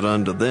thoughts, said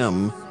unto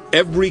them,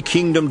 Every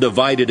kingdom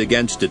divided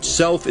against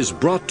itself is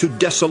brought to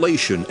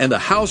desolation, and a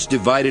house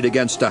divided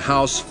against a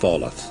house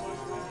falleth.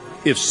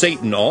 If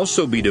Satan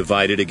also be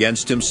divided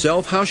against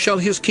himself, how shall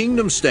his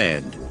kingdom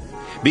stand?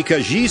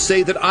 Because ye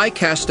say that I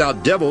cast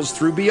out devils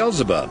through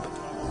Beelzebub.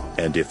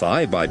 And if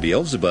I by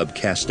Beelzebub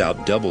cast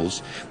out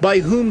devils, by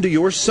whom do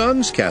your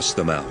sons cast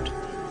them out?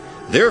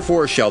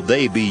 Therefore shall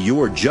they be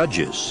your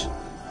judges.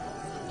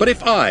 But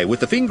if I,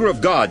 with the finger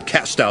of God,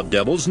 cast out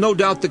devils, no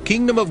doubt the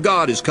kingdom of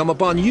God is come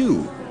upon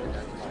you.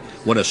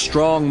 When a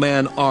strong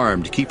man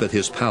armed keepeth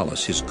his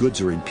palace, his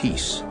goods are in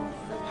peace.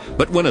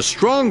 But when a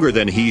stronger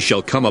than he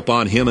shall come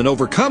upon him and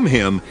overcome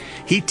him,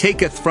 he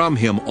taketh from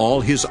him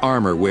all his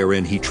armor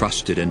wherein he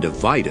trusted, and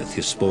divideth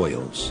his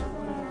spoils.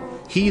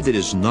 He that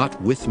is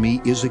not with me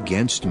is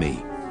against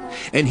me,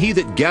 and he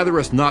that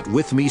gathereth not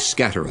with me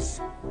scattereth.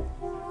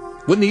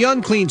 When the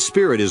unclean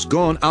spirit is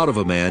gone out of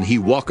a man, he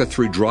walketh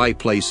through dry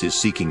places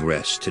seeking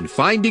rest, and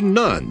finding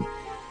none,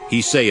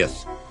 he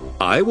saith,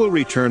 I will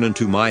return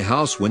unto my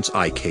house whence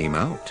I came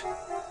out.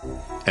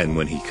 And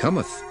when he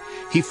cometh,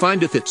 he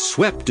findeth it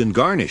swept and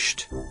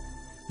garnished.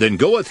 Then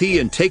goeth he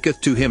and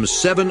taketh to him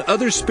 7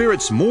 other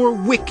spirits more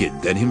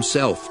wicked than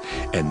himself,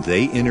 and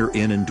they enter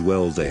in and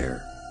dwell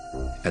there.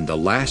 And the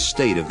last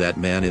state of that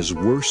man is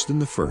worse than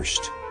the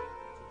first.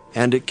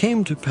 And it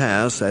came to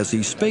pass, as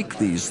he spake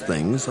these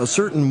things, a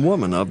certain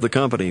woman of the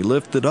company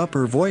lifted up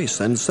her voice,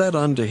 and said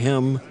unto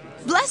him,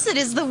 Blessed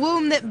is the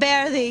womb that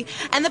bare thee,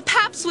 and the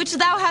paps which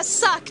thou hast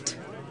sucked.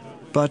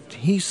 But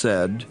he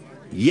said,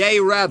 Yea,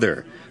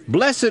 rather,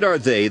 blessed are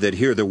they that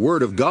hear the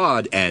word of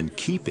God and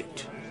keep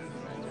it.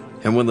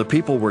 And when the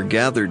people were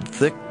gathered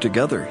thick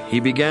together, he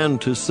began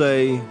to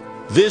say,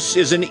 This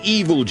is an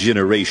evil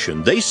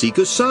generation. They seek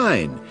a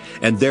sign,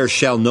 and there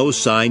shall no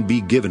sign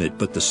be given it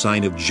but the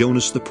sign of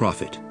Jonas the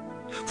prophet.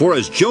 For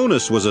as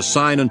Jonas was a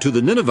sign unto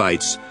the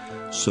Ninevites,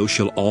 so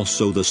shall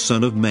also the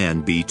Son of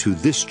Man be to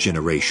this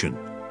generation.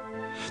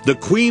 The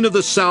queen of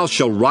the south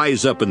shall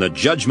rise up in the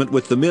judgment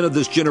with the men of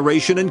this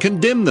generation and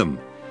condemn them.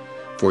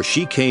 For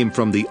she came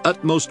from the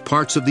utmost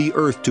parts of the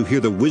earth to hear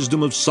the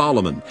wisdom of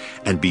Solomon,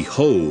 and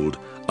behold,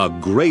 a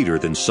greater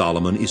than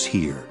Solomon is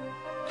here.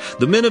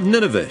 The men of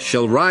Nineveh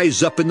shall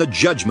rise up in the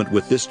judgment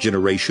with this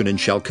generation, and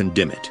shall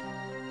condemn it.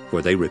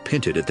 For they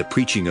repented at the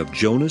preaching of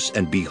Jonas,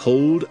 and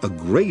behold, a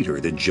greater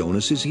than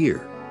Jonas is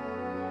here.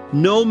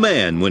 No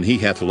man, when he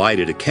hath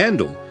lighted a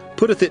candle,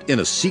 putteth it in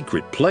a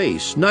secret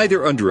place,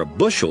 neither under a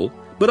bushel,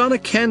 but on a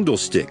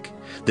candlestick,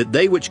 that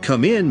they which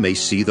come in may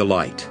see the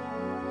light.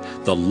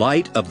 The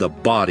light of the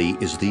body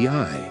is the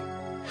eye.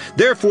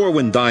 Therefore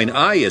when thine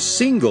eye is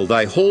single,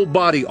 thy whole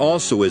body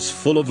also is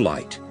full of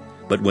light.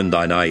 But when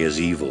thine eye is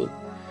evil,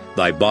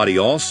 thy body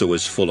also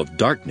is full of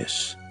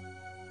darkness.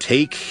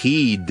 Take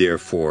heed,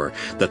 therefore,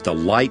 that the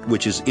light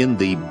which is in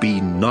thee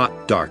be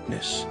not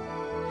darkness.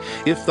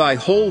 If thy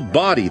whole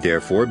body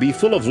therefore be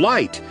full of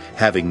light,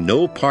 having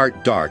no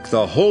part dark,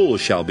 the whole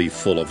shall be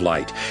full of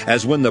light,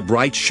 as when the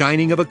bright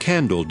shining of a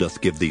candle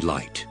doth give thee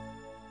light.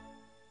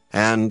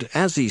 And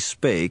as he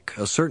spake,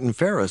 a certain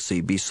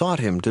Pharisee besought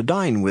him to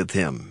dine with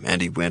him,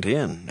 and he went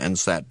in, and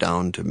sat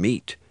down to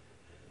meat.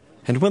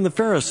 And when the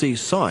Pharisee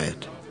saw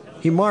it,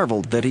 he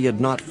marveled that he had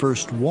not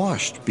first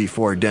washed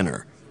before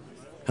dinner.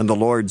 And the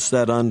Lord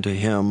said unto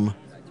him,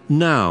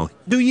 Now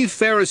do ye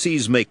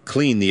Pharisees make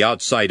clean the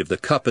outside of the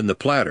cup and the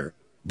platter,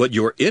 but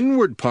your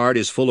inward part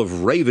is full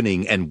of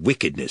ravening and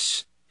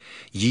wickedness.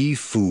 Ye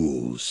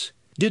fools,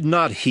 did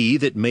not he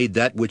that made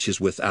that which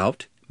is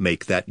without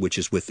make that which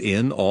is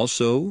within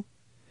also?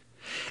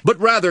 But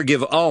rather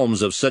give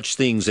alms of such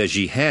things as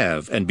ye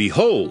have, and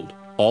behold,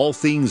 all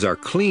things are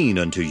clean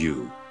unto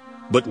you.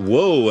 But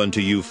woe unto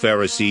you,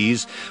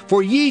 Pharisees,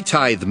 for ye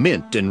tithe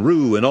mint and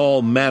rue and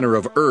all manner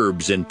of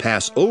herbs, and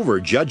pass over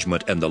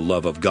judgment and the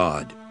love of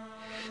God.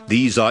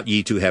 These ought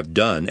ye to have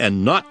done,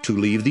 and not to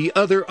leave the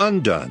other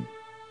undone.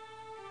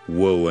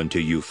 Woe unto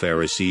you,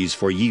 Pharisees,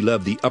 for ye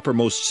love the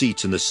uppermost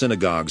seats in the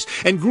synagogues,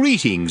 and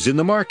greetings in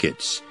the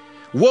markets.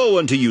 Woe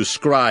unto you,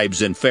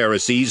 scribes and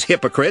Pharisees,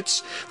 hypocrites!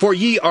 For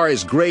ye are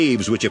as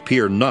graves which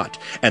appear not,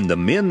 and the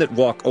men that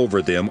walk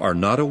over them are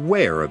not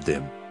aware of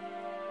them.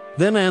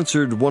 Then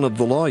answered one of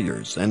the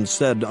lawyers, and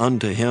said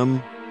unto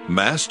him,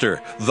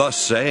 Master, thus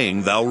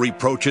saying, thou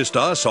reproachest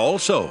us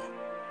also.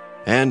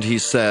 And he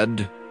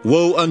said,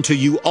 Woe unto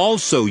you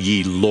also,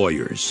 ye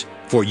lawyers!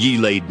 For ye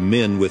laid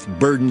men with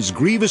burdens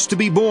grievous to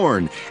be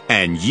borne,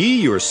 and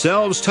ye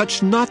yourselves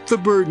touched not the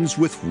burdens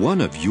with one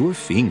of your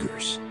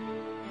fingers.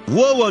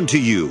 Woe unto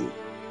you!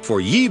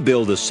 For ye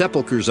build the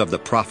sepulchres of the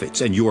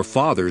prophets, and your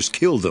fathers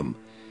killed them.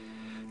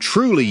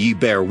 Truly ye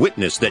bear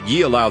witness that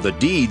ye allow the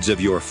deeds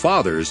of your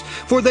fathers,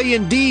 for they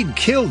indeed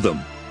killed them,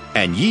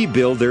 and ye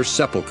build their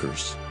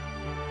sepulchres.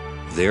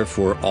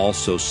 Therefore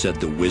also said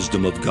the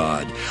wisdom of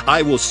God,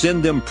 I will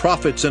send them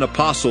prophets and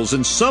apostles,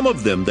 and some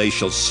of them they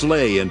shall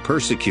slay and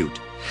persecute,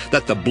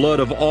 that the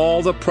blood of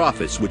all the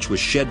prophets which was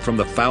shed from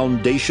the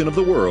foundation of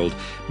the world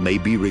may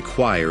be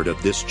required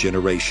of this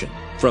generation,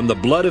 from the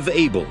blood of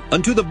Abel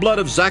unto the blood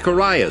of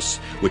Zacharias,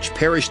 which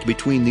perished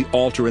between the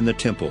altar and the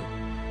temple.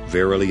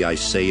 Verily I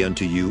say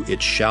unto you,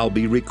 it shall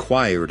be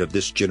required of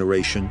this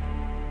generation.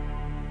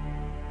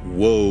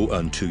 Woe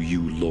unto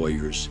you,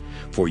 lawyers,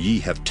 for ye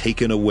have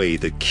taken away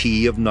the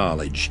key of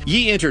knowledge.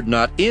 Ye entered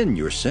not in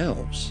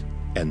yourselves,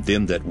 and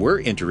them that were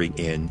entering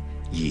in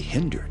ye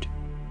hindered.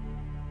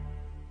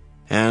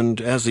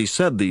 And as he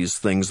said these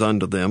things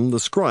unto them, the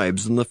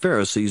scribes and the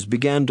Pharisees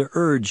began to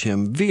urge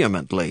him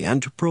vehemently,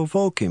 and to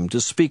provoke him to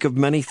speak of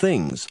many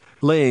things,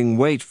 laying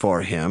wait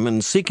for him,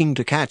 and seeking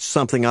to catch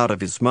something out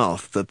of his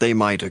mouth, that they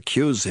might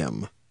accuse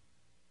him.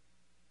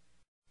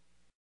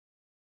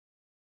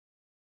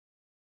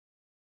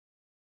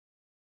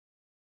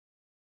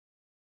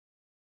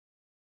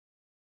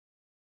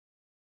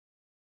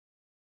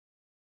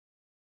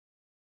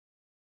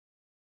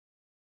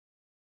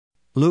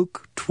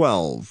 Luke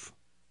 12.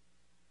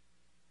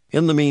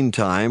 In the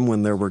meantime,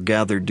 when there were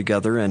gathered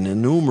together an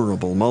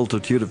innumerable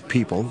multitude of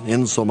people,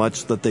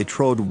 insomuch that they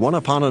trode one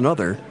upon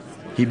another,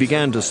 he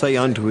began to say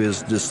unto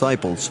his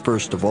disciples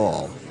first of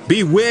all,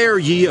 Beware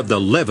ye of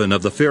the leaven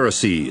of the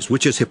Pharisees,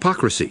 which is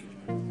hypocrisy.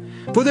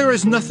 For there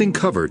is nothing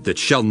covered that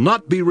shall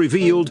not be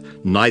revealed,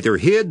 neither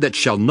hid that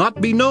shall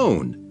not be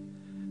known.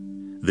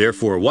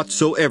 Therefore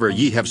whatsoever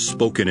ye have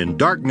spoken in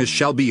darkness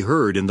shall be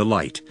heard in the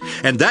light,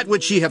 and that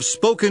which ye have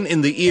spoken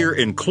in the ear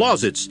in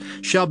closets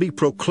shall be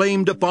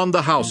proclaimed upon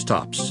the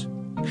housetops.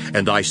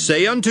 And I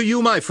say unto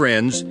you, my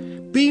friends,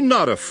 be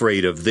not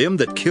afraid of them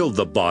that kill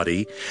the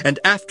body, and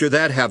after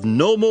that have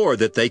no more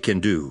that they can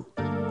do.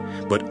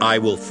 But I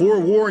will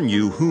forewarn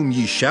you whom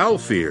ye shall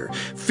fear.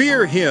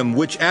 Fear him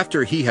which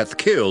after he hath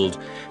killed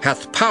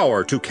hath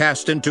power to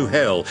cast into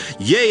hell.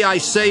 Yea, I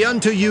say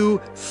unto you,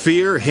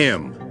 fear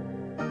him.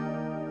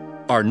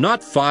 Are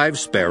not 5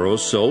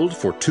 sparrows sold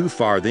for 2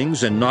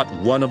 farthings, and not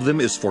one of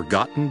them is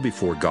forgotten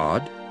before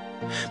God?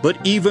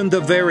 But even the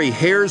very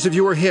hairs of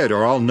your head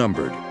are all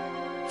numbered.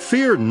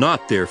 Fear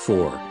not,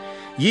 therefore.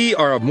 Ye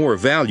are of more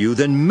value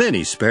than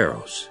many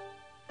sparrows.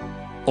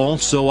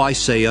 Also I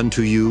say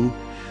unto you,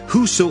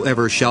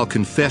 whosoever shall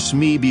confess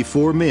me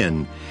before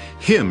men,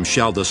 him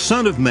shall the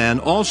Son of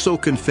Man also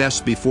confess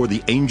before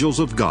the angels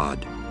of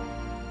God.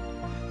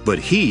 But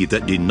he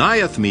that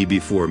denieth me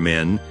before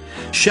men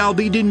shall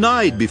be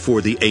denied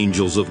before the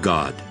angels of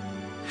God.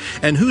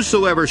 And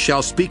whosoever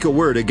shall speak a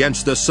word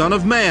against the Son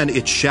of Man,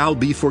 it shall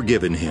be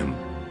forgiven him.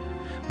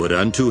 But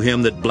unto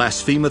him that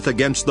blasphemeth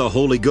against the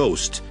Holy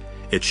Ghost,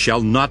 it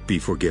shall not be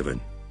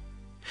forgiven.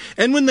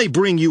 And when they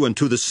bring you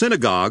unto the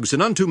synagogues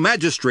and unto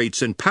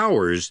magistrates and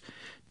powers,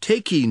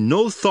 take ye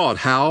no thought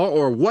how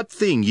or what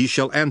thing ye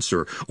shall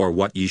answer, or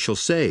what ye shall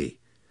say.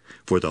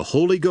 For the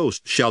Holy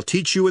Ghost shall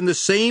teach you in the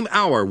same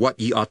hour what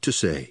ye ought to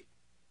say.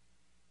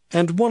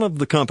 And one of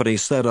the company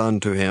said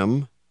unto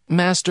him,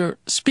 Master,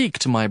 speak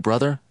to my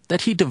brother,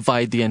 that he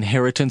divide the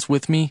inheritance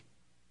with me.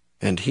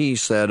 And he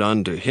said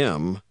unto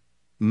him,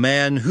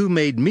 Man, who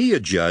made me a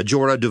judge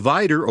or a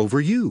divider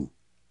over you?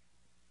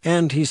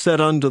 And he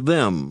said unto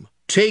them,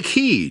 Take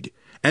heed,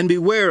 and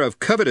beware of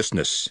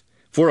covetousness,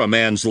 for a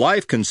man's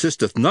life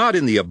consisteth not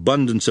in the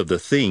abundance of the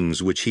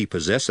things which he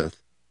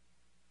possesseth.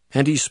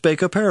 And he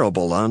spake a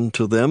parable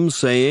unto them,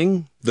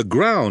 saying, The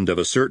ground of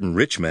a certain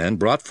rich man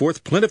brought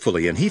forth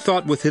plentifully, and he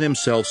thought within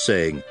himself,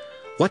 saying,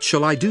 What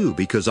shall I do,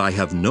 because I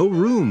have no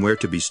room where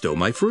to bestow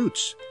my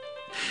fruits?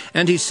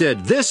 And he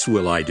said, This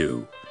will I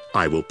do.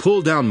 I will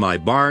pull down my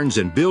barns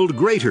and build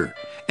greater,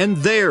 and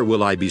there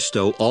will I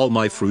bestow all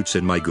my fruits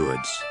and my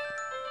goods.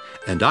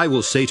 And I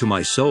will say to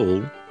my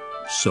soul,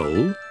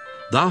 Soul,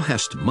 thou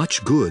hast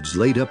much goods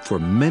laid up for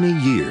many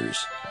years.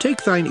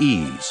 Take thine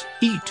ease,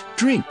 eat,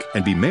 drink,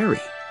 and be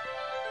merry.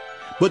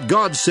 But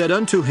God said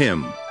unto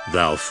him,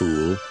 Thou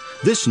fool,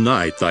 this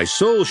night thy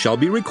soul shall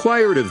be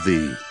required of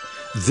thee.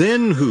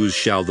 Then whose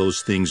shall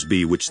those things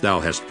be which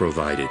thou hast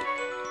provided?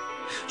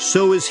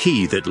 So is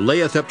he that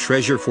layeth up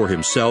treasure for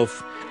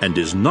himself, and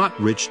is not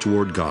rich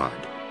toward God.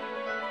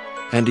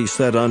 And he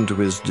said unto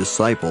his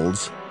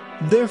disciples,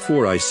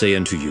 Therefore I say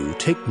unto you,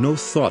 take no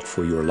thought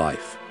for your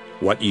life,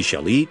 what ye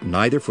shall eat,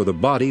 neither for the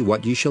body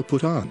what ye shall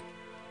put on.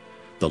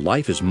 The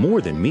life is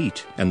more than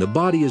meat, and the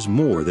body is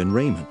more than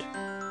raiment.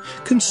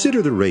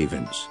 Consider the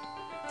ravens,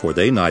 for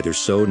they neither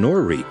sow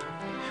nor reap,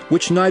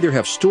 which neither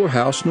have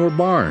storehouse nor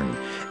barn,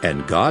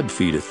 and God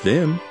feedeth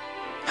them.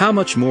 How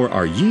much more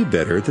are ye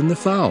better than the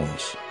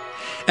fowls?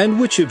 And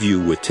which of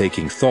you with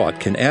taking thought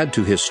can add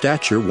to his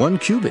stature 1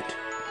 cubit?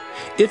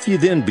 If ye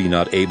then be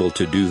not able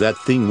to do that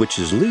thing which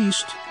is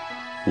least,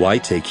 why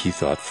take ye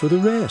thought for the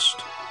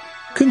rest?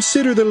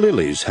 Consider the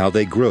lilies, how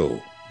they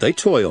grow. They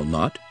toil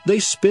not, they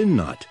spin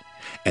not.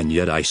 And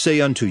yet I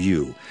say unto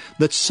you,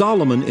 that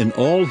Solomon in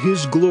all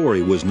his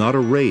glory was not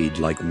arrayed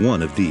like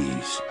one of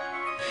these.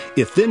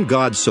 If then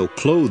God so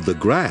clothe the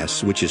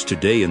grass, which is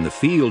today in the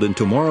field, and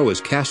tomorrow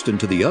is cast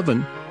into the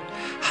oven,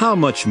 how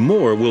much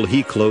more will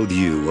he clothe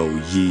you, O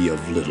ye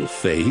of little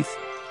faith?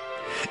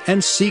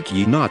 And seek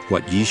ye not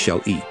what ye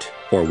shall eat,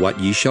 or what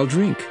ye shall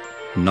drink,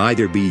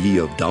 neither be ye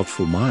of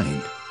doubtful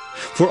mind.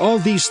 For all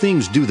these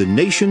things do the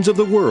nations of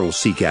the world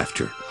seek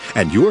after,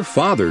 and your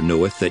Father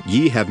knoweth that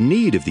ye have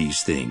need of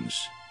these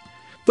things.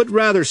 But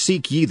rather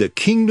seek ye the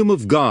kingdom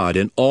of God,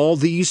 and all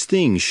these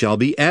things shall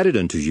be added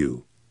unto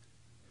you.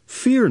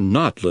 Fear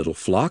not, little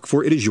flock,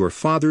 for it is your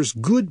Father's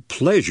good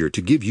pleasure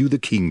to give you the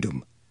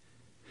kingdom.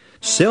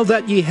 Sell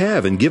that ye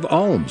have, and give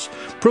alms.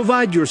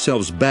 Provide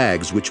yourselves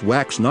bags which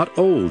wax not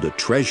old, a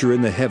treasure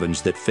in the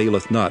heavens that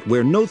faileth not,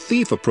 where no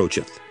thief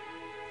approacheth,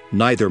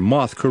 neither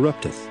moth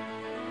corrupteth.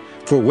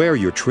 For where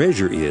your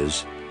treasure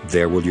is,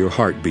 there will your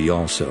heart be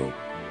also.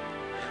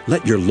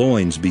 Let your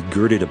loins be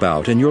girded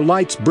about, and your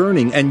lights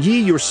burning, and ye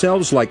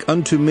yourselves like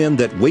unto men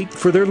that wait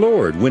for their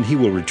Lord, when he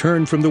will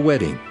return from the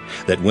wedding,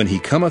 that when he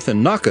cometh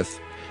and knocketh,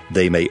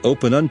 they may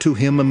open unto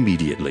him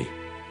immediately.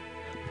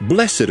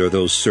 Blessed are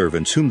those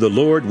servants whom the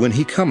Lord, when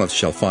he cometh,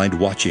 shall find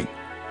watching.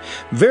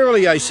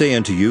 Verily I say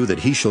unto you, that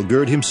he shall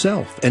gird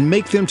himself, and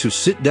make them to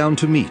sit down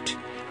to meat,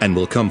 and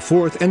will come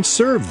forth and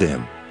serve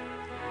them.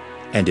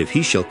 And if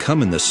he shall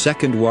come in the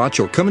 2nd watch,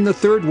 or come in the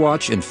 3rd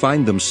watch, and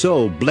find them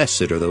so,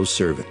 blessed are those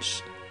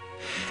servants.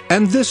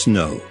 And this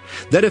know,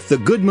 that if the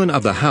goodman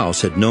of the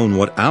house had known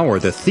what hour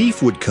the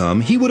thief would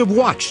come, he would have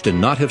watched, and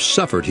not have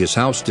suffered his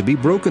house to be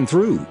broken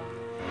through.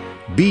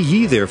 Be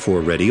ye therefore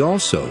ready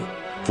also,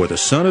 for the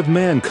Son of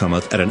Man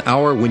cometh at an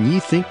hour when ye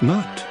think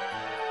not.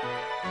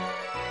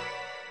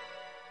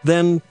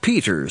 Then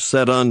Peter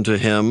said unto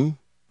him,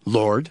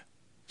 Lord,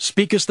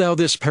 speakest thou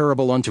this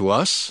parable unto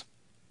us,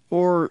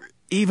 or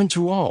even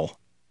to all?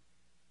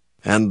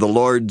 And the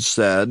Lord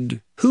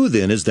said, Who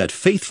then is that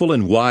faithful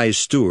and wise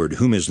steward,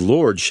 whom his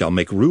Lord shall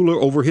make ruler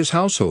over his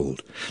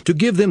household, to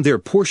give them their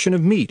portion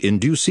of meat in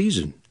due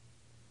season?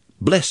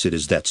 Blessed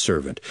is that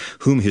servant,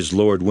 whom his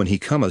Lord when he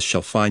cometh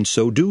shall find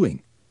so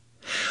doing.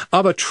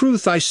 Of a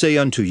truth I say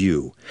unto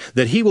you,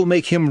 that he will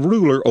make him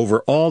ruler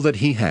over all that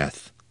he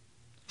hath.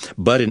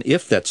 But and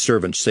if that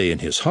servant say in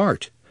his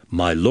heart,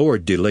 My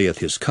Lord delayeth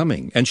his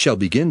coming, and shall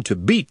begin to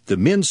beat the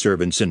men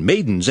servants and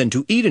maidens, and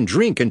to eat and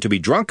drink, and to be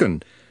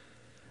drunken,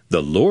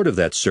 the Lord of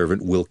that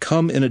servant will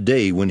come in a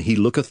day when he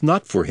looketh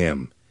not for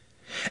him,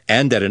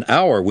 and at an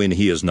hour when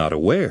he is not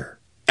aware,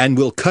 and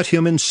will cut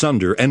him in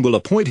sunder, and will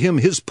appoint him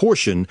his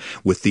portion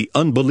with the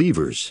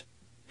unbelievers.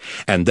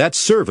 And that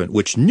servant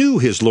which knew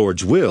his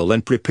Lord's will,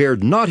 and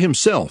prepared not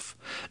himself,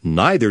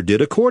 neither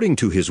did according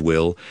to his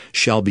will,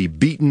 shall be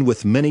beaten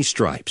with many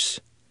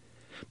stripes.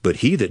 But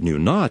he that knew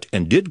not,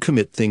 and did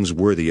commit things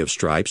worthy of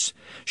stripes,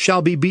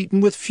 shall be beaten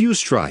with few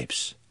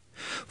stripes.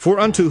 For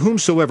unto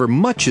whomsoever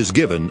much is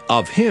given,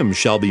 of him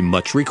shall be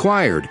much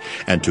required,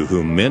 and to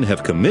whom men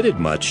have committed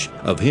much,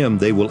 of him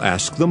they will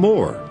ask the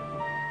more.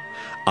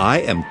 I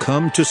am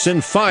come to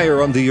send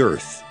fire on the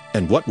earth,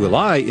 and what will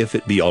I if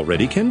it be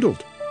already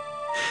kindled?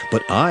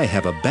 But I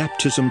have a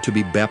baptism to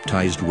be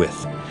baptized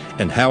with,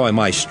 and how am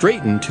I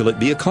straitened till it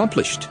be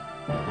accomplished?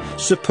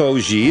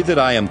 Suppose ye that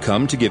I am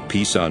come to give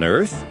peace on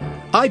earth?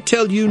 I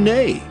tell you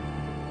nay,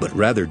 but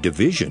rather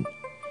division.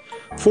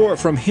 For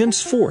from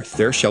henceforth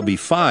there shall be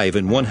 5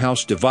 in one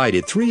house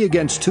divided, 3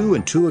 against 2,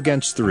 and 2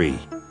 against 3.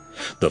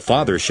 The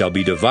father shall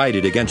be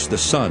divided against the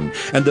son,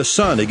 and the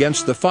son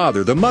against the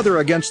father, the mother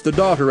against the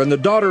daughter, and the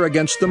daughter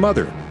against the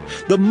mother,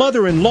 the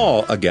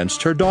mother-in-law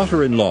against her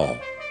daughter-in-law,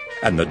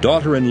 and the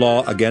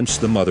daughter-in-law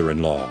against the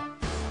mother-in-law.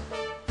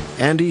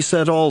 And he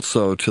said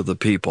also to the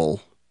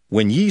people,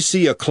 When ye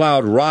see a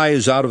cloud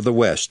rise out of the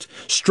west,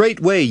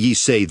 straightway ye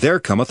say, There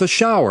cometh a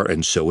shower,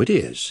 and so it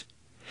is.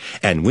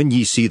 And when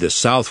ye see the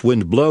south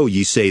wind blow,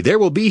 ye say, There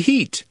will be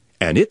heat,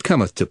 and it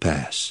cometh to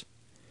pass.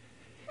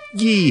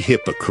 Ye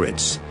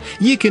hypocrites,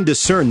 ye can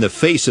discern the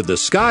face of the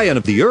sky and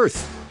of the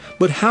earth,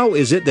 but how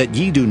is it that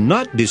ye do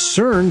not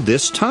discern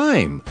this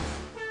time?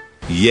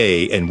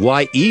 Yea, and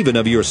why even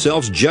of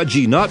yourselves judge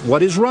ye not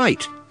what is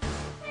right?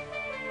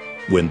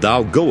 When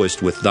thou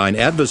goest with thine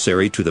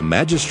adversary to the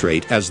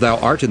magistrate, as thou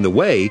art in the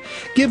way,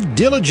 give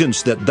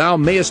diligence that thou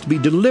mayest be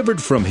delivered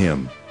from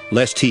him,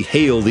 lest he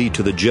hale thee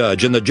to the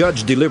judge, and the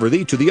judge deliver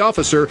thee to the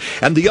officer,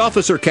 and the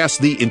officer cast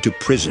thee into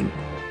prison.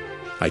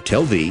 I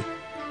tell thee,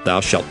 thou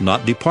shalt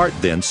not depart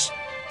thence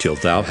till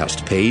thou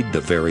hast paid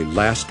the very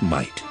last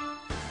mite.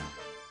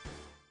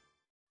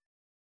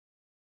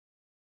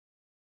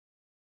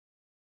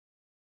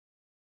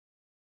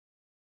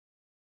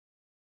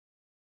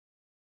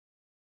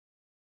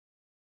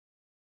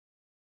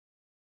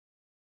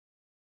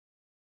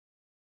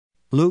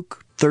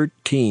 Luke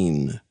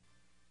 13.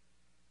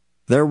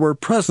 There were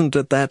present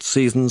at that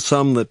season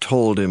some that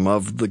told him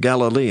of the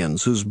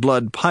Galileans, whose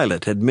blood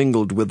Pilate had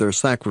mingled with their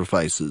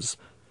sacrifices.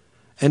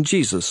 And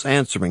Jesus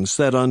answering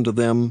said unto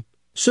them,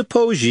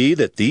 Suppose ye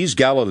that these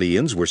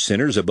Galileans were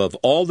sinners above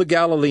all the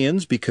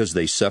Galileans, because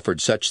they suffered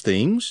such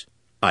things?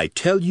 I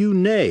tell you,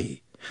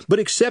 nay. But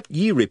except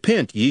ye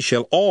repent, ye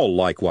shall all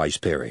likewise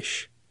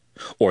perish.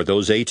 Or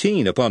those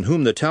 18 upon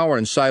whom the tower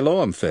in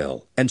Siloam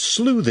fell, and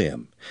slew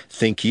them,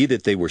 think ye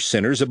that they were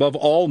sinners above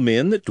all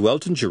men that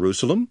dwelt in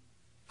Jerusalem?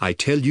 I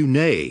tell you,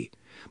 nay.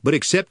 But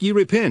except ye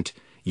repent,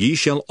 ye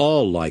shall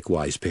all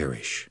likewise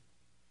perish.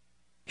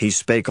 He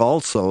spake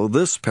also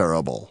this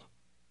parable.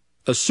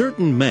 A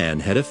certain man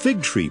had a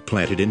fig tree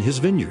planted in his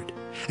vineyard,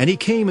 and he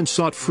came and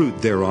sought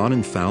fruit thereon,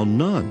 and found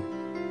none.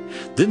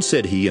 Then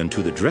said he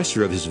unto the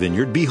dresser of his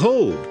vineyard,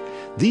 Behold,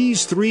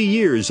 these 3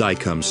 years I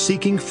come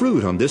seeking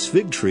fruit on this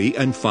fig tree,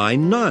 and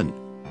find none.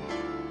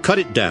 Cut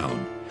it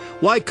down.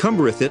 Why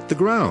cumbereth it the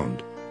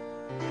ground?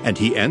 And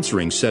he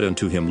answering said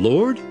unto him,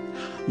 Lord,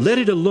 let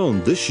it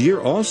alone this year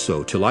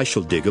also, till I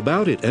shall dig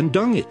about it, and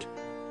dung it.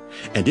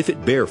 And if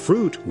it bear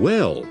fruit,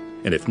 well,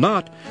 and if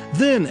not,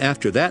 then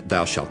after that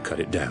thou shalt cut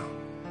it down.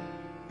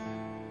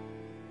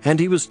 And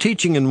he was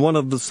teaching in one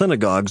of the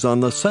synagogues on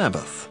the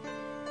Sabbath.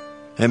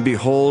 And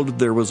behold,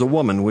 there was a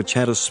woman which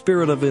had a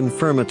spirit of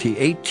infirmity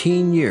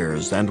 18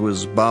 years, and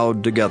was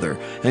bowed together,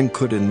 and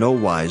could in no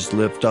wise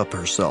lift up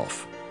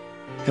herself.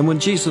 And when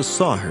Jesus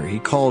saw her, he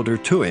called her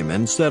to him,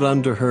 and said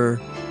unto her,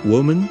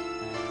 Woman,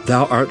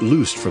 thou art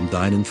loosed from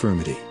thine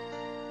infirmity.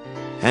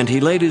 And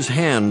he laid his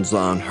hands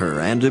on her,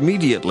 and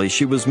immediately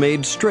she was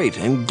made straight,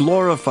 and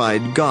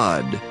glorified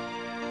God.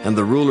 And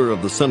the ruler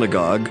of the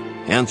synagogue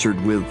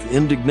answered with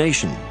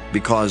indignation,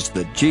 because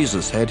that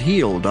Jesus had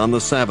healed on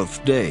the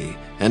Sabbath day,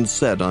 and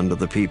said unto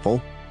the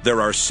people,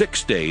 There are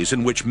 6 days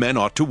in which men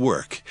ought to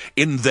work.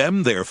 In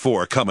them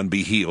therefore come and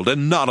be healed,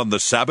 and not on the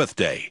Sabbath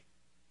day.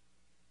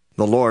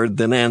 The Lord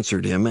then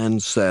answered him,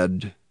 and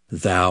said,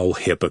 Thou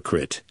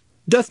hypocrite!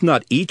 Doth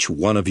not each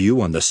one of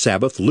you on the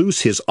Sabbath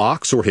loose his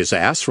ox or his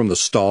ass from the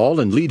stall,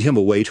 and lead him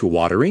away to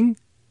watering?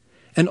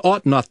 And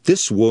ought not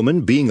this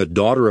woman, being a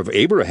daughter of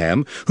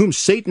Abraham, whom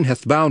Satan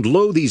hath bound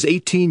low these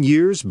 18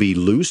 years, be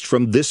loosed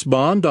from this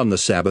bond on the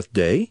Sabbath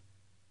day?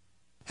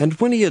 And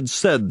when he had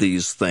said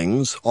these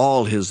things,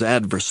 all his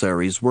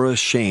adversaries were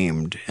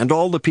ashamed, and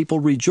all the people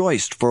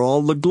rejoiced for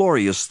all the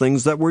glorious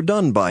things that were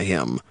done by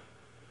him.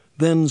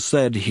 Then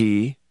said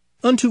he,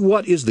 Unto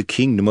what is the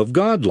kingdom of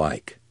God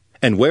like?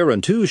 And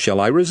whereunto shall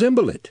I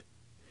resemble it?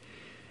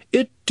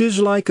 It is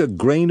like a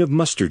grain of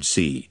mustard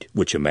seed,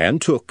 which a man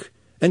took,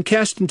 and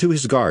cast into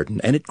his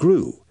garden, and it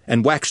grew,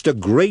 and waxed a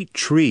great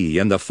tree,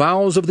 and the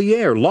fowls of the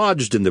air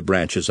lodged in the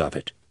branches of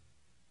it.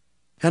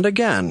 And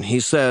again he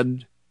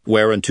said,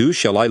 Whereunto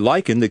shall I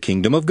liken the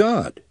kingdom of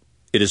God?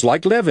 It is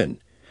like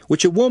leaven,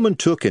 which a woman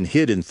took and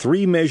hid in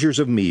 3 measures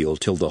of meal,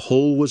 till the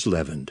whole was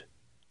leavened.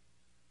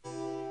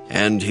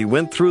 And he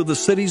went through the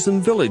cities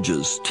and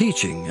villages,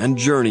 teaching and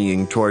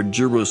journeying toward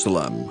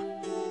Jerusalem.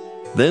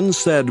 Then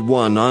said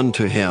one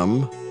unto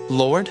him,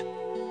 Lord,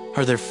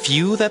 are there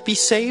few that be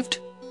saved?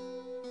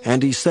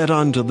 And he said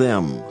unto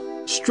them,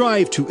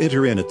 Strive to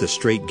enter in at the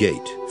strait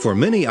gate, for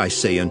many, I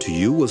say unto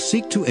you, will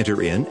seek to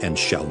enter in, and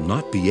shall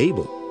not be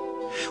able.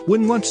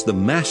 When once the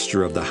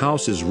master of the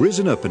house is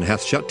risen up, and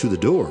hath shut to the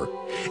door,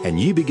 and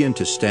ye begin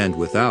to stand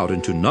without,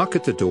 and to knock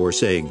at the door,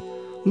 saying,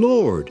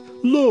 Lord,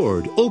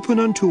 Lord, open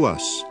unto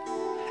us.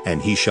 And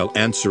he shall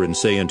answer and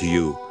say unto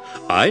you,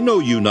 I know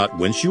you not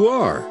whence you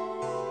are.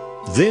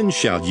 Then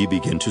shall ye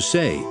begin to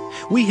say,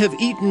 We have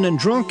eaten and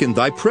drunk in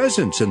thy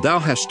presence, and thou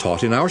hast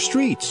taught in our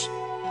streets.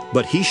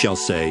 But he shall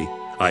say,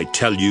 I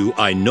tell you,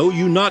 I know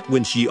you not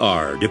whence ye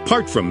are.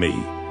 Depart from me,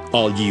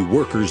 all ye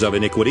workers of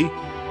iniquity.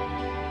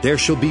 There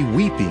shall be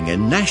weeping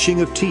and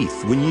gnashing of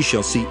teeth when ye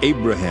shall see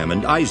Abraham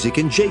and Isaac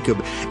and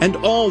Jacob and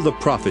all the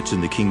prophets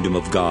in the kingdom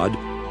of God,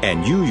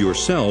 and you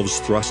yourselves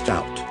thrust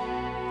out.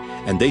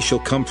 And they shall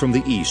come from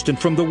the east and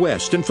from the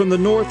west and from the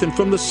north and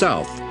from the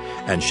south,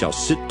 and shall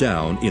sit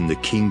down in the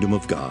kingdom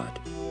of God.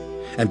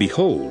 And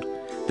behold,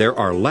 there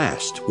are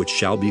last which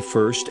shall be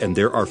first, and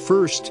there are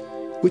first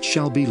which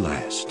shall be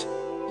last.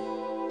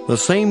 The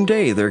same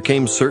day there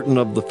came certain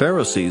of the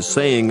Pharisees,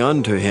 saying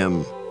unto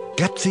him,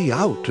 Get thee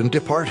out, and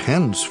depart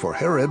hence, for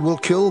Herod will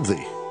kill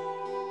thee.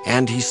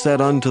 And he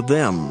said unto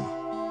them,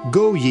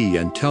 Go ye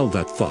and tell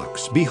that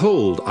fox,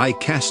 Behold, I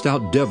cast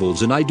out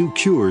devils, and I do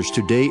cures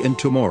today and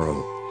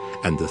tomorrow,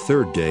 and the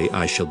third day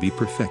I shall be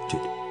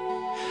perfected.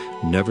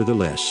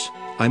 Nevertheless,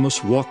 I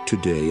must walk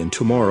today and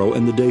tomorrow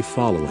and the day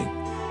following.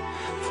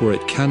 For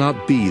it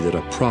cannot be that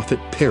a prophet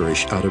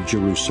perish out of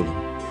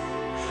Jerusalem.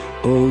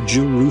 O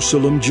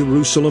Jerusalem,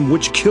 Jerusalem,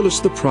 which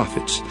killest the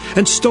prophets,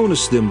 and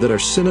stonest them that are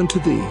sent unto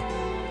thee!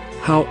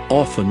 How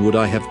often would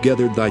I have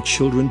gathered thy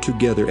children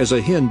together, as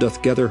a hen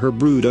doth gather her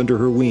brood under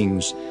her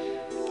wings,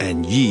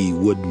 and ye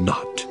would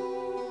not.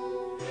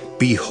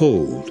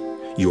 Behold,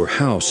 your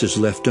house is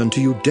left unto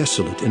you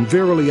desolate, and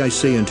verily I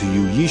say unto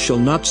you, ye shall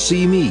not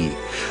see me,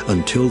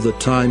 until the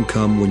time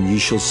come when ye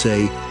shall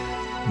say,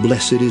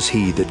 Blessed is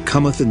he that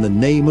cometh in the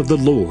name of the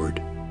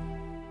Lord.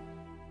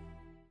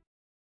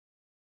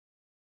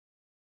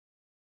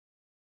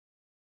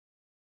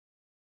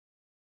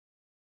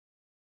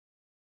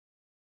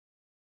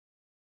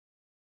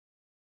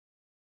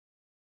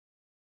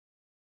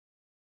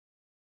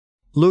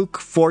 Luke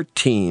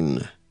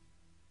 14.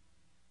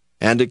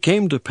 And it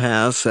came to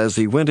pass, as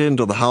he went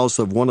into the house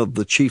of one of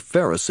the chief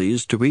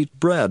Pharisees to eat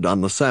bread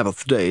on the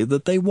Sabbath day,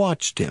 that they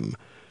watched him.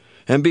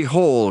 And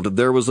behold,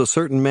 there was a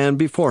certain man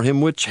before him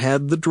which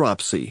had the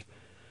dropsy.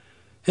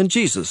 And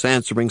Jesus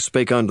answering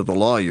spake unto the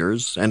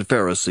lawyers and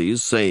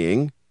Pharisees,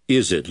 saying,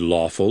 Is it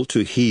lawful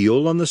to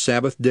heal on the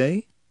Sabbath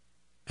day?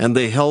 And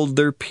they held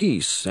their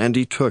peace, and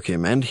he took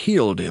him, and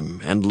healed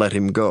him, and let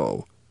him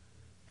go.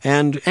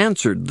 And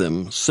answered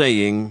them,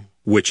 saying,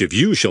 Which of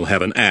you shall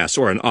have an ass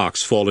or an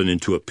ox fallen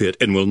into a pit,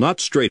 and will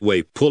not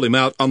straightway pull him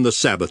out on the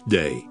Sabbath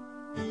day?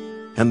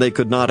 And they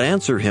could not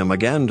answer him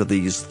again to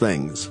these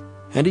things.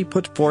 And he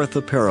put forth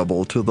a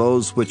parable to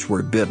those which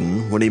were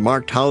bidden, when he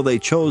marked how they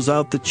chose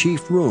out the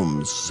chief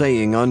rooms,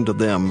 saying unto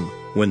them,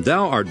 When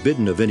thou art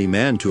bidden of any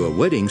man to a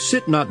wedding,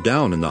 sit not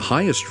down in the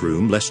highest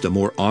room, lest a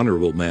more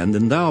honorable man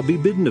than thou be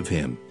bidden of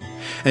him.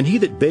 And he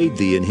that bade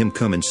thee and him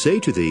come and say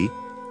to thee,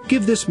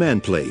 Give this man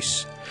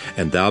place,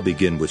 and thou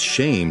begin with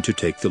shame to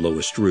take the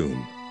lowest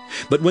room.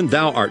 But when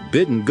thou art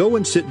bidden, go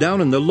and sit down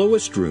in the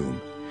lowest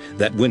room,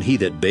 that when he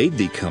that bade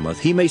thee cometh,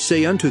 he may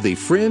say unto thee,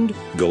 Friend,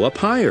 go up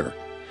higher.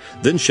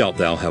 Then shalt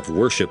thou have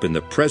worship in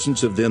the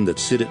presence of them that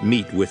sit at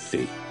meat with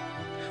thee.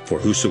 For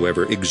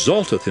whosoever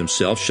exalteth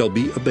himself shall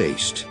be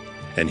abased,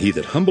 and he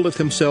that humbleth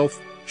himself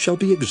shall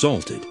be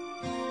exalted.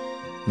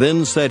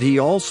 Then said he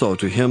also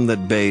to him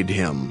that bade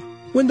him,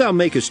 When thou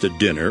makest a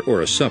dinner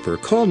or a supper,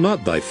 call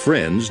not thy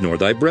friends nor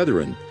thy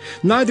brethren,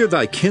 neither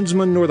thy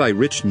kinsmen nor thy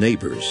rich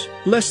neighbors,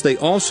 lest they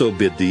also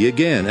bid thee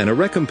again, and a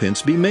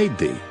recompense be made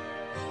thee.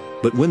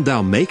 But when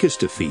thou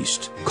makest a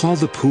feast, call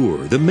the poor,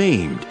 the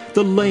maimed,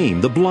 the lame,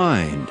 the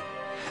blind,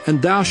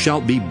 and thou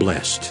shalt be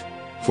blessed.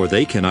 For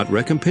they cannot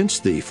recompense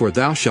thee, for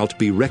thou shalt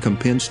be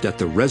recompensed at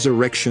the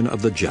resurrection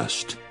of the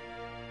just.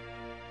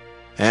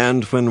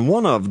 And when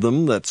one of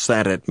them that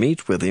sat at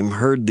meat with him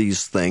heard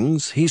these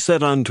things, he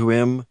said unto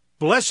him,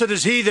 Blessed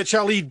is he that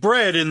shall eat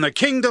bread in the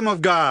kingdom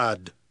of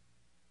God.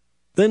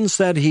 Then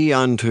said he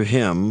unto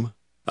him,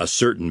 A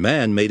certain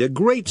man made a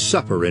great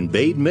supper, and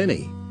bade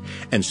many,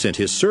 and sent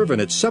his servant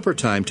at supper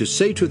time to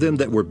say to them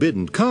that were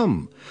bidden,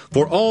 Come,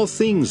 for all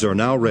things are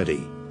now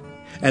ready.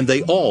 And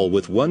they all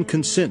with one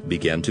consent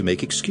began to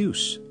make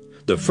excuse.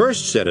 The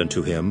first said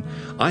unto him,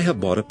 I have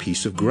bought a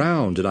piece of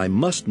ground, and I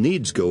must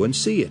needs go and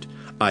see it.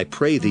 I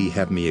pray thee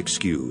have me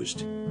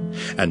excused.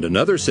 And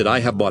another said,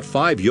 I have bought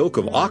 5 yoke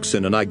of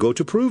oxen, and I go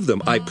to prove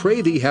them. I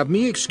pray thee have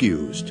me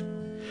excused.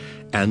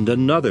 And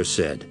another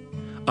said,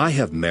 I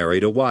have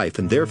married a wife,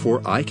 and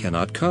therefore I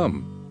cannot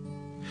come.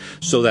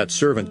 So that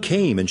servant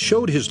came and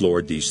showed his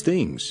lord these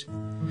things.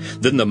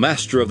 Then the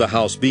master of the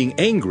house, being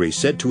angry,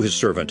 said to his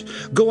servant,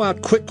 Go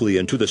out quickly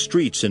into the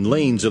streets and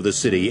lanes of the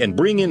city, and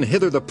bring in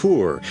hither the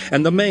poor,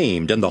 and the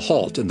maimed, and the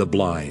halt, and the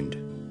blind.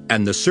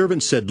 And the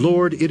servant said,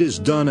 Lord, it is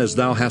done as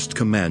thou hast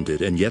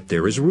commanded, and yet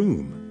there is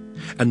room.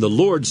 And the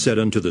Lord said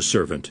unto the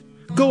servant,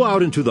 Go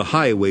out into the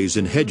highways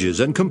and hedges,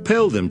 and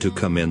compel them to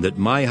come in, that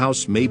my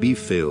house may be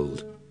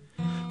filled.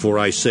 For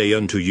I say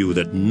unto you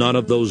that none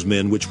of those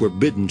men which were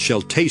bidden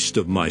shall taste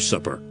of my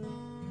supper.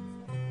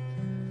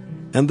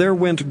 And there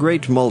went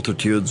great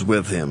multitudes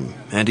with him.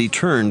 And he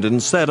turned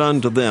and said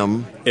unto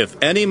them,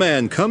 If any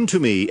man come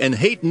to me, and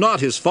hate not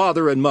his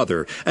father and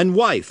mother, and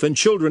wife, and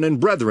children, and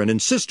brethren,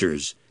 and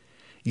sisters,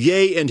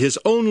 yea, and his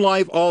own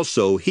life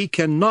also, he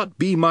cannot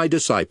be my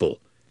disciple.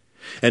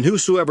 And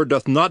whosoever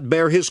doth not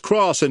bear his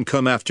cross and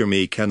come after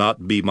me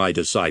cannot be my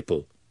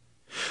disciple.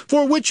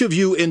 For which of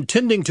you,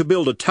 intending to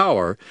build a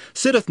tower,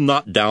 sitteth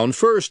not down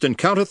first, and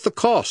counteth the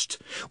cost,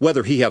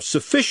 whether he have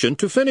sufficient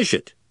to finish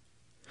it?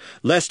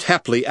 Lest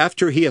haply,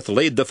 after he hath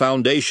laid the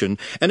foundation,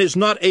 and is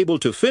not able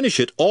to finish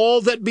it,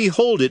 all that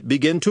behold it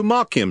begin to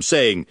mock him,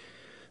 saying,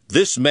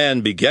 This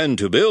man began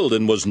to build,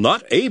 and was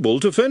not able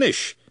to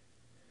finish.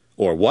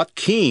 Or what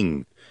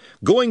king,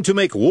 going to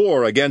make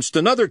war against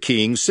another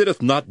king,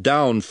 sitteth not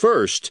down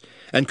first,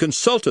 and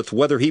consulteth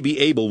whether he be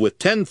able with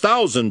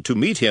 10,000 to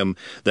meet him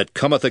that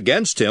cometh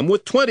against him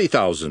with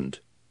 20,000?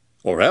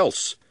 Or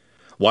else,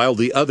 while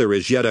the other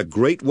is yet a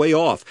great way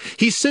off,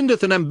 he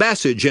sendeth an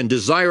ambassage, and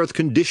desireth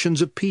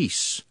conditions of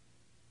peace.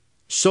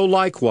 So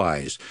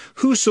likewise,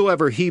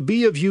 whosoever he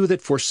be of you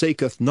that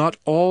forsaketh not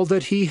all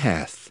that he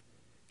hath,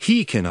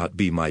 he cannot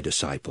be my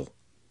disciple.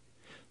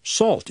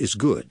 Salt is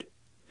good,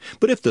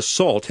 but if the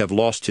salt have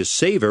lost his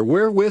savour,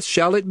 wherewith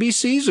shall it be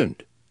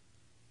seasoned?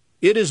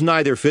 It is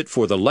neither fit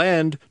for the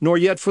land, nor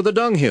yet for the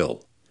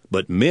dunghill,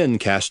 but men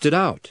cast it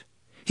out.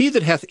 He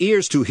that hath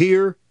ears to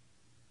hear,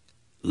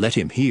 let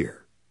him hear.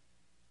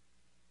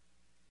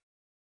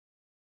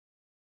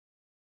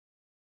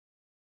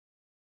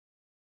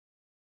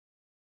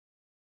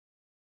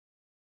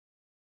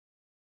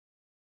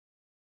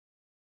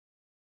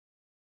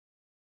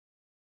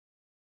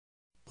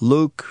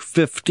 Luke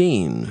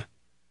 15.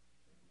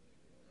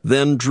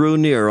 Then drew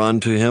near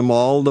unto him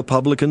all the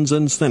publicans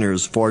and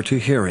sinners for to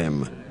hear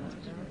him.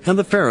 And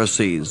the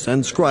Pharisees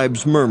and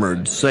scribes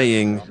murmured,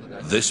 saying,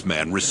 This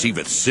man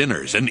receiveth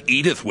sinners, and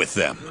eateth with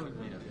them.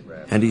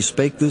 And he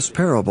spake this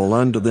parable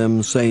unto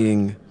them,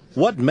 saying,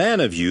 What man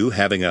of you,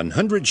 having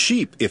 100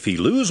 sheep, if he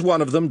lose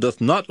one of them,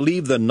 doth not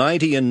leave the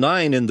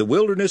 99 in the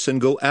wilderness, and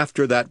go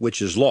after that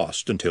which is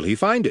lost, until he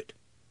find it?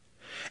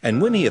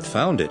 And when he hath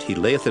found it, he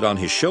layeth it on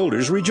his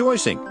shoulders,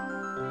 rejoicing.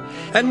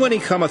 And when he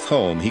cometh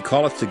home, he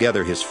calleth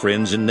together his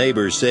friends and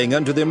neighbors, saying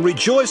unto them,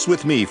 Rejoice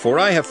with me, for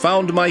I have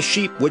found my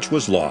sheep which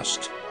was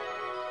lost.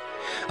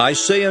 I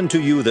say unto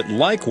you that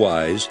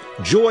likewise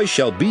joy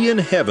shall be in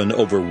heaven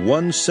over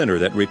one sinner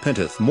that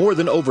repenteth, more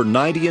than over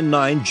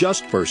 99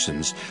 just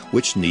persons,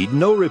 which need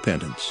no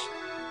repentance.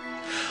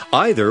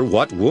 Either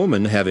what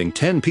woman, having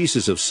 10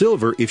 pieces of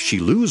silver, if she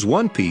lose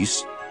one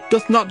piece,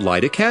 doth not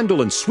light a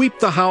candle, and sweep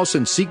the house,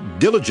 and seek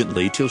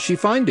diligently till she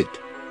find it?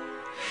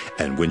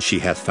 And when she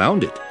hath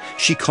found it,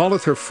 she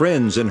calleth her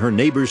friends and her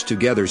neighbors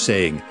together,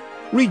 saying,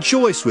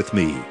 Rejoice with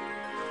me,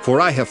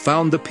 for I have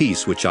found the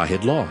piece which I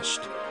had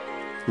lost.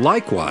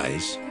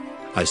 Likewise,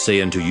 I say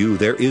unto you,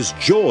 there is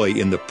joy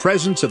in the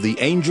presence of the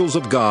angels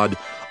of God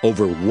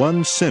over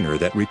one sinner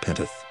that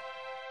repenteth.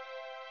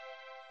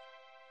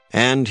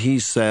 And he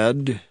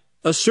said,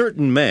 A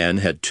certain man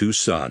had 2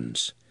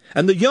 sons,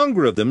 and the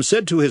younger of them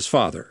said to his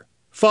father,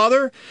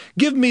 Father,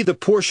 give me the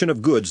portion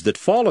of goods that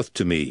falleth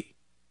to me.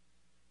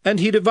 And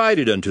he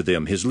divided unto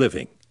them his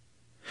living.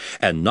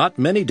 And not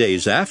many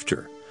days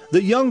after,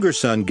 the younger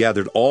son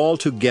gathered all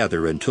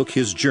together, and took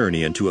his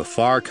journey into a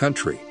far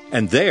country,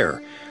 and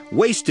there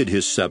wasted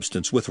his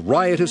substance with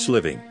riotous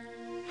living.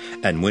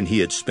 And when he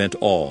had spent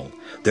all,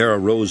 there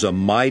arose a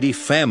mighty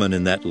famine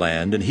in that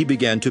land, and he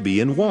began to be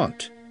in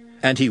want.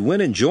 And he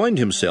went and joined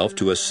himself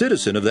to a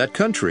citizen of that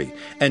country,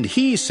 and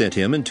he sent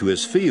him into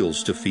his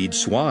fields to feed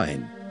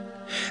swine.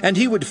 And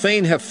he would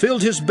fain have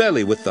filled his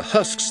belly with the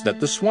husks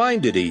that the swine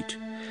did eat,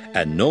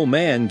 and no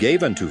man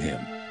gave unto him.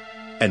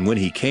 And when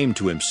he came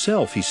to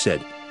himself, he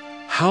said,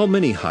 How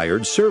many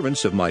hired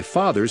servants of my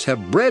father's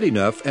have bread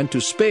enough and to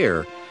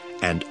spare,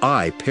 and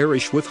I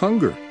perish with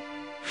hunger?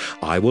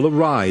 I will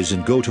arise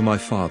and go to my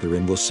father,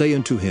 and will say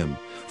unto him,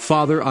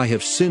 Father, I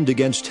have sinned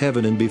against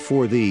heaven and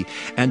before thee,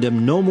 and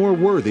am no more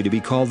worthy to be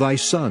called thy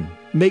son.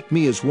 Make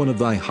me as one of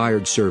thy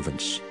hired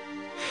servants.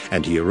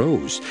 And he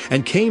arose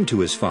and came to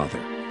his father.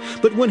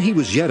 But when he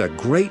was yet a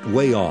great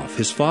way off,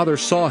 his father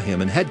saw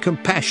him, and had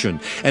compassion,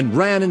 and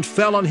ran and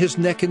fell on his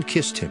neck and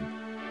kissed him.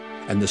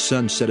 And the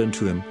son said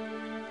unto him,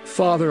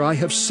 Father, I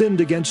have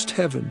sinned against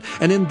heaven,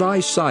 and in thy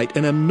sight,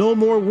 and am no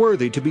more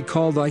worthy to be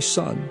called thy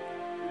son.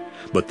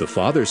 But the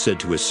father said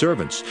to his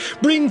servants,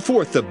 Bring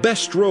forth the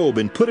best robe,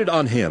 and put it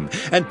on him,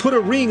 and put a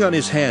ring on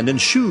his hand,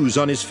 and shoes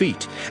on his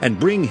feet, and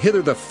bring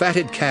hither the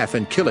fatted calf,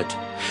 and kill it,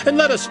 and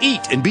let us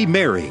eat and be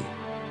merry.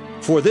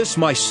 For this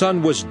my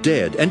son was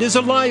dead, and is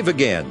alive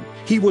again.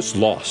 He was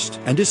lost,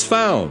 and is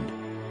found.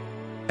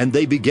 And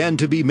they began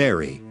to be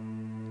merry.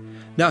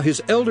 Now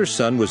his elder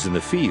son was in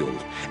the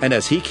field, and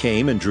as he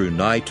came and drew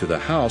nigh to the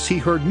house, he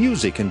heard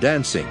music and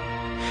dancing.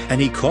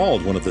 And he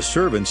called one of the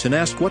servants, and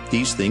asked what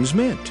these things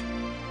meant.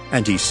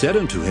 And he said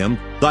unto him,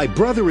 Thy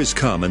brother is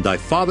come, and thy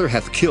father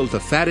hath killed the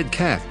fatted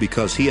calf,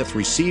 because he hath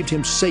received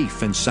him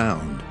safe and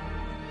sound.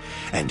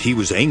 And he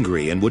was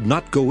angry, and would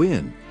not go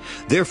in.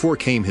 Therefore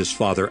came his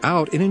father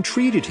out, and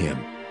entreated him.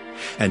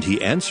 And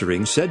he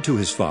answering said to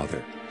his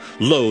father,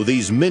 Lo,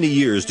 these many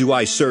years do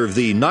I serve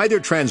thee, neither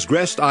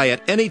transgressed I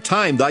at any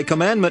time thy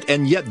commandment,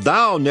 and yet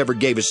thou never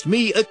gavest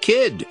me a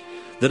kid,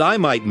 that I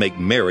might make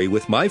merry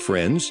with my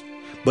friends.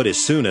 But as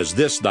soon as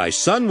this thy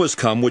son was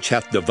come, which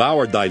hath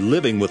devoured thy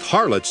living with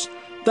harlots,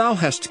 thou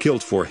hast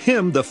killed for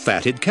him the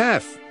fatted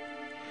calf.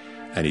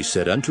 And he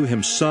said unto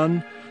him,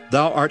 Son,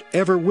 thou art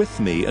ever with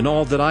me, and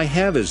all that I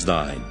have is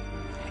thine.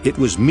 It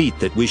was meet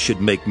that we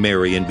should make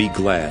merry and be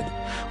glad.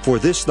 For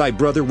this thy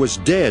brother was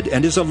dead,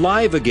 and is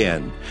alive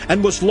again,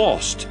 and was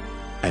lost,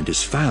 and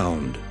is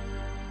found.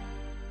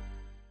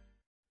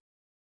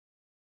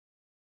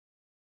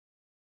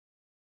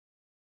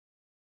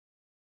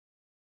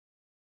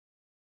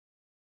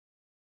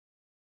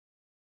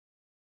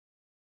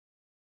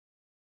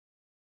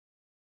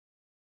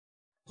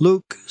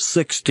 Luke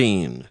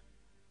 16.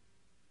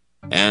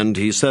 And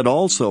he said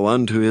also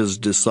unto his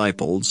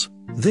disciples,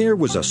 There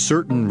was a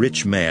certain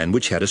rich man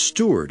which had a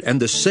steward,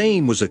 and the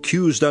same was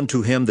accused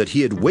unto him that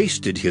he had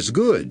wasted his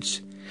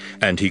goods.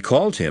 And he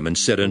called him, and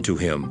said unto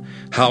him,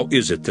 How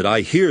is it that I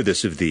hear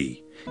this of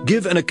thee?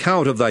 Give an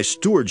account of thy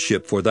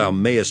stewardship, for thou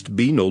mayest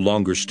be no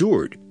longer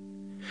steward.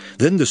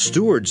 Then the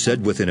steward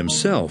said within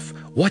himself,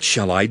 What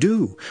shall I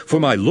do? For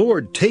my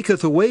Lord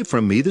taketh away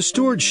from me the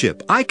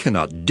stewardship. I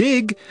cannot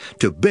dig.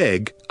 To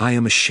beg I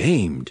am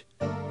ashamed.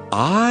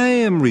 I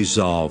am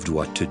resolved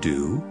what to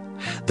do,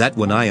 that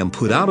when I am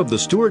put out of the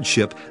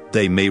stewardship,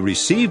 they may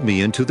receive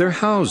me into their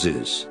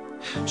houses.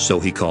 So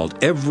he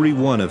called every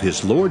one of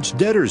his Lord's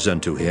debtors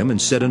unto him,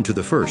 and said unto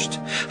the first,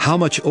 How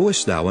much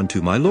owest thou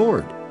unto my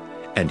Lord?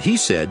 And he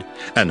said,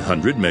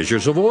 100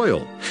 measures of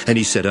oil. And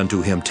he said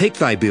unto him, Take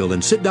thy bill,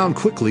 and sit down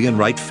quickly, and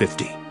write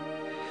 50.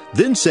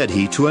 Then said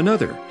he to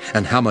another,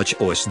 And how much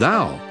owest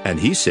thou? And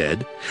he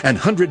said,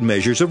 100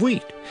 measures of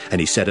wheat.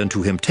 And he said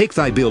unto him, Take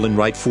thy bill, and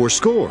write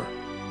 80.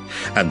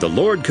 And the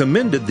Lord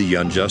commended the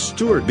unjust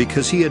steward,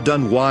 because he had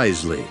done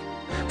wisely.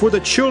 For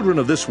the children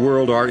of this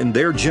world are in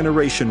their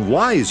generation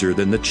wiser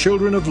than the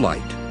children of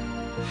light.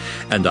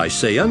 And I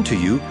say unto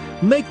you,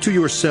 Make to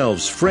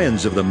yourselves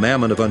friends of the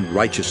mammon of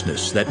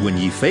unrighteousness, that when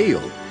ye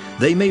fail,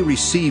 they may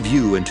receive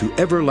you into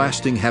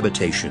everlasting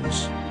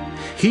habitations.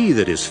 He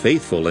that is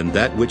faithful in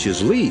that which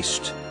is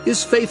least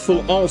is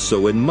faithful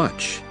also in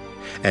much,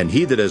 and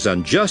he that is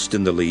unjust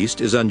in the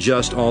least is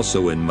unjust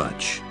also in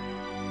much.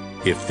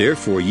 If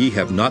therefore ye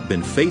have not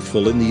been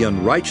faithful in the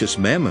unrighteous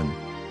mammon,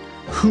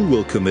 who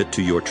will commit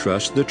to your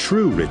trust the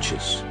true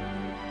riches?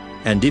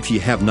 And if ye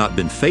have not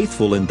been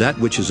faithful in that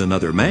which is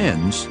another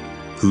man's,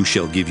 who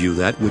shall give you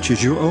that which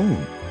is your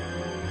own?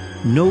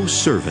 No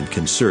servant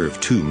can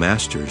serve two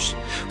masters,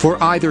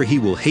 for either he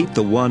will hate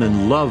the one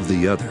and love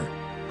the other,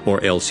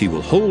 or else he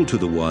will hold to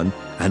the one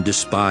and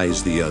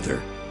despise the other.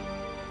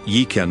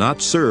 Ye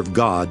cannot serve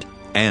God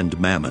and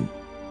mammon.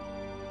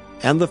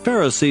 And the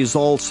Pharisees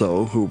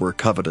also, who were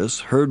covetous,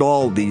 heard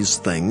all these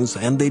things,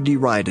 and they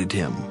derided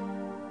him.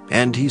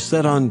 And he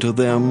said unto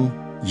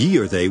them, Ye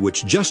are they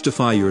which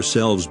justify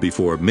yourselves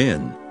before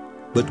men,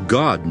 but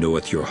God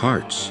knoweth your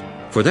hearts.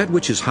 For that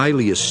which is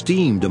highly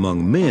esteemed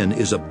among men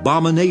is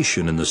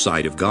abomination in the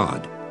sight of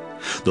God.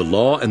 The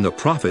law and the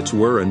prophets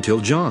were until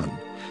John.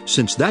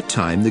 Since that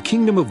time the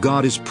kingdom of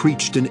God is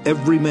preached, and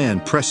every man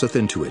presseth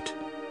into it.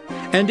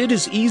 And it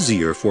is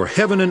easier for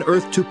heaven and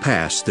earth to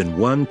pass than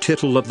one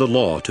tittle of the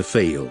law to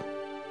fail.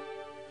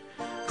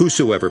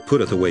 Whosoever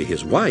putteth away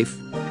his wife,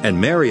 and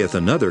marrieth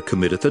another,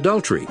 committeth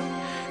adultery.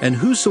 And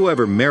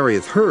whosoever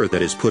marrieth her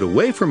that is put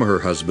away from her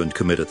husband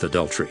committeth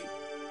adultery.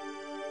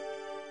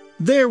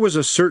 There was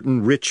a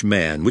certain rich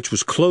man, which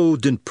was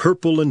clothed in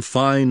purple and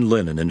fine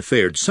linen, and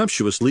fared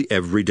sumptuously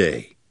every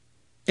day.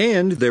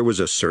 And there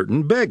was a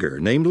certain beggar,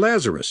 named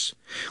Lazarus,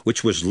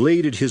 which was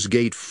laid at his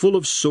gate full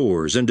of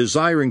sores, and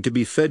desiring to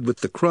be fed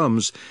with the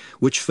crumbs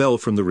which fell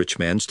from the rich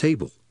man's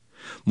table.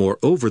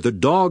 Moreover, the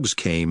dogs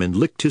came and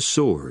licked his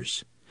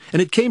sores.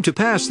 And it came to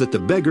pass that the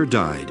beggar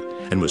died,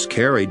 and was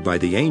carried by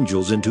the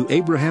angels into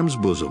Abraham's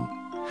bosom.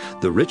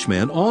 The rich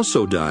man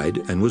also died,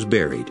 and was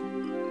buried.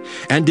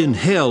 And in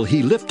hell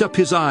he lift up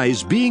his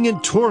eyes, being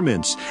in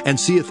torments, and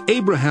seeth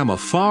Abraham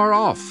afar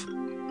off,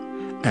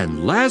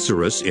 and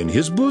Lazarus in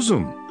his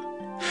bosom.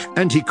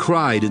 And he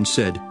cried and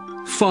said,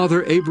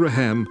 Father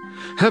Abraham,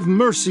 have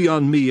mercy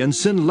on me, and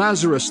send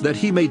Lazarus, that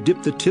he may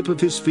dip the tip of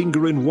his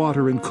finger in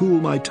water, and cool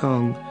my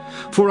tongue,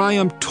 for I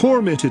am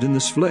tormented in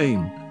this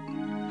flame.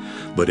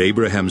 But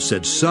Abraham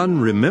said, Son,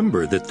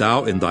 remember that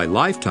thou in thy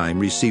lifetime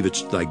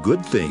receivedst thy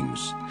good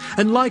things,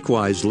 and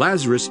likewise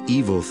Lazarus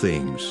evil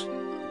things.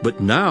 But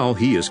now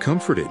he is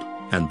comforted,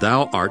 and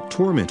thou art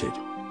tormented.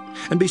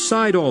 And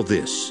beside all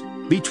this,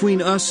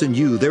 between us and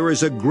you there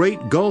is a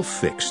great gulf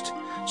fixed,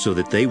 so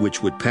that they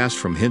which would pass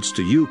from hence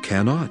to you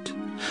cannot,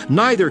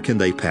 neither can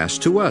they pass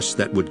to us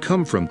that would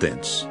come from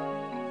thence.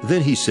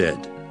 Then he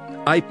said,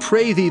 I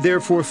pray thee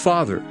therefore,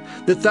 Father,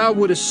 that thou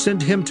wouldest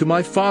send him to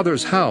my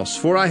father's house,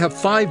 for I have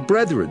 5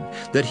 brethren,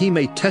 that he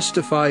may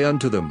testify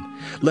unto them,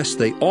 lest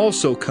they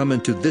also come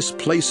into this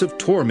place of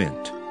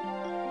torment.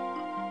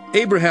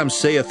 Abraham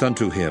saith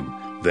unto him,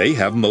 They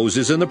have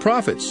Moses and the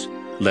prophets,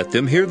 let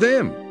them hear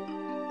them.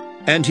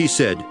 And he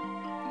said,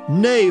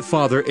 Nay,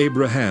 Father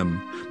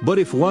Abraham, but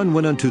if one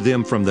went unto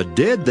them from the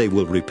dead, they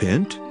will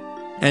repent.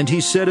 And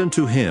he said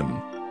unto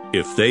him,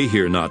 If they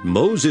hear not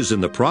Moses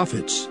and the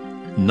prophets,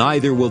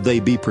 neither will they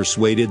be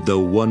persuaded though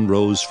one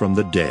rose from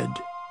the dead.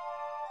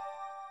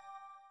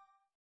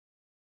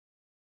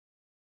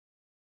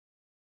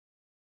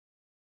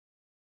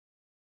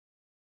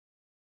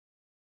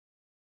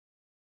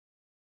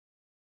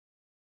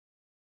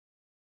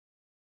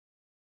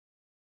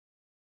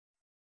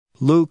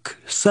 Luke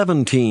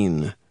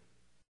 17.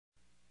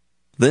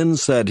 Then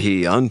said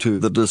he unto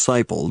the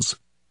disciples,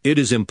 It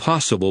is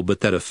impossible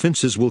but that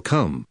offenses will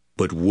come,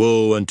 but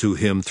woe unto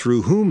him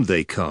through whom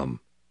they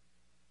come.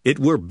 It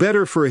were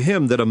better for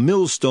him that a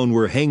millstone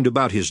were hanged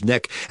about his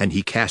neck, and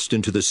he cast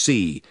into the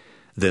sea,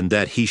 than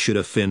that he should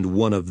offend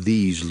one of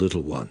these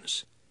little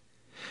ones.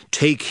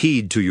 Take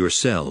heed to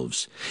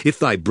yourselves. If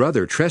thy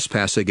brother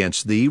trespass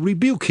against thee,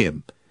 rebuke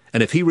him,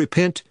 and if he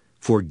repent,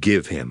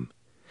 forgive him.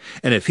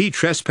 And if he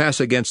trespass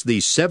against thee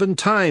 7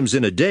 times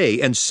in a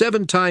day, and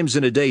 7 times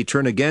in a day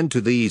turn again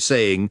to thee,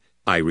 saying,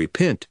 I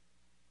repent,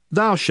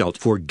 thou shalt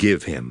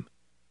forgive him.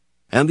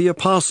 And the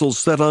apostles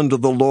said unto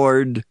the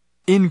Lord,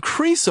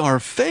 Increase our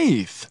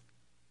faith.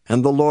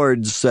 And the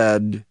Lord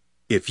said,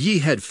 If ye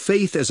had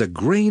faith as a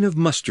grain of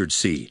mustard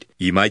seed,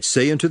 ye might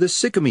say unto the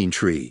sycamine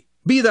tree,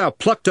 Be thou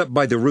plucked up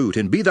by the root,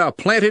 and be thou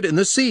planted in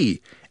the sea,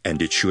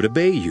 and it should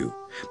obey you.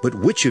 But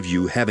which of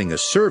you, having a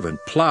servant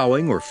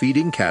plowing or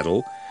feeding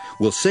cattle,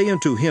 will say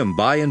unto him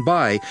by and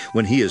by,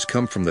 when he is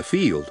come from the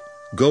field,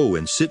 Go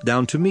and sit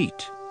down to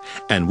meat?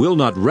 And will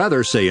not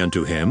rather say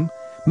unto him,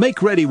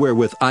 Make ready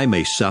wherewith I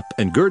may sup,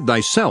 and gird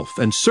thyself,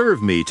 and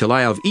serve me till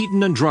I have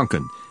eaten and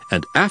drunken,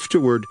 and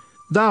afterward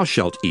thou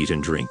shalt eat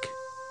and drink?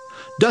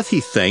 Doth he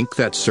thank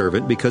that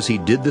servant because he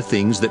did the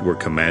things that were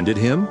commanded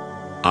him?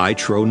 I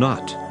trow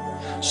not.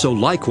 So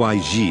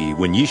likewise ye,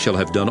 when ye shall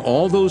have done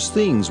all those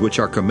things which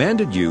are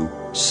commanded you,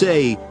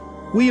 say,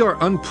 We are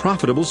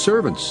unprofitable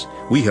servants.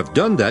 We have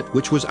done that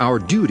which was our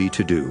duty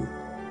to do.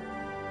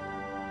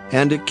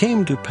 And it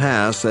came to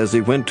pass, as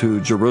he went to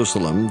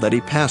Jerusalem, that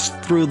he passed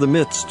through the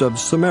midst of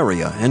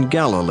Samaria and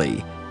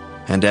Galilee.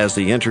 And as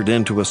he entered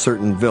into a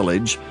certain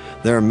village,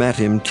 there met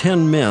him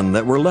 10 men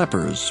that were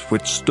lepers,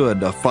 which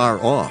stood afar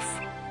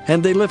off.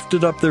 And they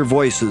lifted up their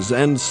voices,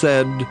 and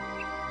said,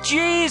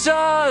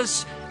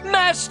 Jesus,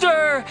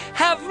 Master,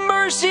 have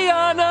mercy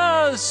on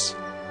us.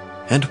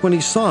 And when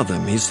he saw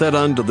them, he said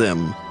unto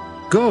them,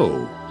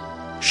 Go,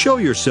 show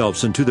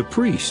yourselves unto the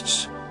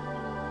priests.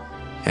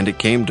 And it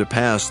came to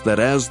pass that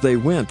as they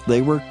went,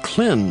 they were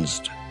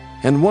cleansed.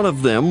 And one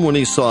of them, when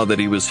he saw that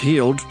he was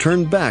healed,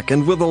 turned back,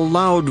 and with a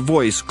loud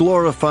voice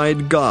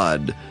glorified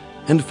God,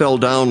 and fell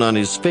down on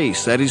his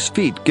face at his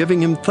feet,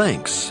 giving him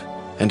thanks.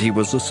 And he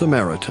was a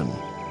Samaritan.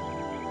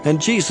 And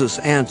Jesus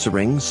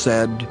answering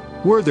said,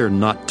 Were there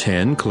not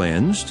 10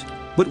 cleansed?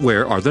 But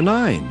where are the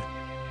 9?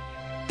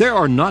 There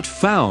are not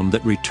found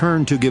that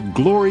return to give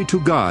glory to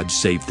God,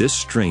 save this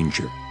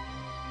stranger.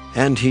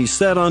 And he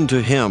said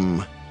unto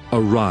him,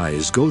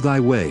 Arise, go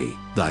thy way,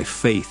 thy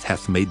faith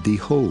hath made thee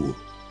whole.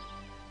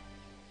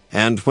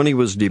 And when he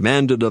was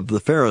demanded of the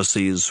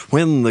Pharisees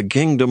when the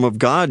kingdom of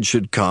God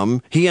should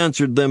come, he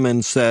answered them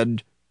and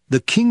said, The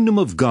kingdom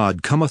of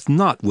God cometh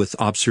not with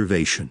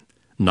observation,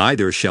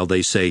 neither shall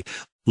they say,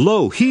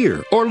 Lo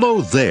here, or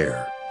lo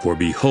there, for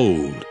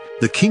behold,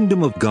 the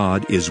kingdom of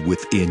God is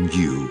within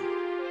you.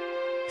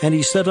 And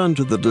he said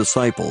unto the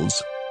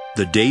disciples,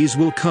 The days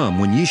will come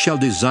when ye shall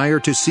desire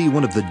to see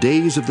one of the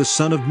days of the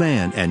Son of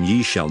Man, and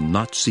ye shall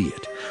not see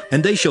it.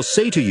 And they shall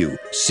say to you,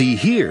 See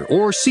here,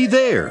 or see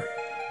there.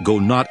 Go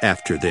not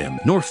after them,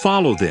 nor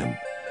follow them.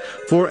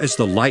 For as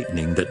the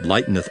lightning that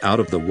lighteneth out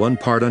of the one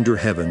part under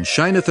heaven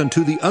shineth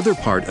unto the other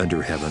part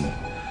under heaven,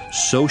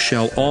 so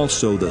shall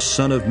also the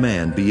Son of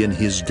Man be in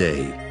his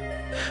day.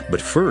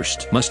 But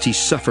first must he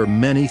suffer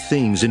many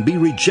things, and be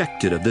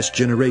rejected of this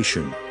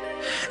generation.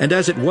 And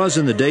as it was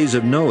in the days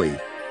of Noe,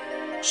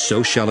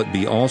 so shall it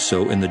be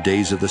also in the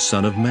days of the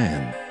Son of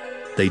Man.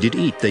 They did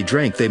eat, they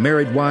drank, they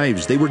married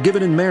wives, they were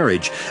given in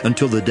marriage,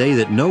 until the day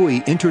that Noe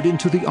entered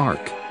into the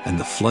ark, and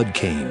the flood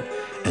came,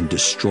 and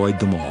destroyed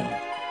them all.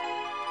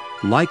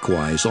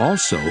 Likewise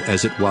also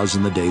as it was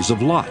in the days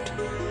of Lot.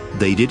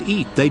 They did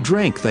eat, they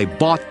drank, they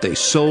bought, they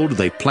sold,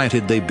 they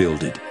planted, they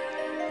builded.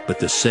 But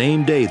the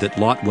same day that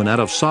Lot went out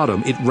of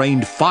Sodom, it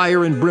rained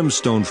fire and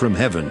brimstone from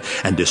heaven,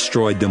 and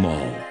destroyed them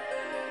all.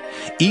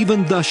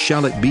 Even thus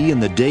shall it be in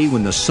the day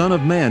when the Son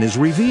of Man is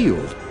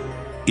revealed.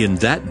 In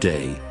that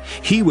day,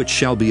 he which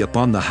shall be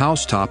upon the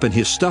housetop and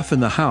his stuff in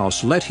the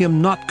house, let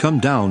him not come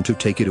down to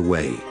take it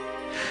away.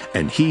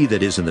 And he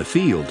that is in the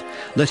field,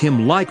 let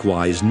him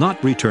likewise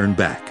not return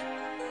back.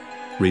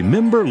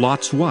 Remember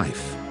Lot's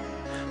wife.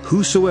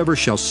 Whosoever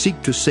shall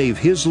seek to save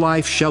his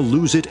life shall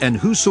lose it, and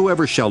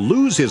whosoever shall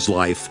lose his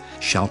life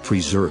shall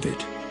preserve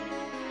it.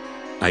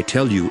 I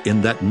tell you,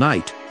 in that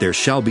night there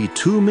shall be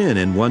 2 men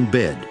in one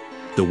bed.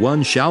 The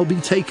one shall be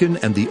taken,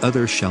 and the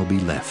other shall be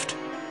left.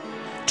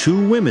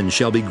 2 women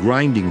shall be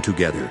grinding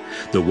together.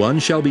 The one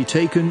shall be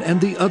taken, and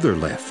the other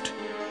left.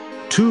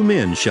 2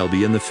 men shall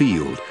be in the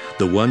field.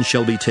 The one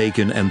shall be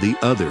taken, and the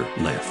other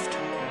left.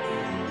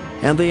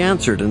 And they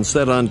answered and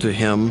said unto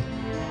him,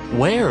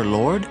 Where,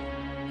 Lord?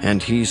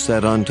 And he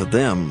said unto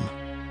them,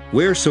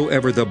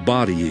 Wheresoever the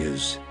body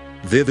is,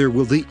 Thither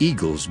will the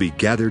eagles be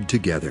gathered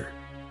together.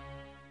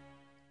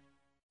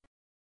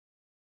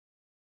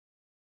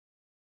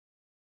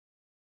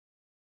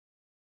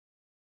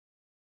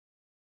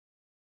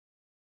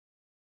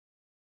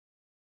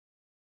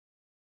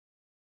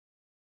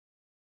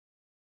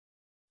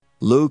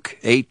 Luke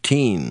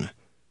 18.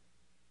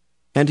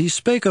 And he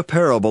spake a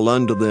parable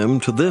unto them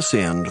to this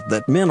end,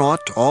 that men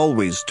ought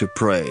always to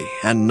pray,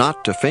 and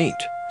not to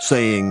faint,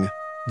 saying,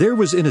 There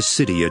was in a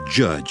city a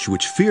judge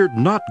which feared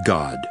not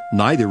God,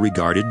 neither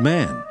regarded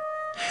man.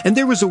 And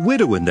there was a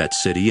widow in that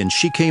city, and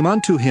she came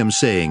unto him,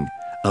 saying,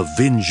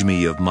 Avenge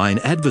me of mine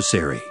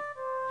adversary.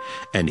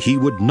 And he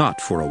would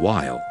not for a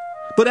while.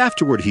 But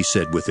afterward he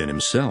said within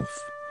himself,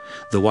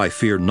 Though I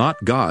fear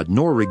not God,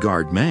 nor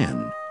regard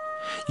man,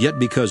 yet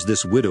because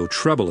this widow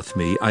troubleth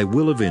me, I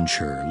will avenge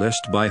her,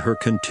 lest by her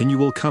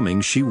continual coming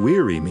she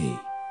weary me.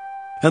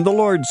 And the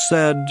Lord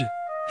said,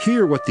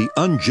 Hear what the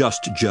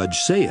unjust judge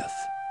saith.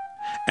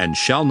 And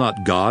shall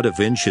not God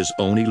avenge his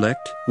own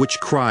elect, which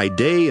cry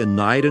day and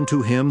night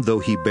unto him, though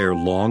he bear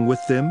long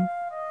with them?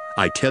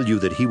 I tell you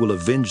that he will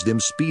avenge them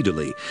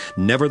speedily.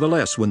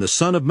 Nevertheless, when the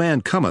Son of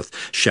Man cometh,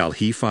 shall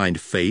he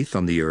find faith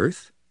on the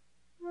earth?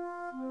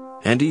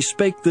 And he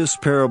spake this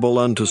parable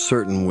unto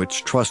certain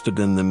which trusted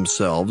in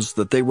themselves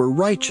that they were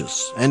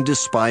righteous, and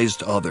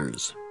despised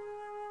others.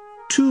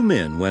 2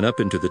 men went up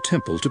into the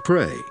temple to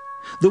pray,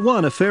 the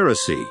one a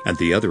Pharisee, and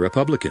the other a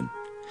publican.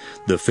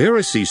 The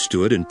Pharisee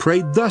stood and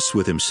prayed thus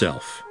with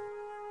himself,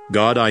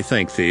 God, I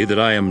thank thee that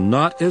I am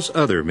not as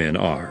other men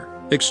are,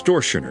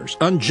 extortioners,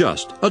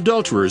 unjust,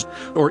 adulterers,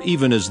 or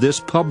even as this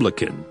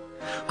publican.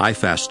 I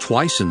fast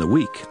twice in the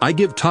week. I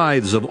give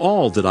tithes of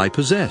all that I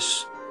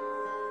possess.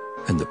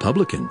 And the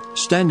publican,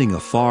 standing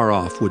afar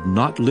off, would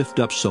not lift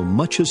up so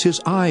much as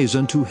his eyes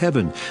unto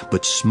heaven,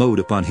 but smote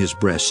upon his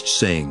breast,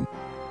 saying,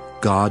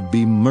 God,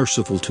 be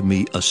merciful to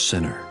me, a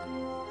sinner.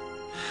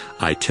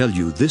 I tell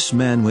you, this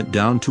man went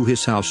down to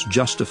his house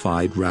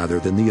justified rather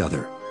than the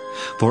other.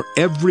 For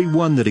every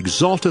one that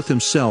exalteth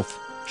himself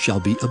shall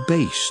be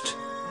abased,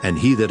 and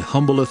he that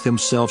humbleth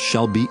himself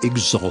shall be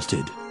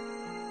exalted.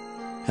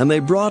 And they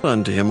brought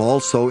unto him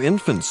also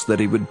infants, that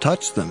he would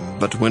touch them.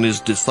 But when his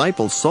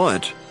disciples saw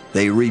it,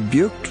 they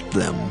rebuked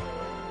them.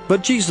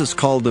 But Jesus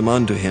called them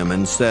unto him,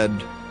 and said,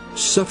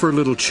 Suffer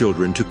little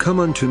children to come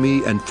unto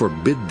me, and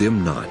forbid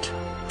them not,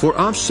 for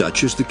of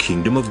such is the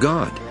kingdom of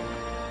God.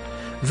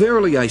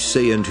 Verily I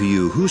say unto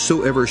you,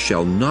 whosoever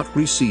shall not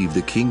receive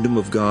the kingdom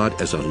of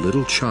God as a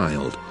little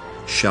child,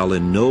 shall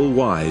in no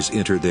wise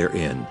enter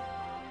therein.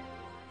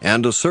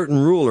 And a certain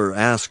ruler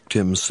asked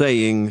him,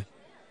 saying,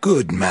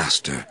 Good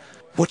master,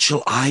 what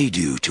shall I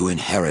do to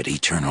inherit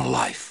eternal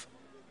life?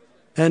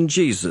 And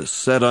Jesus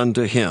said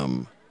unto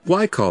him,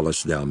 Why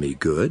callest thou me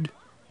good?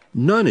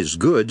 None is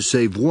good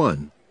save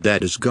one,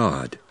 that is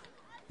God.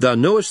 Thou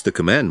knowest the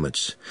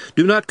commandments.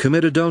 Do not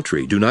commit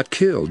adultery, do not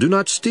kill, do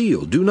not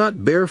steal, do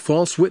not bear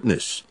false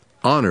witness.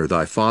 Honor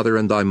thy father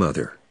and thy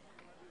mother.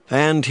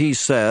 And he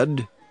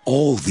said,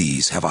 All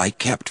these have I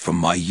kept from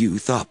my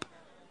youth up.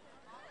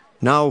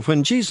 Now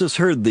when Jesus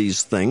heard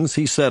these things,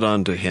 he said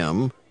unto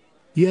him,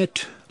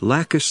 Yet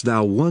lackest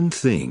thou one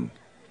thing.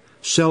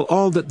 Sell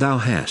all that thou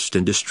hast,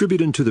 and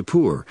distribute unto the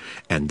poor,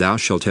 and thou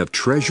shalt have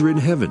treasure in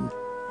heaven,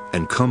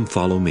 and come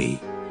follow me.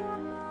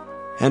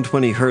 And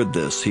when he heard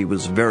this, he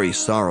was very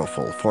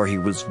sorrowful, for he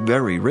was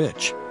very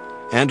rich.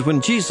 And when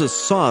Jesus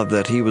saw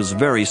that he was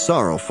very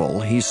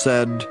sorrowful, he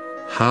said,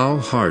 How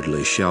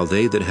hardly shall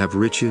they that have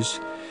riches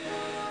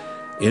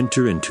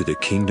enter into the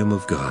kingdom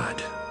of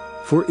God?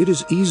 For it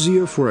is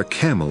easier for a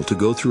camel to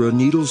go through a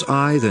needle's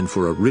eye than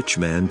for a rich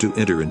man to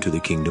enter into the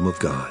kingdom of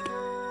God.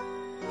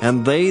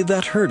 And they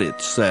that heard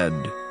it said,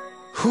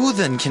 Who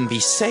then can be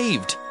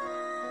saved?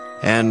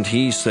 And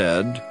he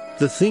said,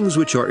 The things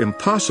which are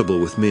impossible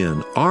with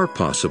men are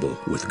possible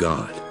with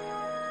God.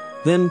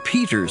 Then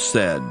Peter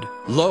said,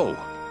 Lo,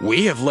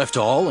 we have left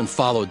all and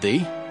followed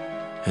thee.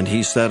 And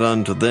he said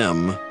unto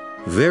them,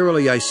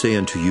 Verily I say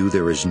unto you,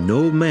 there is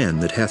no man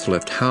that hath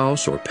left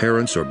house, or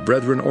parents, or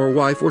brethren, or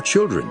wife, or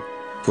children,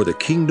 for the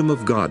kingdom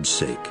of God's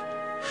sake,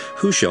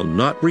 who shall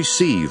not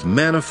receive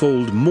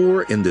manifold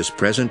more in this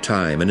present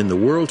time, and in the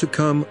world to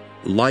come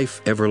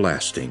life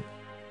everlasting.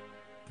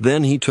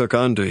 Then he took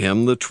unto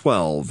him the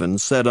 12, and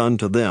said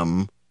unto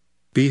them,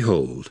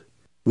 Behold,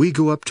 we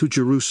go up to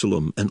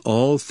Jerusalem, and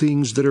all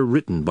things that are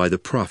written by the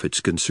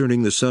prophets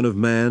concerning the Son of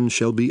Man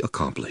shall be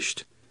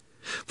accomplished.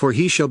 For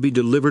he shall be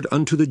delivered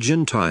unto the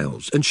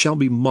Gentiles, and shall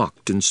be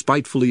mocked, and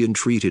spitefully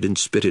entreated, and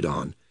spitted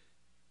on.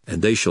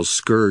 And they shall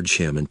scourge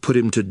him, and put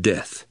him to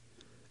death.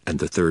 And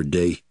the 3rd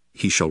day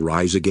he shall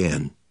rise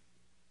again.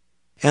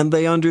 And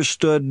they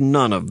understood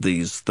none of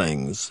these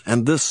things,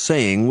 and this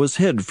saying was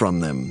hid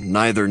from them,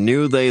 neither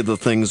knew they the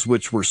things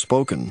which were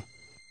spoken.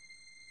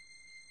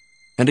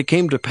 And it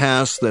came to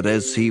pass that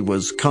as he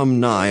was come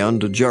nigh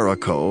unto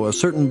Jericho, a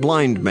certain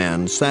blind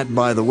man sat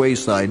by the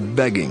wayside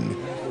begging.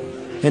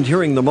 And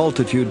hearing the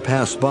multitude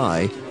pass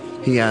by,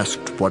 he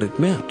asked what it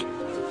meant.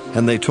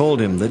 And they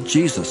told him that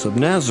Jesus of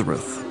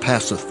Nazareth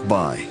passeth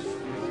by.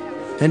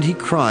 And he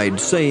cried,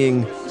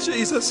 saying,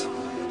 Jesus,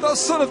 Thou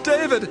son of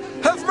David,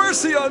 have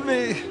mercy on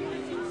me!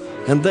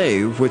 And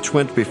they which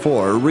went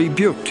before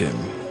rebuked him,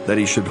 that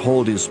he should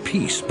hold his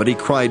peace, but he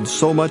cried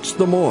so much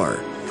the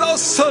more, Thou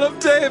son of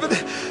David,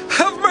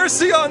 have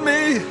mercy on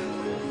me!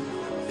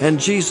 And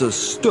Jesus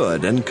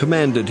stood and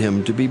commanded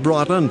him to be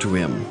brought unto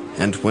him.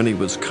 And when he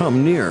was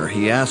come near,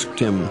 he asked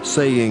him,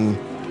 saying,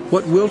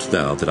 What wilt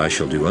thou that I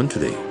shall do unto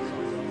thee?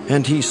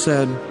 And he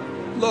said,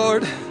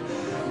 Lord,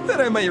 that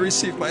I may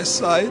receive my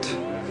sight.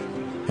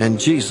 And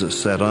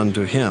Jesus said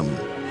unto him,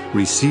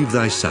 Receive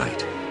thy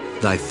sight.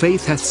 Thy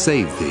faith hath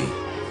saved thee.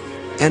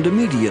 And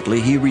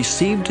immediately he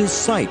received his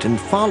sight and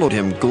followed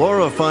him,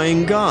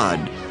 glorifying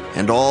God.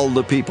 And all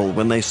the people,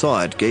 when they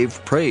saw it,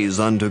 gave praise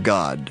unto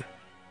God.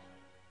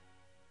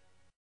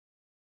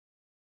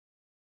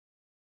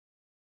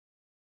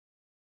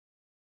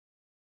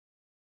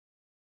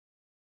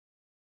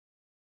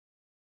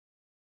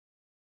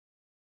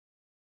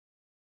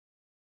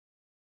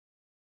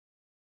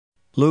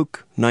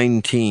 Luke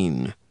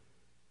 19.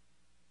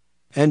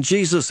 And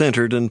Jesus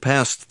entered and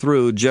passed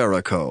through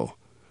Jericho.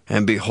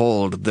 And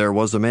behold, there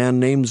was a man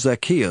named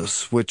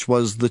Zacchaeus, which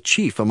was the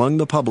chief among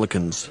the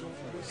publicans,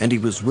 and he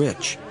was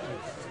rich.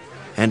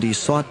 And he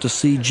sought to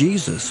see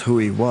Jesus, who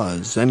he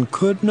was, and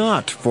could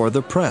not for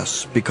the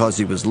press, because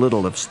he was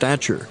little of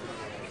stature.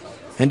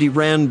 And he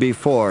ran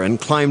before, and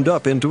climbed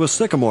up into a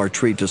sycamore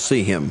tree to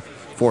see him,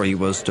 for he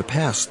was to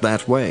pass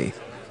that way.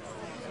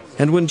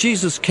 And when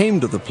Jesus came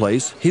to the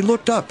place, he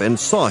looked up and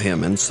saw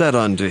him, and said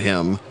unto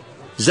him,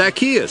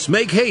 Zacchaeus,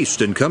 make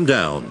haste and come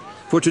down,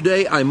 for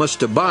today I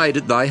must abide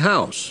at thy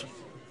house.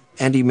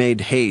 And he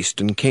made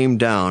haste and came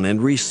down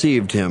and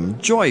received him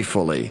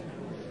joyfully.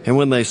 And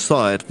when they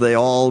saw it, they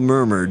all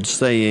murmured,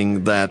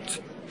 saying that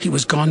he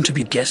was gone to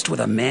be guest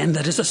with a man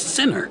that is a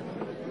sinner.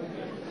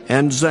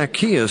 And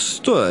Zacchaeus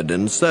stood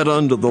and said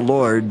unto the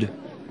Lord,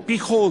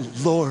 Behold,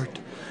 Lord,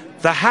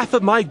 the half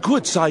of my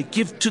goods I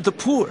give to the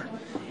poor.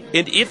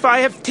 And if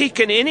I have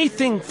taken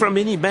anything from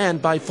any man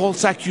by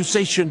false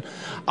accusation,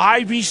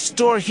 I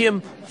restore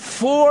him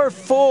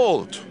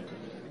fourfold.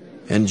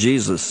 And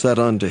Jesus said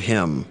unto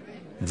him,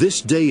 This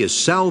day is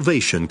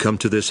salvation come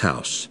to this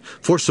house,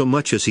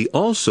 forsomuch as he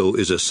also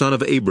is a son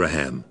of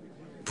Abraham.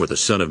 For the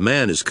Son of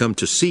Man is come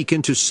to seek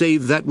and to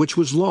save that which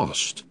was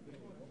lost.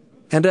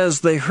 And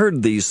as they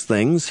heard these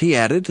things, he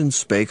added and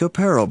spake a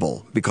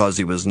parable, because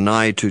he was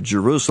nigh to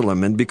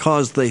Jerusalem, and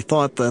because they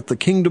thought that the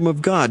kingdom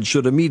of God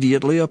should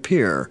immediately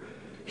appear.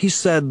 He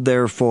said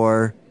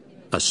therefore,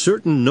 A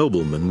certain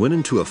nobleman went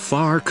into a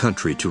far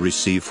country to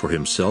receive for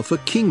himself a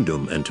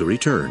kingdom and to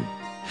return.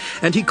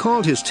 And he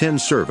called his 10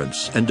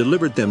 servants, and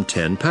delivered them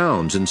 10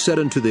 pounds, and said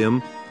unto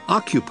them,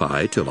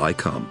 Occupy till I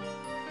come.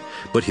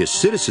 But his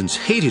citizens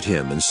hated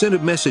him, and sent a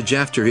message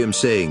after him,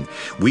 saying,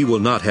 We will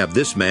not have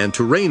this man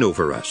to reign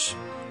over us.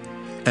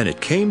 And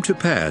it came to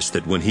pass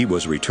that when he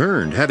was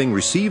returned, having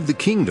received the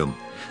kingdom,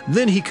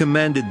 then he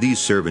commanded these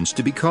servants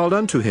to be called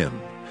unto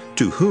him,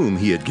 to whom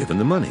he had given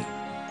the money,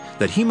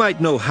 that he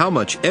might know how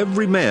much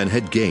every man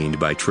had gained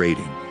by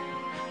trading.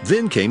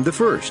 Then came the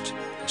first,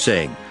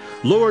 saying,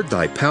 Lord,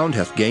 thy pound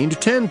hath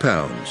gained 10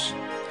 pounds.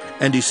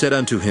 And he said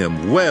unto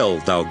him, Well,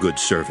 thou good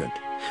servant,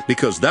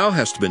 because thou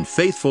hast been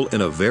faithful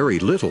in a very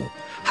little,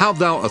 have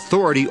thou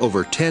authority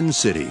over 10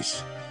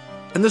 cities.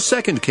 And the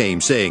second came,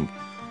 saying,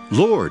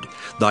 Lord,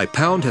 thy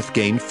pound hath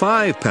gained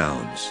 5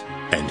 pounds.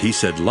 And he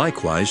said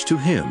likewise to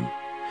him,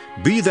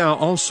 Be thou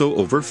also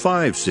over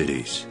 5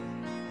 cities.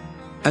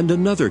 And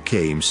another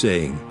came,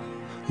 saying,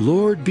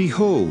 Lord,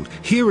 behold,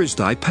 here is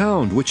thy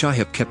pound, which I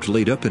have kept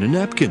laid up in a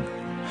napkin.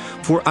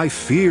 For I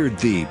feared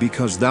thee,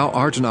 because thou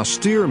art an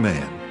austere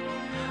man.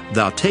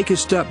 Thou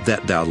takest up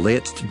that thou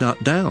layedst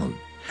not down,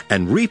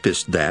 and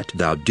reapest that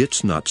thou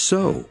didst not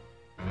sow.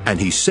 And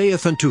he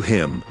saith unto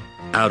him,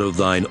 Out of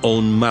thine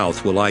own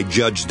mouth will I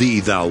judge thee,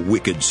 thou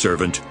wicked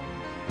servant.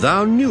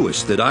 Thou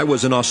knewest that I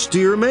was an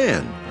austere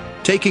man,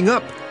 taking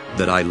up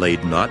that I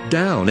laid not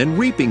down, and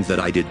reaping that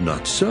I did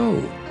not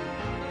sow.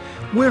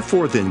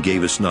 Wherefore then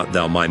gavest not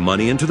thou my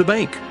money into the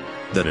bank,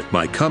 that at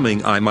my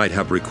coming I might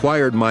have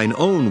required mine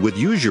own with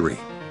usury?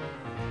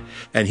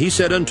 And he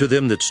said unto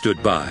them that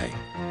stood by,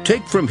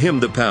 Take from him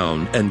the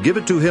pound, and give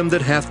it to him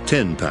that hath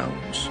 10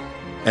 pounds.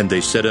 And they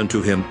said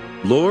unto him,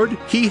 Lord,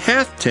 he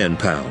hath 10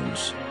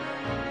 pounds.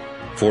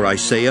 For I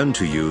say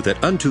unto you,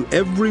 that unto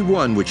every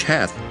one which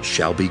hath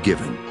shall be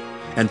given,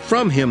 and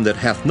from him that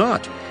hath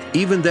not,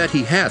 even that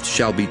he hath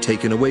shall be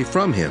taken away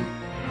from him.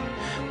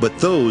 But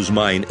those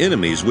mine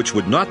enemies, which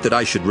would not that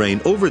I should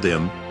reign over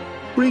them,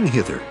 bring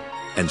hither,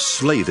 and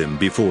slay them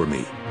before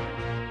me.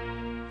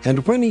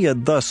 And when he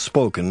had thus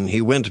spoken,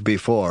 he went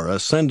before,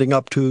 ascending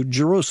up to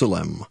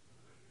Jerusalem.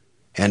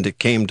 And it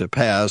came to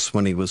pass,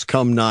 when he was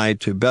come nigh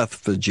to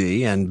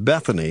Bethphage and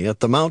Bethany, at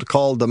the mount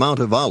called the Mount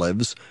of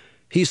Olives,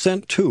 he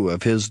sent 2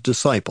 of his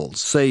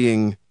disciples,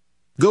 saying,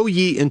 Go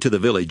ye into the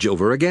village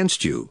over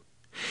against you,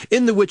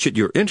 in the which at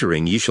your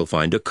entering ye shall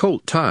find a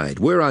colt tied,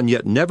 whereon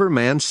yet never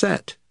man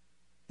sat.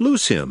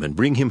 Loose him, and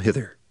bring him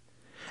hither.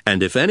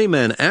 And if any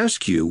man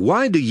ask you,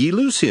 Why do ye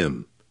loose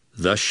him?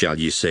 Thus shall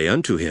ye say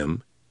unto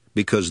him,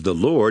 Because the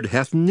Lord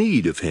hath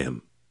need of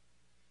him.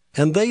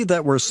 And they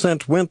that were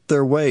sent went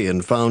their way,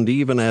 and found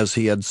even as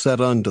he had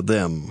said unto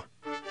them.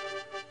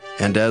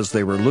 And as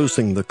they were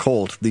loosing the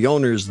colt, the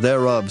owners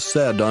thereof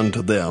said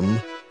unto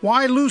them,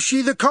 Why loose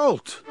ye the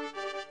colt?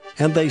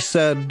 And they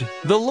said,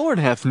 The Lord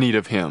hath need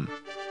of him.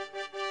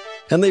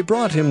 And they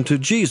brought him to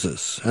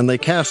Jesus, and they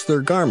cast their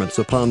garments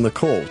upon the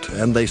colt,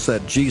 and they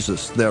set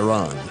Jesus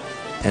thereon.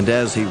 And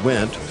as he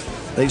went,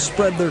 they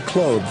spread their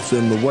clothes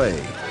in the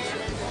way.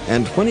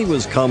 And when he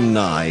was come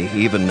nigh,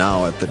 even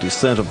now at the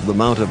descent of the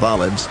Mount of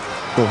Olives,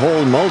 the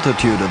whole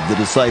multitude of the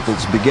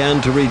disciples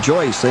began to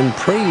rejoice and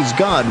praise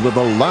God with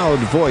a loud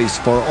voice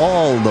for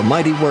all the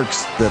mighty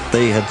works that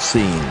they had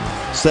seen,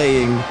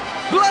 saying,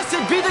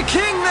 Blessed be the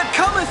King that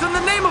cometh in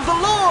the name of the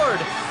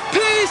Lord!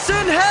 Peace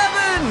in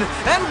heaven,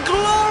 and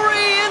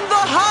glory in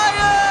the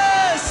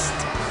highest!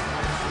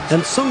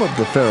 And some of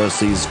the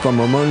Pharisees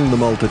from among the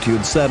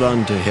multitude said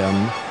unto him,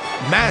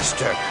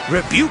 Master,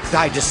 rebuke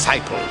thy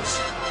disciples.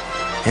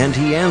 And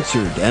he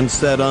answered and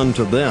said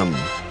unto them,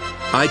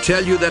 I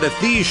tell you that if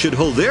these should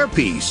hold their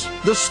peace,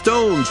 the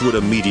stones would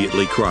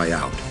immediately cry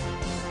out.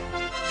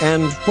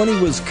 And when he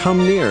was come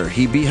near,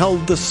 he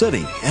beheld the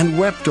city, and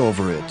wept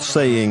over it,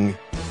 saying,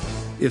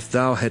 If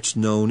thou hadst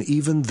known,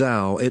 even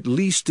thou, at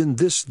least in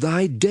this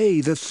thy day,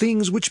 the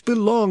things which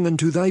belong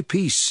unto thy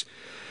peace.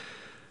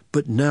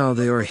 But now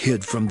they are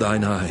hid from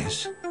thine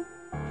eyes.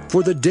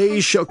 For the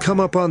days shall come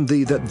upon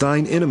thee that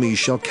thine enemies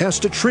shall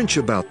cast a trench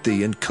about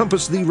thee, and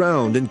compass thee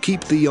round, and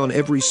keep thee on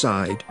every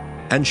side,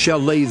 and shall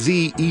lay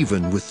thee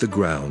even with the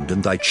ground,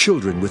 and thy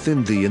children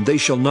within thee, and they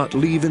shall not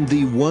leave in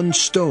thee one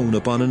stone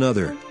upon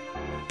another,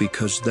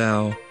 because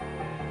thou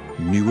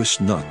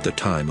knewest not the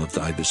time of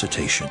thy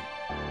visitation.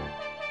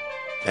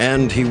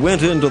 And he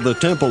went into the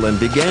temple, and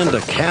began to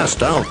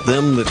cast out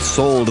them that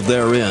sold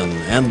therein,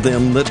 and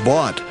them that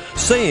bought,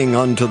 saying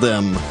unto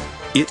them,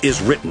 It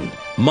is written,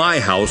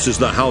 My house is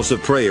the house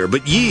of prayer,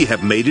 but ye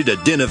have made it a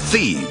den of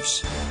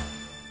thieves.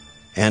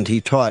 And he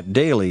taught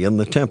daily in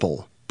the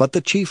temple. But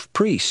the chief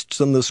priests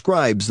and the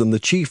scribes and the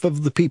chief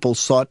of the people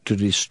sought to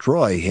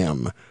destroy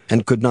him,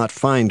 and could not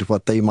find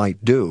what they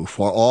might do,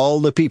 for all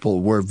the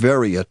people were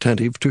very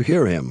attentive to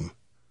hear him.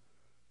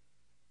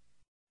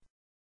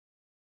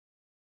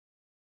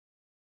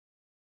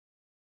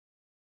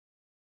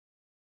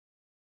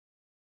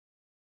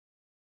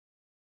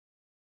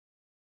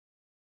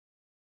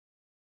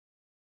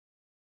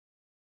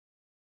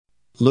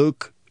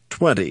 Luke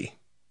 20.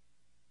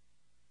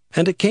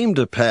 And it came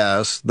to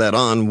pass that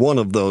on one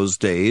of those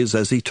days,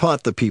 as he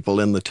taught the people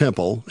in the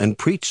temple, and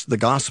preached the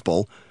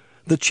gospel,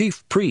 the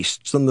chief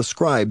priests and the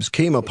scribes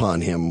came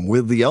upon him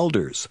with the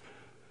elders,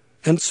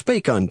 and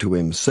spake unto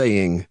him,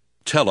 saying,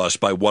 Tell us,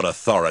 by what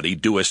authority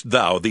doest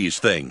thou these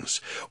things?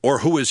 Or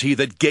who is he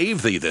that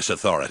gave thee this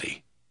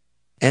authority?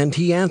 And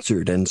he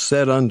answered and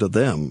said unto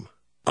them,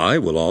 I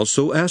will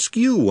also ask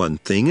you one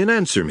thing, and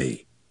answer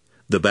me.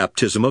 The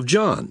baptism of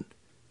John,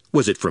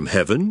 was it from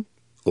heaven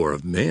or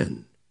of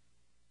men?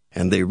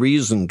 And they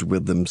reasoned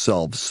with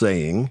themselves,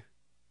 saying,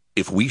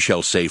 If we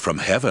shall say from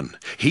heaven,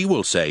 he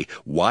will say,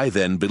 Why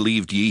then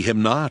believed ye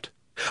him not?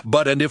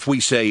 But and if we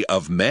say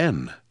of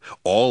men,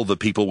 all the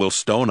people will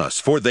stone us,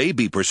 for they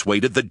be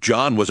persuaded that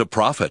John was a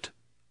prophet.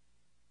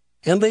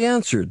 And they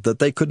answered that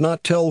they could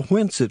not tell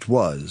whence it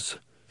was.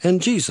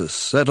 And Jesus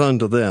said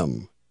unto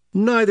them,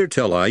 Neither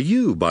tell I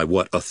you by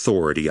what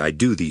authority I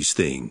do these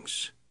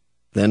things.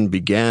 Then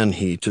began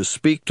he to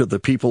speak to the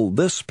people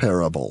this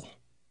parable.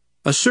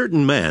 A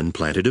certain man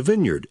planted a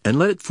vineyard, and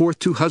led it forth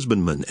to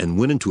husbandmen, and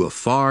went into a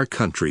far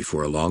country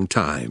for a long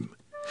time.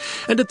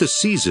 And at the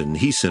season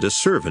he sent a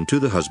servant to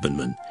the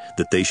husbandmen,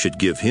 that they should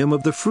give him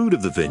of the fruit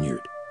of the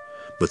vineyard.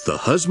 But the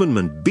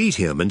husbandman beat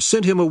him, and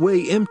sent him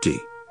away empty.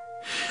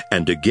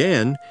 And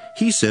again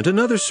he sent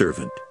another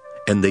servant,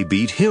 and they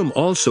beat him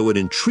also, and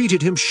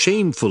entreated him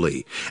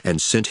shamefully,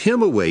 and sent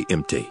him away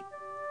empty.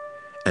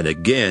 And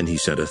again he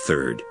sent a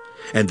third,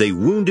 and they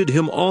wounded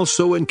him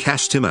also, and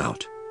cast him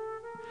out.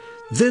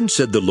 Then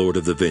said the Lord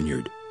of the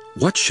vineyard,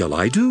 What shall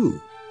I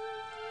do?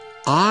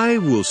 I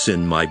will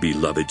send my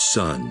beloved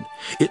son.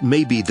 It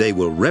may be they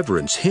will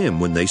reverence him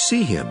when they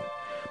see him.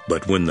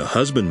 But when the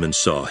husbandmen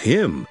saw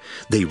him,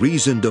 they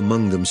reasoned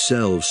among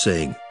themselves,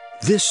 saying,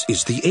 This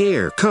is the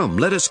heir. Come,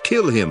 let us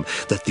kill him,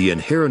 that the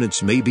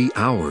inheritance may be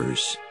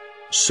ours.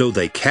 So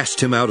they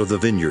cast him out of the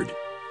vineyard,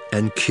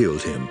 and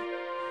killed him.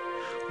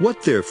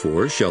 What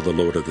therefore shall the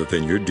Lord of the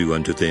vineyard do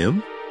unto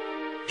them?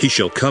 He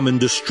shall come and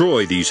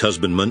destroy these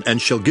husbandmen,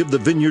 and shall give the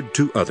vineyard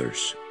to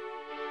others.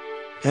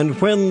 And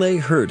when they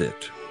heard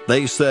it,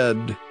 they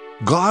said,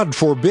 God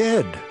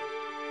forbid.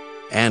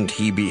 And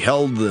he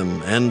beheld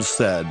them, and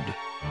said,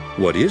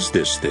 What is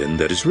this then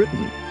that is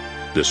written?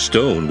 The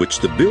stone which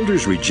the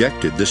builders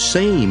rejected, the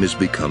same is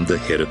become the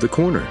head of the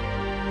corner.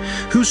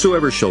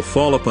 Whosoever shall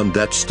fall upon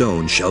that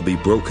stone shall be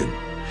broken,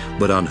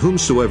 but on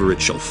whomsoever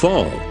it shall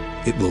fall,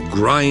 it will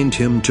grind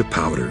him to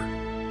powder.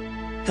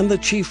 And the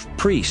chief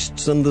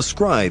priests and the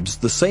scribes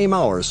the same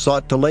hour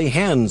sought to lay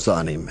hands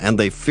on him, and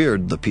they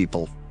feared the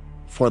people,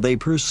 for they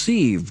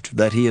perceived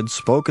that he had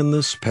spoken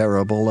this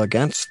parable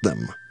against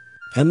them.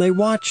 And they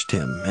watched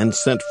him, and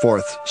sent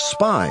forth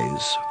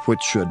spies,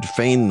 which should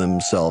feign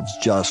themselves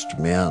just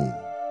men,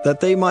 that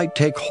they might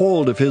take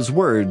hold of his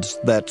words,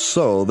 that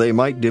so they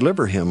might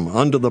deliver him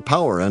unto the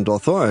power and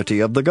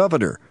authority of the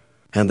governor.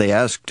 And they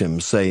asked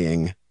him,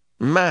 saying,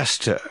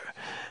 Master,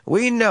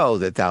 we know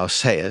that thou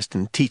sayest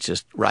and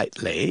teachest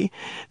rightly,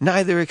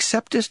 neither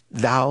acceptest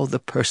thou the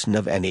person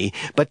of any,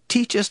 but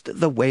teachest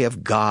the way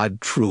of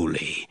God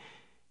truly.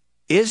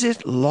 Is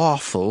it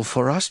lawful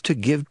for us to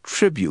give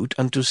tribute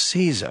unto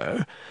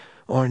Caesar,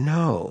 or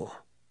no?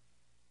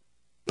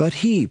 But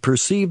he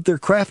perceived their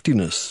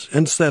craftiness,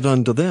 and said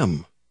unto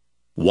them,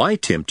 Why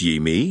tempt ye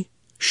me?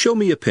 Show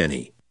me a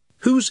penny.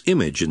 Whose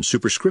image and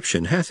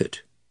superscription hath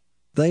it?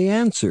 They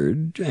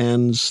answered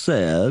and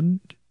said,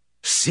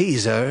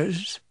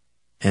 Caesar's.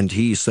 And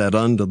he said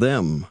unto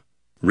them,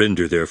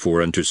 Render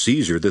therefore unto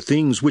Caesar the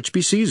things which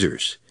be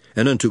Caesar's,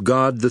 and unto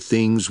God the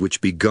things which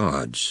be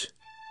God's.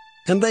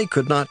 And they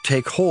could not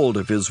take hold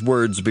of his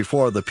words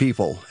before the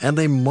people, and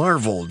they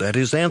marveled at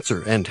his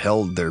answer, and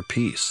held their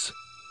peace.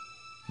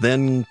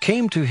 Then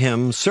came to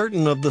him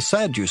certain of the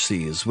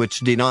Sadducees, which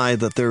deny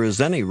that there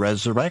is any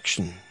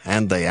resurrection.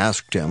 And they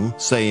asked him,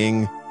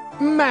 saying,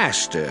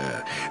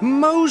 Master,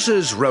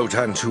 Moses wrote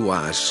unto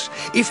us,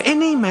 If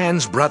any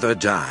man's brother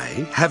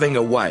die, having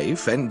a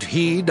wife, and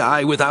he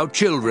die without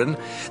children,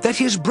 that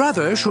his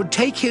brother should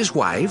take his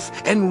wife,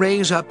 and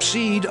raise up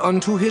seed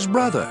unto his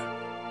brother.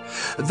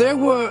 There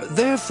were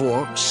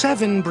therefore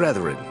 7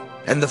 brethren,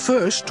 and the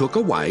first took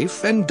a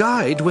wife, and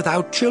died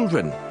without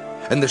children.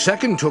 And the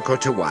second took her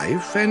to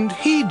wife, and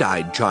he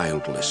died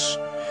childless.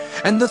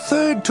 And the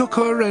third took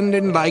her, and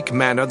in like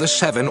manner the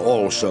 7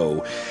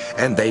 also.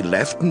 And they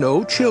left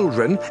no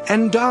children,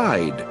 and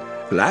died.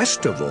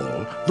 Last of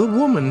all, the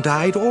woman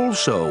died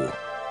also.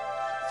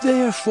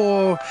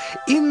 Therefore,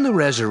 in the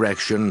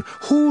resurrection,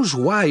 whose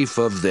wife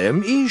of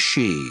them is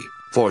she?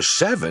 For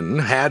 7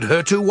 had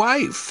her to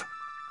wife.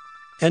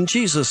 And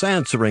Jesus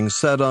answering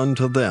said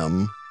unto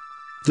them,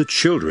 The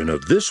children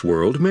of this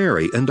world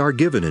marry, and are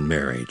given in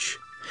marriage.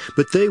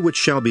 But they which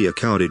shall be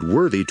accounted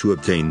worthy to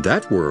obtain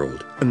that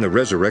world, and the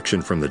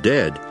resurrection from the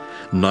dead,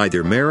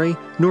 neither marry,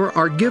 nor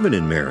are given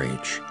in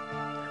marriage.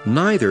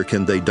 Neither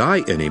can they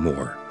die any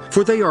more,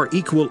 for they are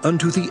equal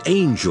unto the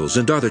angels,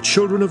 and are the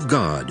children of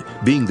God,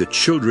 being the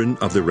children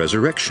of the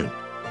resurrection.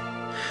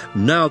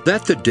 Now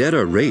that the dead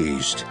are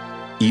raised,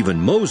 even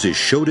Moses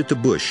showed at the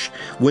bush,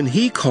 when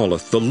he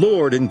calleth the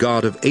Lord and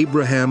God of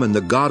Abraham, and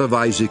the God of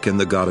Isaac, and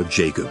the God of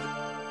Jacob.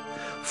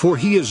 For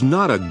he is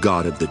not a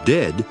God of the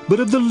dead, but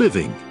of the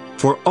living,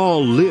 for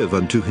all live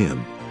unto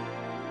him.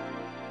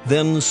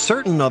 Then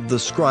certain of the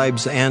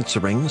scribes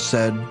answering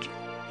said,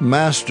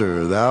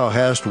 Master, thou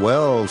hast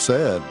well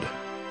said.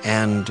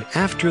 And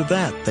after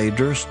that they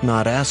durst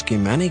not ask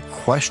him any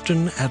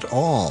question at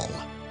all.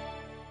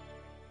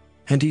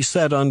 And he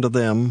said unto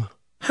them,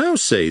 How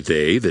say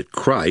they that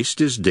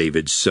Christ is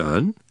David's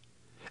son?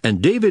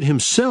 And David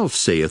himself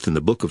saith in the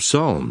book of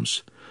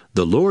Psalms,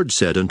 The Lord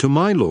said unto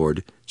my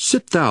Lord,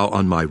 Sit thou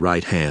on my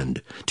right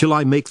hand, till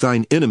I make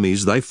thine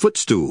enemies thy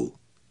footstool.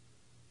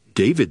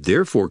 David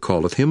therefore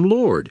calleth him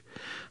Lord.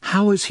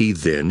 How is he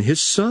then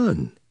his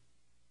son?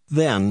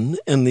 Then,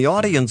 in the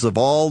audience of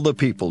all the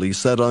people, he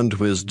said unto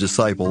his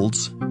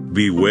disciples,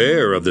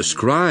 Beware of the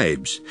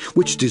scribes,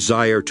 which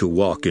desire to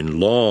walk in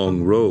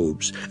long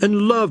robes,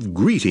 and love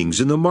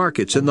greetings in the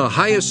markets, and the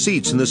highest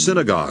seats in the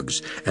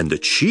synagogues, and the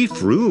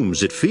chief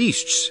rooms at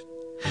feasts,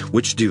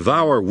 which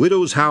devour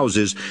widows'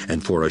 houses,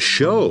 and for a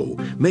show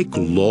make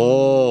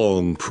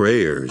long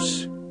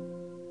prayers.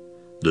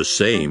 The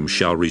same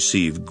shall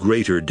receive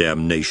greater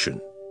damnation.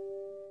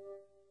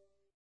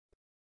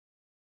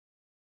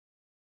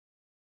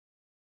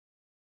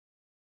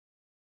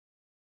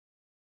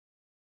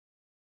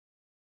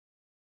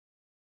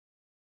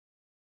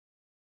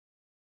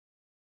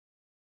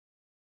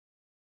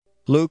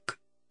 Luke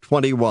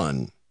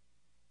 21.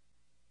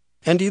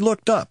 And he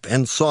looked up,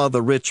 and saw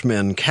the rich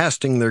men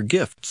casting their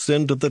gifts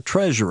into the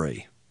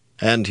treasury.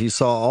 And he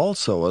saw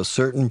also a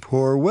certain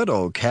poor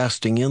widow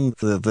casting in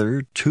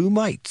thither 2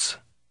 mites.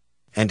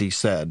 And he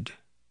said,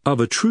 Of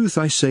a truth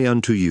I say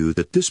unto you,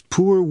 that this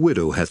poor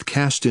widow hath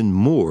cast in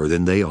more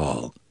than they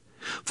all.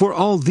 For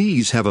all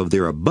these have of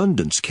their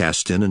abundance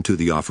cast in unto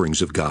the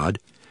offerings of God,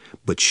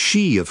 but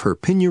she of her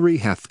penury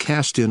hath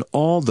cast in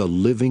all the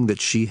living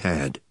that she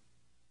had.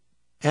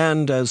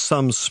 And as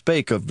some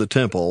spake of the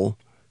temple,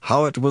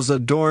 how it was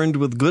adorned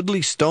with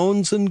goodly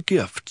stones and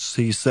gifts,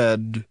 he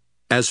said,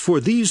 As for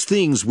these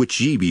things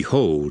which ye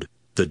behold,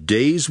 the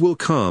days will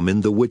come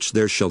in the which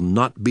there shall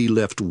not be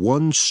left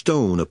one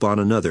stone upon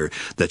another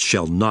that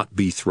shall not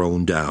be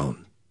thrown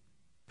down.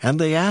 And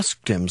they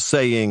asked him,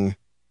 saying,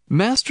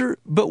 Master,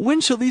 but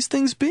when shall these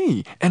things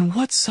be? And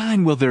what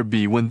sign will there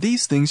be when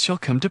these things shall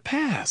come to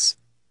pass?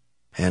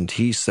 And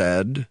he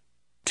said,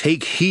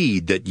 Take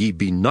heed that ye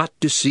be not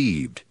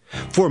deceived.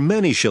 For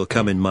many shall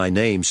come in my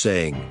name,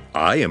 saying,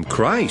 I am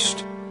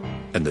Christ,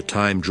 and the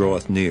time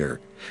draweth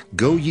near.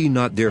 Go ye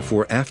not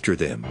therefore after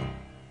them.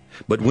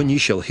 But when ye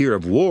shall hear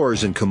of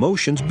wars and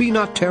commotions, be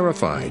not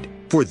terrified,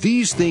 For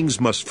these things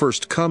must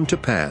first come to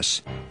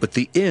pass, but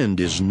the end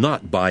is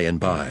not by and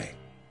by.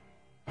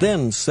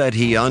 Then said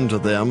he unto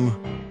them,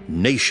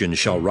 Nation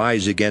shall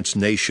rise against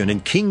nation,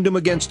 and kingdom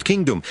against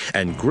kingdom,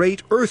 and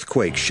great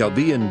earthquakes shall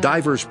be in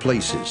divers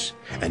places,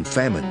 and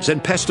famines,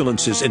 and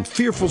pestilences, and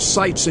fearful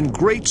sights, and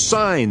great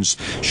signs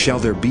shall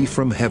there be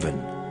from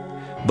heaven.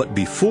 But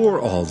before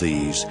all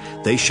these,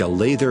 they shall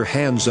lay their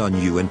hands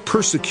on you, and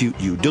persecute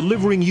you,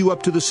 delivering you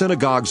up to the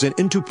synagogues and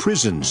into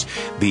prisons,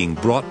 being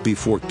brought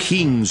before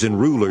kings and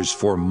rulers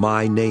for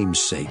my name's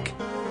sake.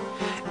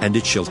 And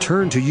it shall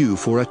turn to you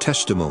for a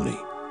testimony.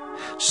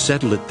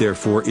 Settle it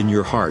therefore in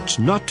your hearts,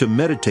 not to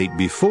meditate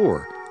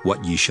before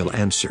what ye shall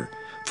answer.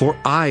 For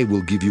I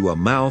will give you a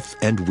mouth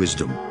and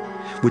wisdom,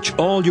 which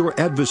all your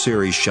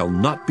adversaries shall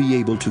not be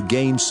able to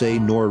gainsay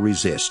nor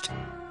resist.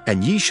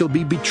 And ye shall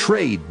be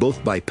betrayed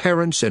both by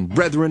parents and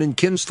brethren and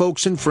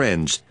kinsfolks and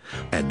friends,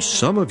 and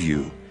some of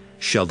you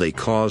shall they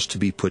cause to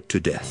be put to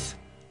death.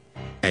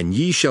 And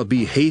ye shall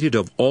be hated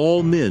of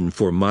all men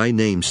for my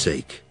name's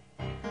sake.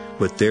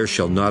 But there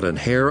shall not an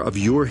hair of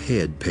your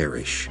head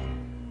perish.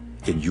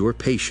 In your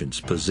patience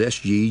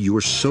possess ye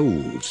your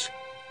souls.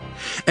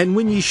 And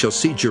when ye shall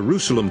see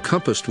Jerusalem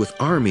compassed with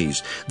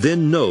armies,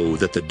 then know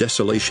that the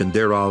desolation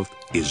thereof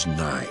is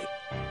nigh.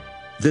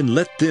 Then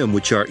let them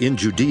which are in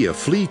Judea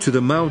flee to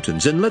the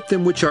mountains, and let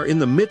them which are in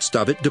the midst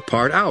of it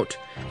depart out,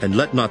 and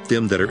let not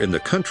them that are in the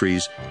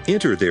countries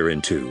enter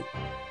thereinto.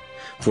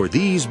 For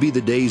these be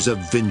the days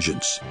of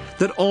vengeance,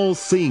 that all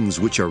things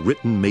which are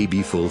written may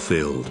be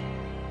fulfilled.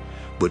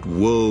 But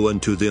woe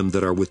unto them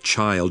that are with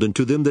child, and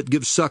to them that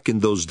give suck in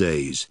those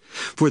days.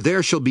 For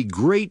there shall be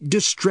great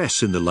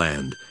distress in the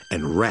land,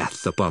 and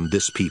wrath upon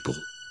this people.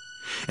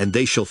 And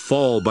they shall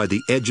fall by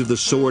the edge of the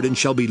sword, and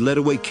shall be led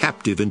away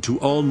captive into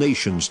all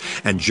nations,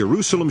 and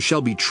Jerusalem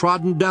shall be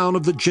trodden down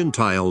of the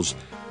Gentiles,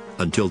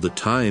 until the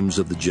times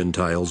of the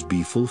Gentiles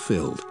be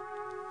fulfilled.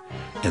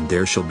 And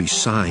there shall be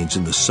signs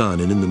in the sun,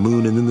 and in the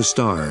moon, and in the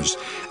stars,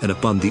 and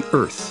upon the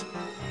earth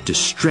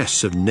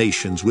distress of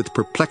nations with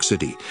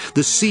perplexity,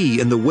 the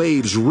sea and the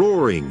waves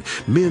roaring,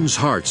 men's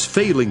hearts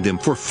failing them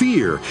for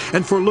fear,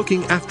 and for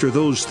looking after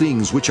those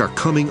things which are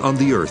coming on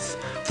the earth.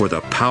 For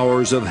the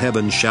powers of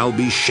heaven shall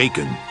be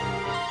shaken.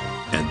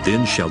 And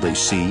then shall they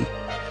see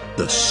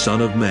the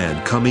Son of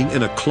Man coming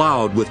in a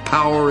cloud with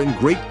power and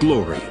great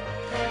glory.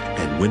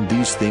 And when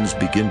these things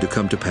begin to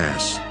come to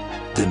pass,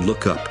 then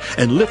look up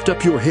and lift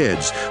up your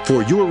heads,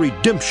 for your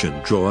redemption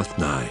draweth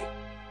nigh.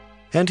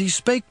 And he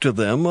spake to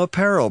them a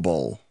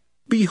parable.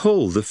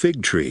 Behold the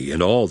fig tree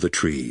and all the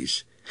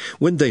trees.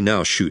 When they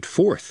now shoot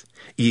forth,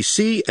 ye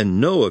see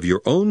and know of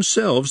your own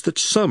selves that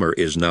summer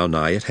is now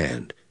nigh at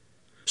hand.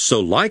 So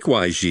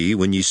likewise ye,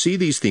 when ye see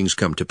these things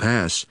come to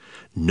pass,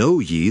 know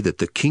ye that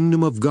the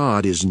kingdom of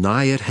God is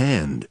nigh at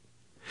hand.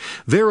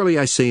 Verily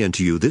I say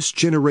unto you, this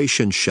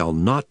generation shall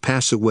not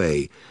pass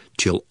away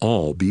till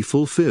all be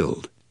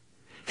fulfilled.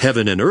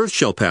 Heaven and earth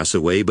shall pass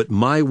away, but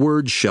my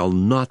word shall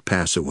not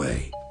pass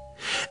away.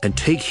 And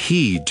take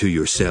heed to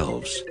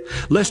yourselves,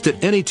 lest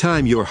at any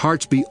time your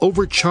hearts be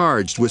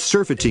overcharged with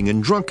surfeiting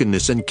and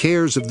drunkenness and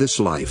cares of this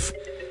life,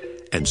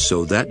 and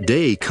so that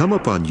day come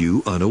upon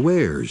you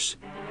unawares.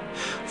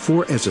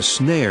 For as a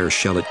snare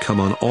shall it come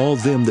on all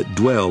them that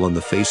dwell on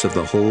the face of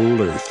the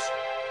whole earth.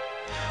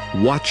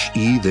 Watch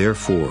ye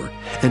therefore,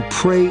 and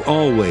pray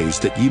always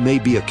that ye may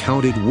be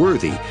accounted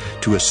worthy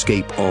to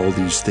escape all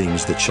these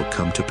things that shall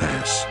come to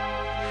pass,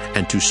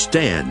 and to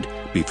stand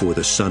before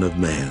the Son of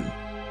Man.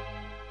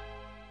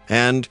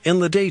 And in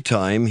the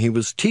daytime he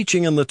was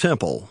teaching in the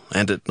temple,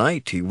 and at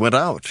night he went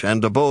out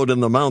and abode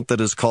in the mount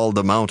that is called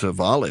the Mount of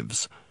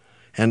Olives.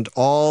 And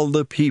all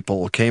the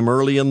people came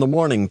early in the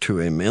morning to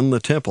him in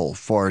the temple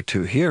for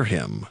to hear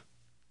him.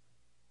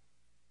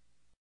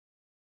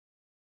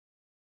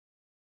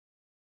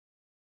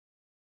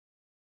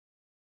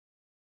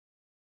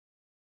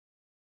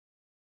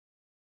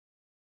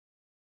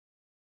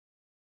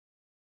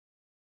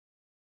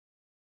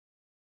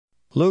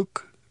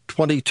 Luke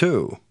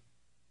 22.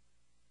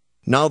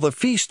 Now the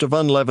feast of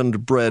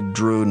unleavened bread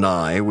drew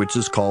nigh, which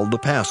is called the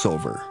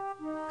Passover.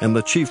 And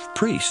the chief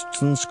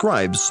priests and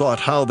scribes sought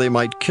how they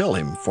might kill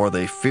him, for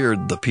they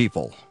feared the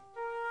people.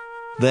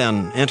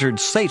 Then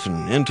entered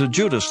Satan into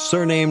Judas,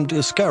 surnamed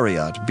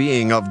Iscariot,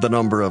 being of the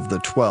number of the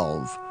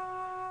 12.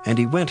 And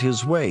he went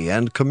his way,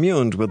 and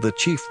communed with the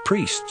chief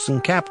priests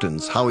and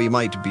captains, how he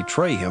might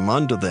betray him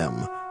unto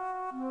them.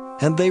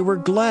 And they were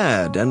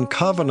glad and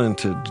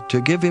covenanted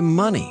to give him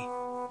money.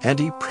 And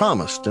he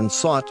promised and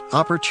sought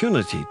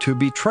opportunity to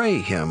betray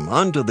him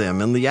unto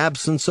them in the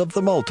absence of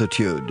the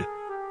multitude.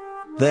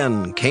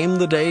 Then came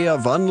the day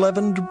of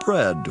unleavened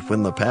bread,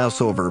 when the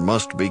Passover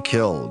must be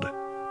killed.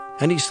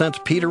 And he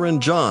sent Peter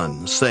and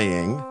John,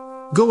 saying,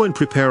 Go and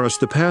prepare us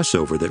the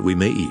Passover, that we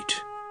may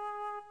eat.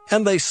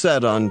 And they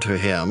said unto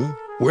him,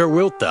 Where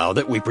wilt thou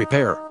that we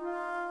prepare?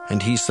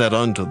 And he said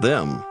unto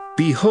them,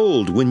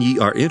 Behold, when ye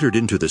are entered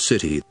into the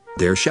city,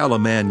 there shall a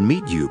man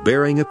meet you,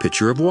 bearing a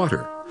pitcher of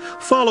water.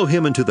 Follow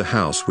him into the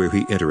house where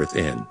he entereth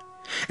in.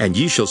 And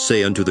ye shall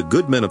say unto the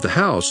good men of the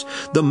house,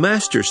 The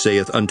master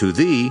saith unto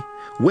thee,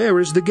 Where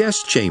is the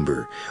guest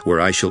chamber, where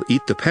I shall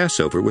eat the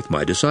Passover with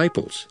my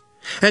disciples?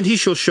 And he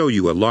shall show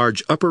you a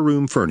large upper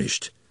room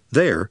furnished.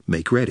 There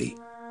make ready.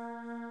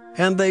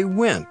 And they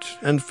went,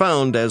 and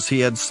found as he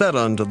had said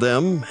unto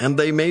them, and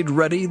they made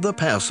ready the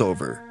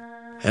Passover.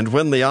 And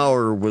when the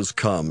hour was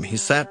come, he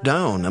sat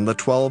down, and the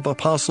 12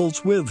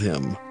 apostles with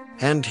him.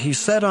 And he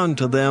said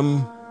unto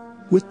them,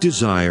 With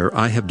desire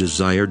I have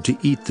desired to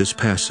eat this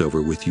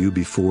Passover with you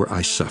before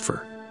I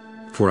suffer.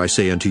 For I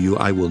say unto you,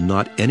 I will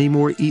not any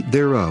more eat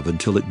thereof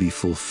until it be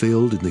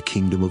fulfilled in the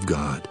kingdom of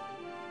God.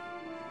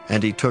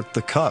 And he took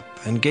the cup,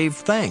 and gave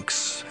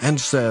thanks, and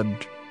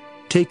said,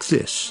 Take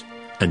this,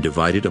 and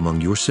divide it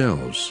among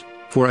yourselves.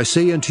 For I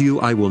say unto you,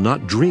 I will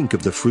not drink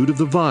of the fruit of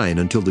the vine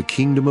until the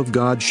kingdom of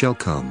God shall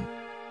come.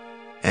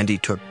 And he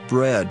took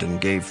bread,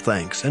 and gave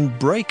thanks, and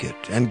brake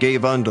it, and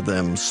gave unto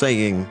them,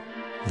 saying,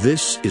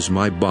 This is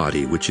my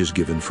body which is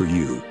given for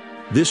you.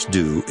 This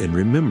do in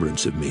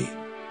remembrance of me.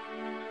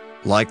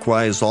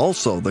 Likewise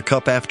also the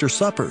cup after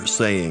supper,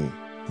 saying,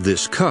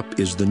 This cup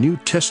is the New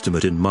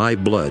Testament in my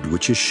blood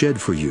which is shed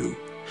for you.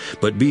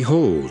 But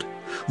behold,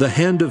 the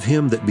hand of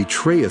him that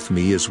betrayeth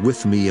me is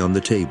with me on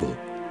the table.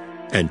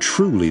 And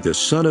truly the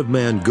Son of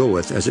Man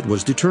goeth as it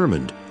was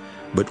determined.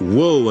 But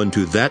woe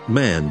unto that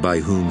man by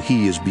whom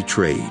he is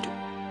betrayed.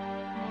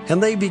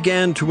 And they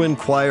began to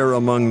inquire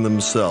among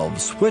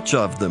themselves which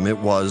of them it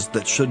was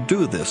that should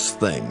do this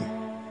thing.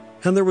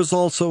 And there was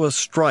also a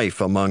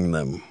strife among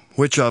them,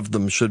 which of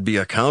them should be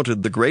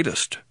accounted the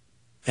greatest.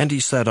 And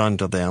he said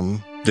unto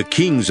them, The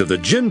kings of the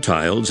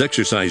Gentiles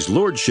exercise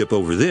lordship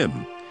over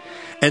them,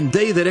 and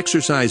they that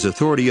exercise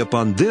authority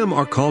upon them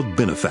are called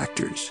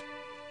benefactors.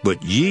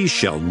 But ye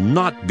shall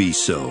not be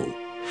so.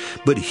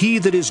 But he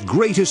that is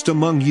greatest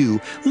among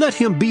you, let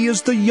him be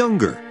as the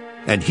younger,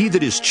 and he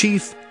that is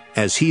chief,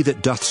 as he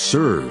that doth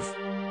serve.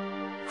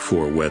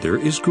 For whether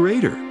is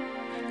greater,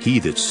 he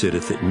that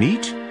sitteth at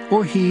meat,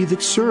 or he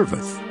that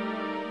serveth?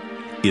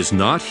 Is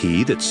not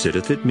he that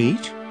sitteth at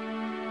meat?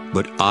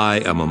 But I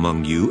am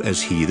among you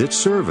as he that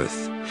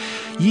serveth.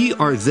 Ye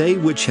are they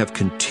which have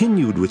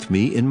continued with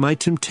me in my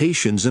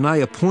temptations, and I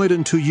appoint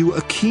unto you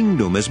a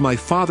kingdom, as my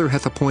Father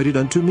hath appointed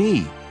unto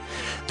me,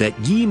 that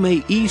ye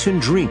may eat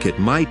and drink at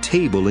my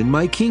table in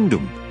my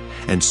kingdom,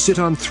 and sit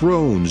on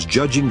thrones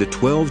judging the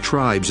 12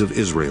 tribes of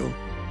Israel.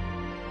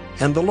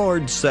 And the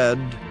Lord said,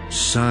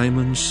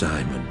 Simon,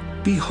 Simon,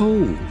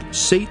 behold,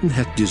 Satan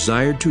hath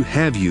desired to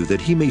have you,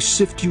 that he may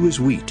sift you as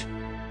wheat.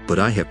 But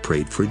I have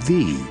prayed for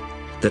thee,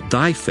 that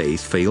thy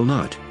faith fail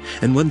not.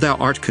 And when thou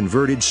art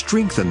converted,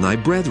 strengthen thy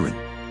brethren.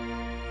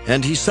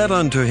 And he said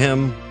unto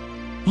him,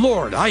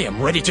 Lord, I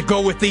am ready to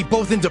go with thee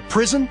both into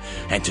prison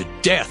and to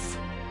death.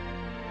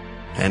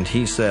 And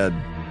he said,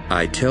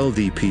 I tell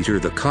thee, Peter,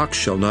 the cock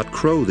shall not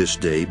crow this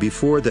day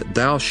before that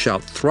thou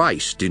shalt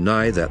thrice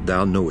deny that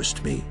thou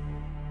knowest me.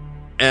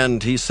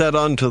 And he said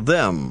unto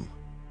them,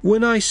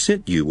 When I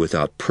sent you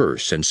without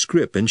purse and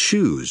scrip and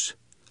shoes,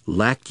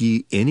 lack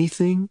ye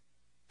anything?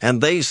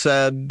 And they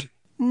said,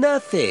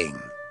 Nothing.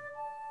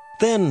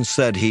 Then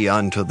said he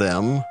unto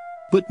them,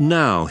 But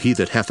now he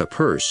that hath a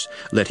purse,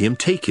 let him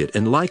take it,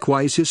 and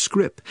likewise his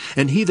scrip.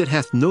 And he that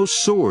hath no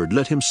sword,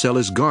 let him sell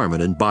his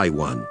garment and buy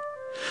one.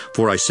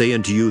 For I say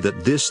unto you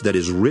that this that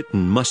is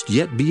written must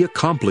yet be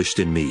accomplished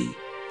in me.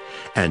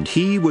 And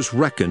he was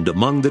reckoned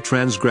among the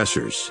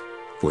transgressors,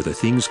 for the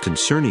things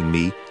concerning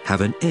me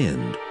have an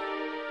end.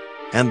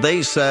 And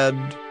they said,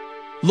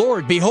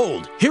 Lord,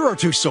 behold, here are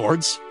 2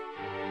 swords.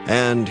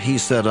 And he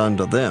said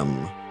unto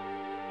them,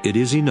 It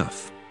is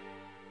enough.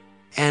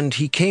 And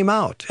he came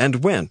out,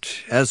 and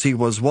went, as he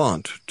was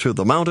wont, to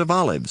the Mount of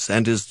Olives,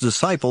 and his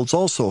disciples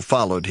also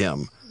followed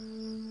him.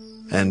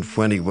 And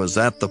when he was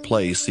at the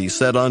place, he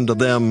said unto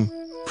them,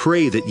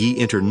 Pray that ye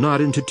enter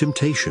not into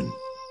temptation.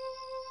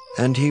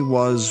 And he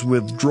was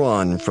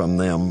withdrawn from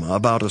them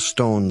about a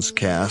stone's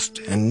cast,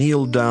 and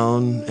kneeled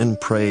down and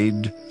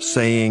prayed,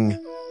 saying,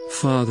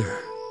 Father,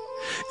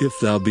 if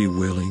thou be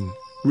willing,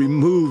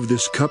 remove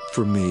this cup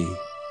from me.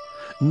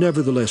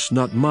 Nevertheless,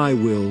 not my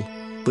will,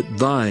 but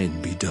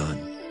thine be done.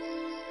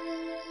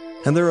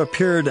 And there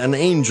appeared an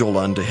angel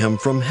unto him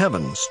from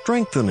heaven,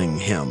 strengthening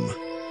him.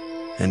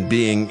 And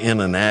being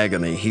in an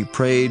agony, he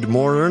prayed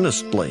more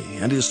earnestly,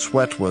 and his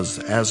sweat was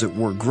as it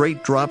were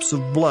great drops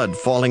of blood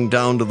falling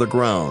down to the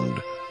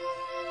ground.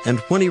 And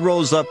when he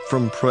rose up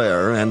from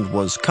prayer, and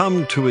was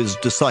come to his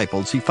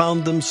disciples, he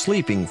found them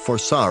sleeping for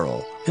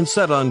sorrow, and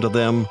said unto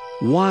them,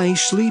 Why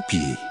sleep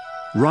ye?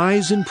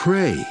 Rise and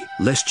pray,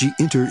 lest ye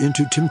enter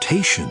into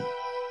temptation.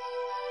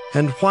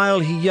 And while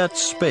he yet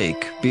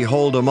spake,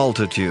 behold, a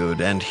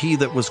multitude, and he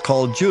that was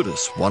called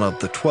Judas, one of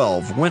the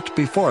 12, went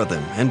before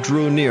them, and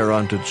drew near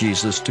unto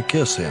Jesus to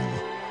kiss him.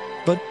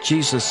 But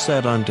Jesus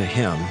said unto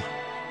him,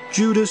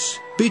 Judas,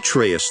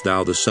 betrayest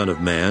thou the Son of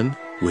Man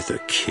with a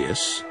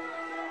kiss?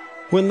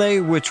 When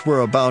they which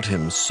were about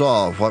him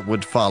saw what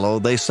would follow,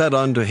 they said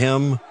unto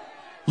him,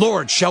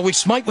 Lord, shall we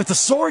smite with the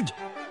sword?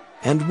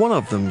 And one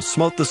of them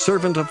smote the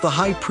servant of the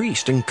high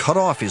priest, and cut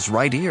off his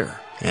right ear.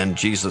 And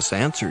Jesus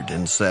answered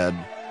and said,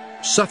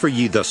 Suffer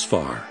ye thus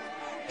far.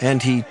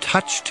 And he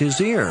touched his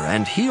ear,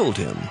 and healed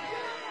him.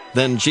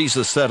 Then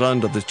Jesus said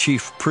unto the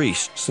chief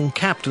priests and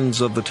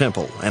captains of the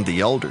temple, and the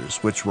elders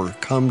which were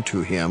come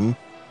to him,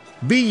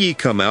 Be ye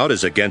come out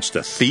as against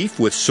a thief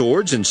with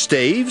swords and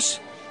staves?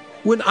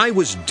 When I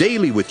was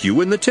daily with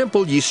you in the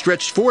temple, ye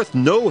stretched forth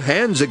no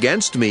hands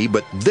against me,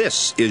 but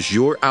this is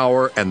your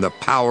hour and the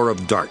power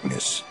of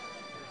darkness.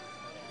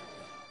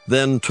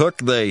 Then took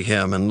they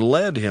him, and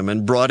led him,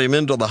 and brought him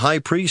into the high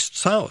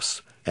priest's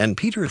house. And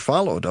Peter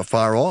followed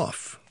afar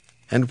off.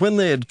 And when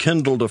they had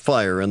kindled a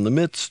fire in the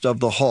midst of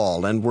the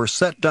hall, and were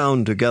set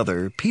down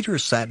together, Peter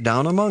sat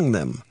down among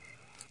them.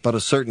 But a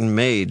certain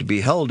maid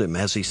beheld him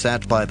as he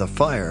sat by the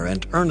fire,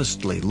 and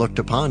earnestly looked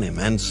upon him,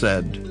 and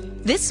said,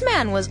 This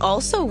man was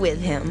also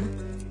with him.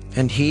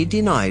 And he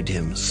denied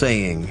him,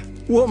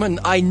 saying, Woman,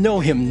 I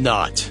know him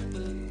not.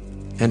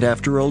 And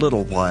after a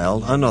little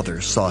while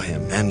another saw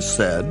him, and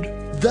said,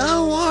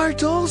 Thou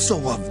art also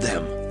of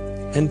them.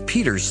 And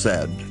Peter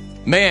said,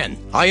 Man,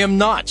 I am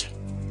not.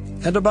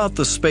 And about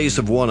the space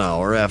of 1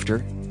 hour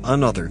after,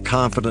 another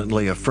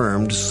confidently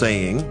affirmed,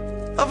 saying,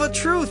 Of a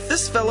truth,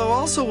 this fellow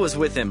also was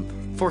with him,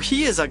 for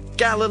he is a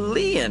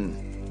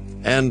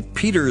Galilean. And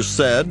Peter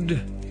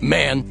said,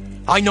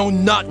 Man, I know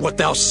not what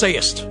thou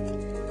sayest.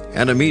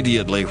 And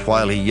immediately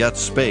while he yet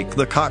spake,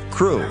 the cock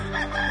crew.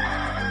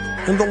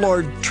 And the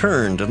Lord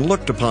turned and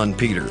looked upon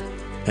Peter.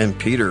 And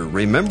Peter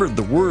remembered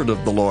the word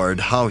of the Lord,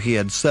 how he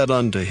had said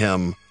unto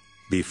him,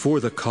 Before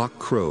the cock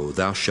crow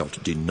thou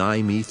shalt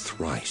deny me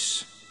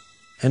thrice.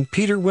 And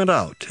Peter went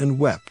out and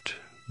wept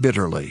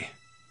bitterly.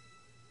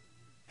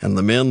 And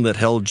the men that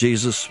held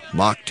Jesus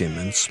mocked him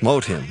and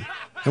smote him.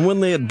 And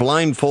when they had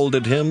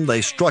blindfolded him,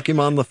 they struck him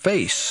on the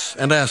face,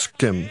 and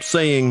asked him,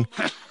 saying,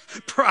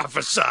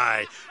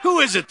 Prophesy, who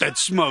is it that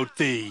smote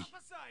thee?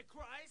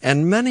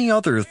 And many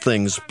other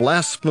things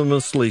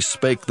blasphemously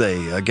spake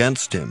they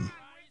against him.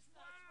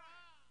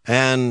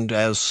 And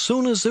as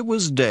soon as it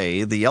was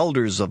day, the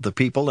elders of the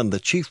people and the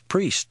chief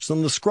priests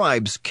and the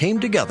scribes came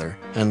together,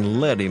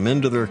 and led him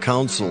into their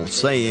council,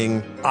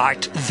 saying,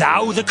 Art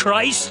thou the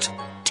Christ?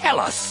 Tell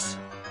us.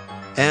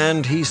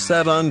 And he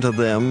said unto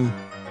them,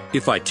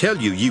 If I tell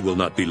you, ye will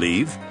not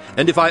believe,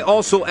 and if I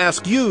also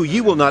ask you,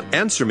 ye will not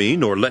answer me,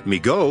 nor let me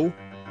go.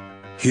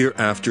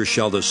 Hereafter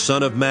shall the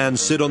Son of Man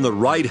sit on the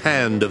right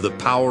hand of the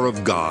power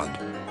of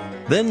God.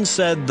 Then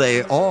said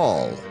they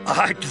all,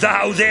 Art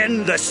thou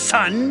then the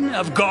Son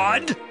of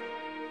God?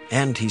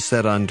 And he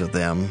said unto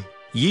them,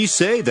 Ye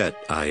say that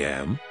I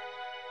am.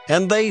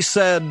 And they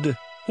said,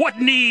 What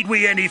need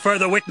we any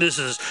further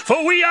witnesses?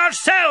 For we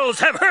ourselves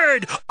have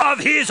heard of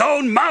his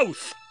own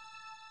mouth.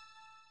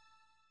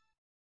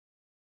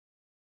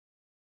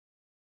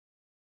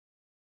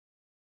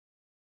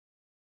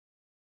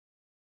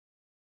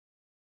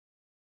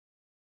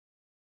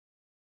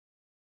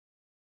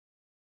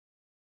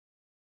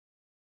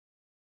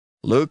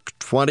 Luke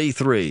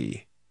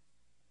 23.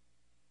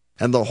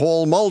 And the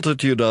whole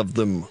multitude of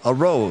them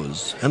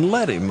arose, and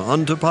led him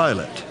unto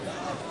Pilate.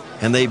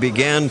 And they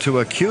began to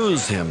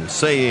accuse him,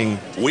 saying,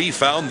 We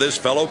found this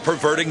fellow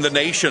perverting the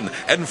nation,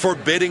 and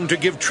forbidding to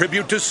give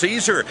tribute to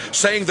Caesar,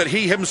 saying that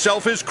he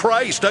himself is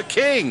Christ, a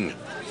king.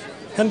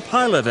 And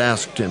Pilate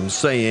asked him,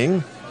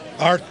 saying,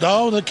 Art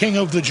thou the King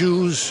of the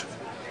Jews?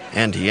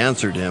 And he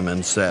answered him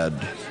and said,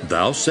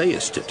 Thou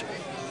sayest it.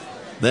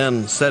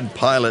 Then said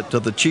Pilate to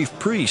the chief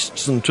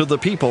priests and to the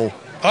people,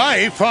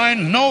 I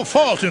find no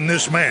fault in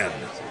this man.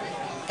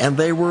 And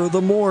they were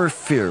the more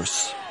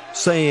fierce,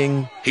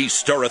 saying, He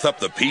stirreth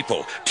up the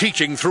people,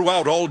 teaching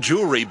throughout all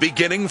Jewry,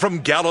 beginning from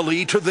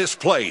Galilee to this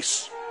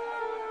place.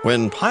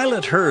 When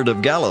Pilate heard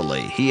of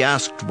Galilee, he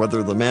asked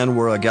whether the man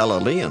were a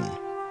Galilean.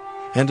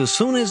 And as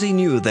soon as he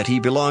knew that he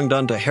belonged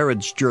unto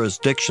Herod's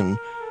jurisdiction,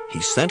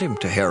 he sent him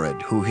to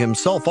Herod, who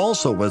himself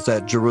also was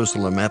at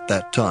Jerusalem at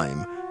that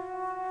time.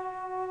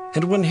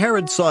 And when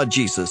Herod saw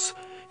Jesus,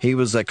 he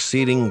was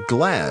exceeding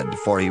glad,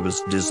 for he was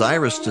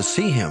desirous to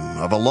see him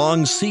of a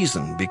long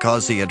season,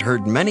 because he had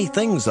heard many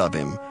things of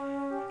him,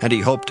 and he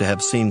hoped to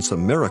have seen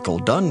some miracle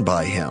done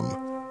by him.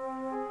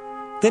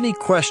 Then he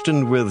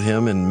questioned with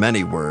him in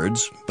many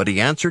words, but he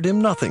answered him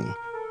nothing.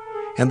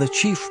 And the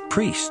chief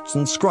priests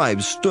and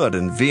scribes stood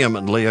and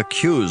vehemently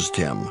accused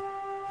him.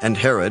 And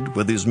Herod,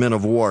 with his men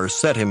of war,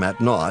 set him at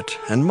naught,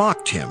 and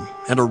mocked him,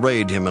 and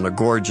arrayed him in a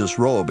gorgeous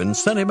robe, and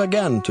sent him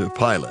again to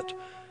Pilate.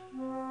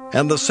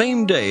 And the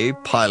same day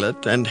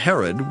Pilate and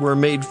Herod were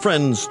made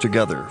friends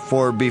together,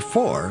 for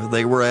before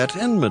they were at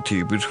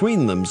enmity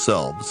between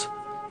themselves.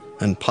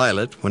 And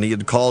Pilate, when he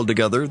had called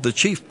together the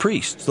chief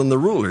priests and the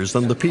rulers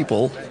and the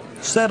people,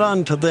 said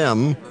unto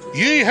them,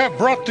 Ye have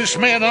brought this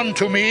man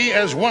unto me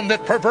as one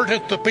that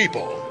perverteth the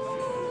people.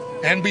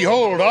 And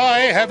behold, I,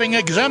 having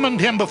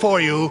examined him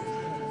before you,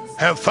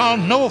 have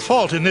found no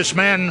fault in this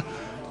man,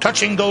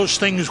 touching those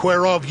things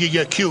whereof ye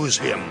accuse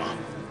him.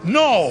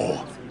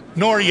 No,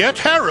 nor yet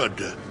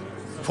Herod.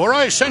 For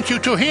I sent you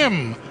to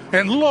him,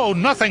 and lo,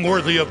 nothing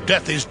worthy of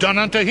death is done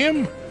unto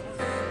him.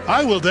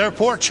 I will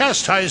therefore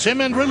chastise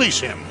him and release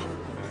him.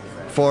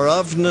 For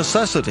of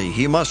necessity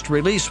he must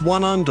release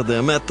one unto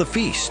them at the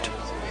feast.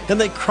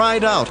 And they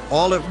cried out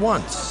all at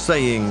once,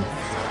 saying,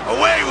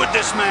 Away with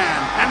this man,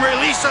 and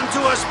release unto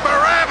us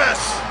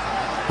Barabbas!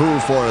 Who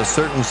for a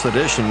certain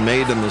sedition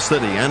made in the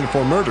city and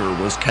for murder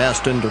was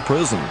cast into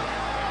prison.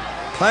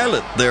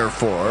 Pilate,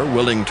 therefore,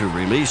 willing to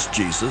release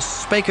Jesus,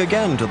 spake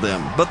again to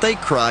them, but they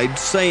cried,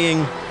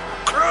 saying,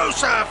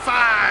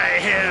 Crucify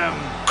him!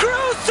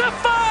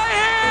 Crucify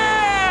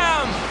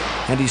him!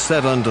 And he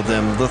said unto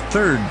them the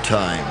third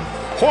time,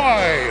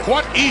 Why,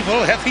 what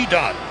evil hath he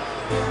done?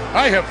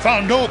 I have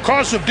found no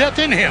cause of death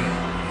in him.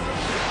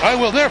 I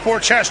will therefore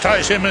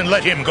chastise him and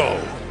let him go.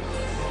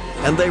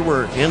 And they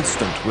were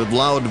instant with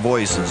loud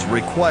voices,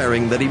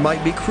 requiring that he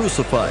might be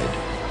crucified.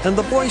 And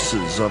the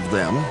voices of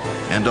them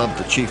and of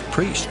the chief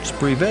priests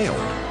prevailed.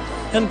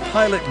 And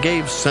Pilate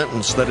gave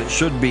sentence that it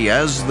should be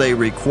as they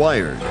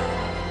required.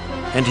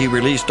 And he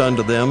released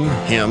unto them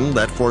him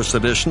that for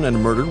sedition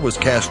and murder was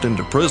cast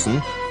into prison,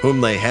 whom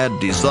they had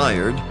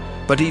desired,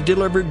 but he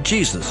delivered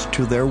Jesus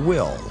to their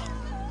will.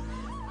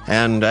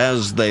 And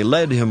as they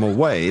led him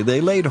away,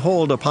 they laid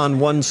hold upon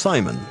one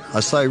Simon,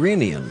 a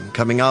Cyrenian,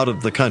 coming out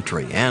of the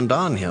country, and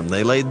on him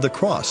they laid the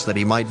cross, that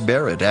he might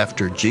bear it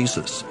after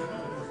Jesus.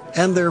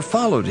 And there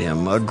followed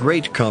him a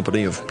great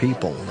company of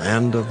people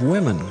and of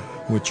women,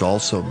 which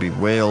also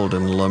bewailed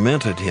and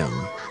lamented him.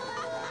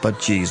 But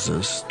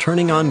Jesus,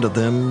 turning unto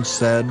them,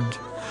 said,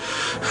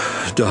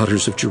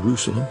 Daughters of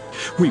Jerusalem,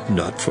 weep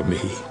not for me,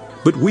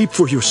 but weep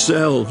for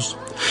yourselves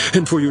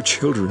and for your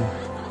children.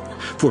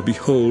 For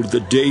behold, the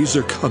days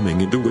are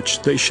coming into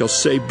which they shall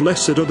say,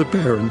 Blessed are the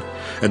barren,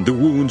 and the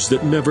wounds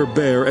that never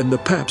bare, and the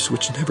paps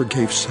which never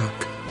gave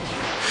suck.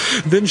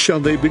 Then shall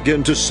they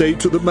begin to say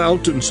to the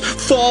mountains,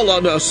 Fall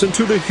on us, and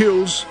to the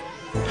hills,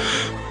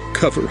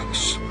 Cover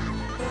us.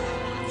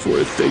 For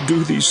if they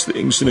do these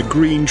things in a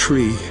green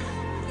tree,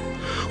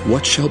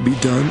 what shall be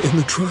done in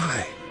the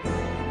dry?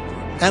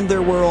 And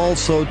there were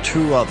also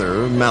 2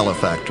 other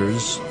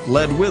malefactors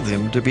led with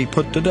him to be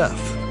put to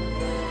death.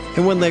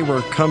 And when they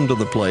were come to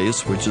the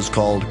place which is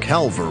called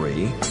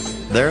Calvary,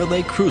 there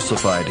they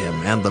crucified him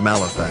and the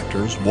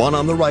malefactors, one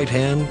on the right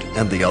hand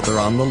and the other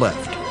on the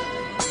left.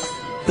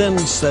 Then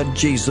said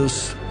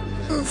Jesus,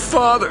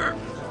 Father,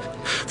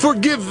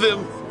 forgive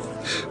them,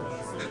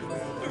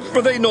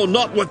 for they know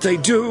not what they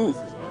do.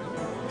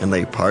 And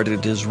they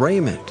parted his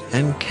raiment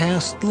and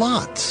cast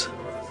lots.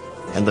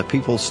 And the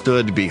people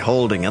stood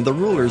beholding, and the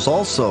rulers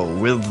also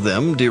with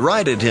them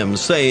derided him,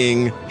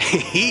 saying,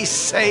 He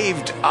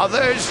saved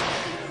others.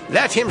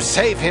 Let him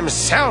save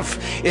himself,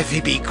 if he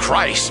be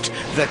Christ,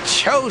 the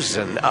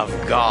chosen of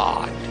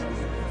God.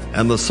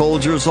 And the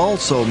soldiers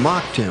also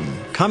mocked him,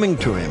 coming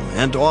to him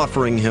and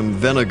offering him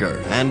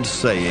vinegar, and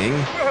saying,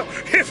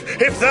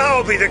 If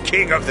thou be the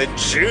king of the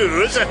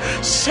Jews,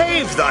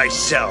 save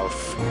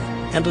thyself.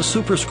 And a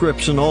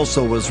superscription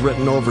also was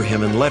written over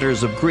him in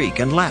letters of Greek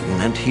and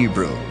Latin and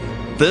Hebrew,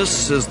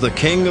 This is the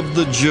King of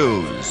the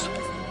Jews.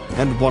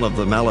 And one of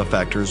the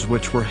malefactors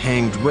which were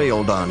hanged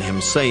railed on him,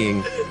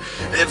 saying,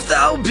 If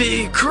thou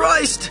be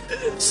Christ,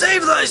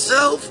 save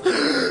thyself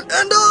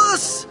and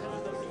us.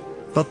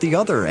 But the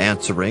other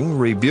answering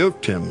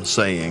rebuked him,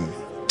 saying,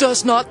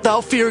 Dost not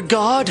thou fear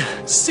God,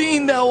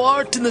 seeing thou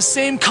art in the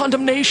same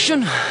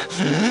condemnation?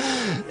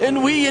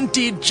 And we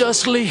indeed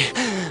justly,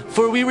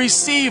 for we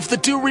receive the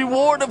due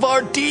reward of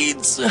our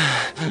deeds.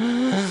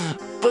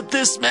 But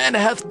this man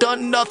hath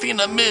done nothing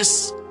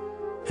amiss.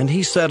 And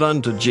he said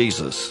unto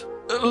Jesus,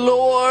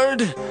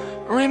 Lord,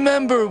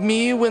 remember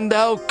me when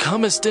thou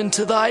comest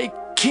into thy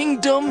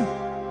kingdom.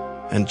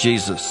 And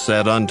Jesus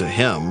said unto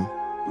him,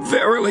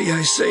 Verily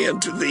I say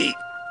unto thee,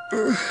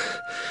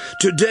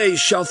 today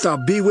shalt thou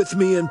be with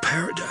me in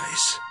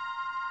paradise.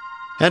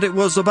 And it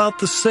was about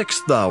the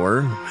 6th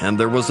hour, and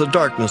there was a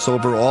darkness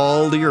over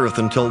all the earth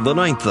until the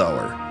 9th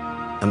hour.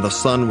 And the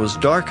sun was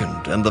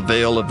darkened, and the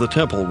veil of the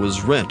temple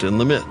was rent in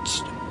the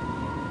midst.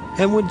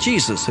 And when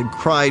Jesus had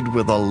cried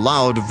with a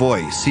loud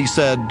voice, he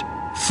said,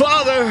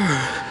 Father,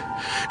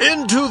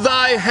 into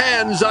thy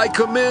hands I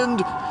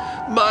commend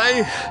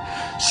my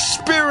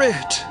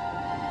spirit.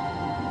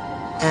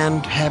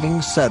 And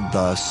having said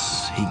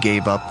thus, he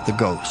gave up the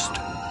ghost.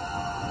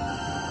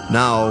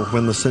 Now,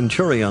 when the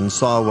centurion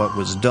saw what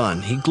was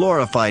done, he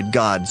glorified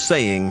God,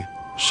 saying,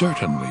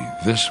 Certainly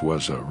this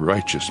was a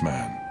righteous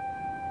man.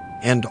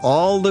 And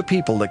all the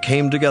people that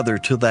came together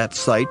to that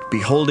sight,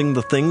 beholding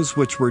the things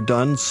which were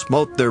done,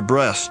 smote their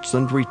breasts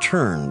and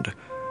returned.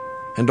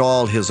 And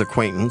all his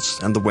acquaintance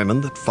and the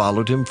women that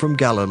followed him from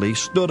Galilee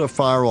stood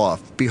afar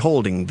off,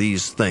 beholding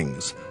these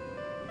things.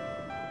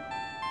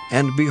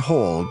 And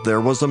behold,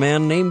 there was a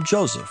man named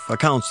Joseph, a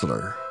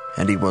counselor,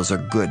 and he was a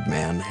good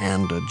man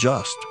and a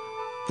just.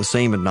 The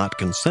same had not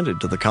consented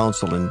to the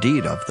counsel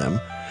indeed of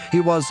them. He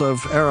was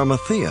of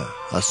Arimathea,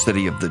 a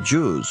city of the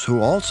Jews,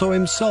 who also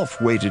himself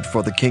waited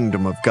for the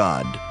kingdom of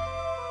God.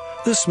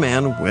 This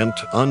man went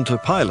unto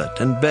Pilate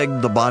and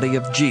begged the body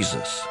of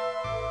Jesus.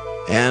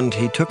 And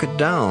he took it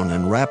down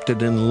and wrapped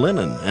it in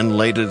linen and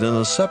laid it in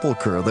a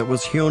sepulchre that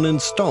was hewn in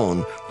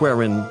stone,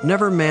 wherein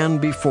never man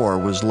before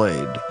was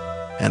laid.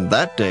 And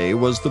that day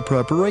was the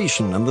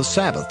preparation, and the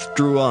Sabbath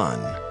drew on.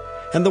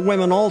 And the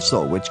women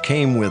also which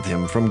came with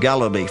him from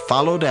Galilee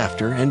followed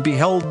after, and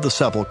beheld the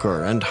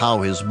sepulchre, and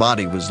how his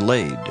body was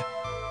laid.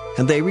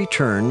 And they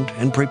returned,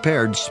 and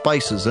prepared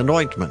spices and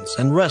ointments,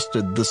 and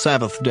rested the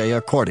Sabbath day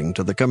according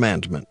to the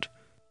commandment.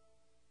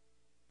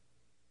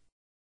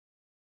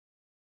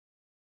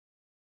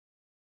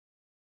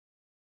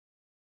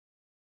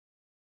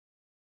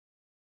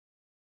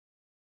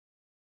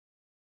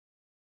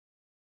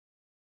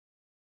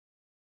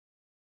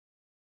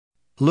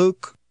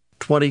 Luke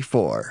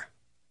 24.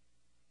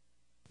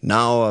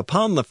 Now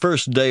upon the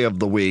first day of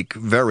the week,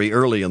 very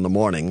early in the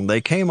morning,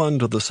 they came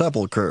unto the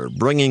sepulchre,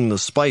 bringing the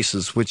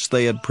spices which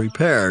they had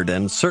prepared,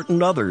 and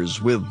certain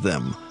others with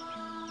them.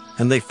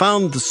 And they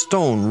found the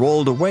stone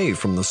rolled away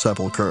from the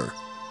sepulchre.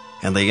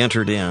 And they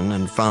entered in,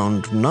 and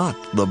found not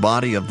the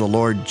body of the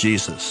Lord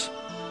Jesus.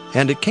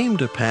 And it came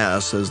to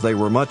pass, as they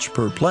were much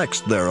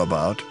perplexed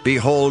thereabout,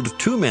 behold,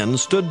 2 men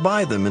stood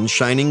by them in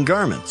shining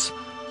garments.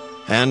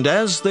 And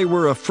as they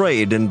were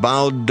afraid, and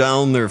bowed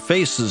down their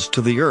faces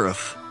to the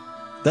earth,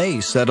 they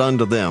said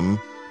unto them,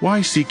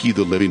 Why seek ye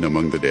the living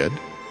among the dead?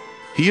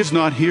 He is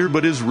not here,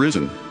 but is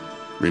risen.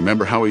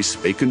 Remember how he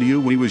spake unto you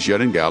when he was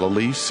yet in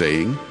Galilee,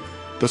 saying,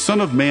 The Son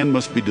of Man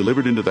must be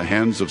delivered into the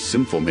hands of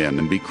sinful men,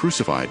 and be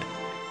crucified,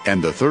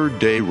 and the 3rd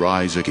day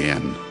rise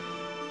again.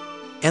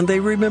 And they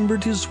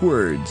remembered his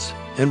words,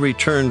 and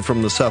returned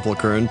from the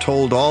sepulchre, and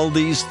told all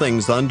these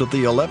things unto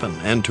the 11,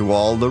 and to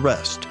all the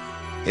rest.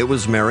 It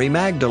was Mary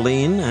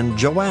Magdalene, and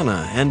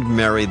Joanna, and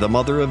Mary the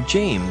mother of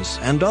James,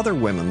 and other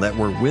women that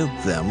were with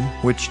them,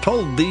 which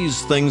told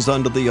these things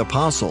unto the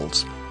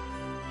apostles.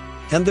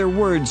 And their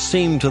words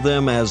seemed to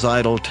them as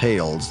idle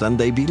tales, and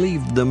they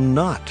believed them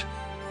not.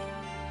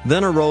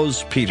 Then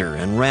arose Peter,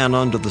 and ran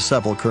unto the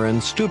sepulchre,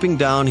 and stooping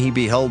down he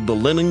beheld the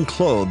linen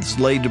clothes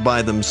laid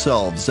by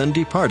themselves, and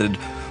departed,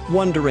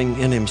 wondering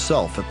in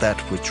himself at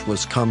that which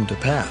was come to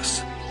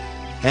pass.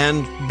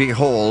 And,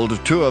 behold,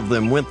 2 of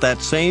them went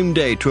that same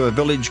day to a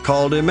village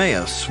called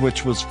Emmaus,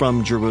 which was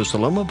from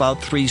Jerusalem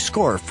about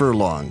 60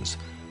 furlongs.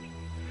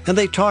 And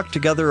they talked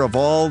together of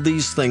all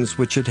these things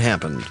which had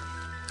happened.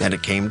 And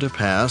it came to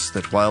pass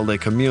that while they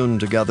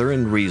communed together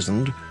and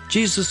reasoned,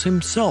 Jesus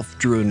himself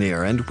drew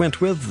near and went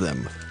with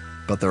them.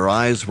 But their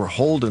eyes were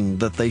holden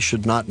that they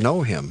should not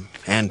know him.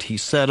 And he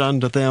said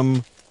unto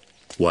them,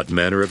 What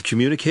manner of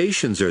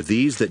communications are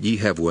these that ye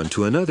have one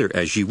to another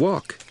as ye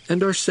walk,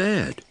 and are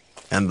sad?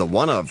 And the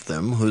one of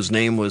them, whose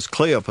name was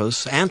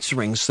Cleopas,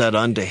 answering said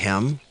unto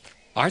him,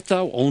 Art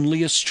thou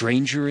only a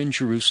stranger in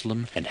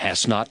Jerusalem, and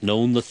hast not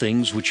known the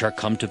things which are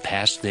come to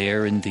pass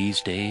there in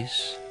these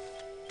days?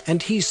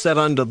 And he said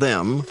unto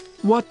them,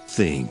 What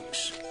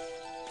things?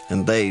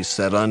 And they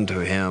said unto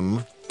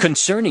him,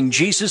 Concerning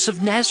Jesus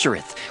of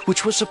Nazareth,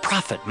 which was a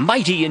prophet,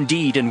 mighty in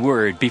deed and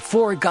word,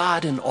 before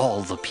God and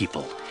all the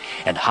people,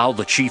 and how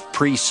the chief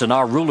priests and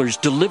our rulers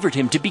delivered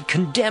him to be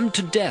condemned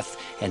to death,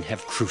 and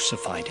have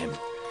crucified him.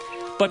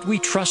 But we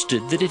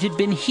trusted that it had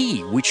been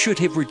he which should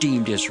have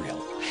redeemed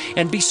Israel.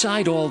 And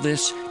beside all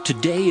this,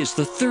 today is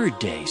the 3rd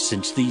day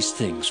since these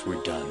things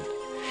were done.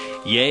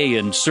 Yea,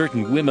 and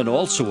certain women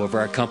also of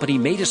our company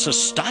made us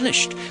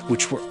astonished,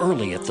 which were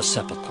early at the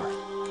sepulchre.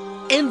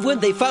 And when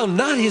they found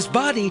not his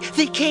body,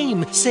 they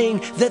came,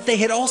 saying that they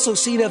had also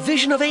seen a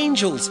vision of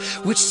angels,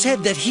 which said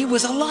that he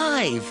was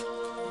alive.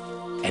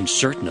 And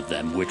certain of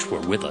them which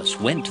were with us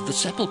went to the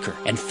sepulchre,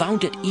 and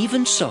found it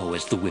even so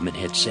as the women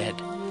had said.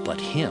 But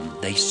him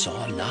they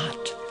saw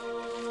not.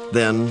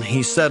 Then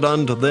he said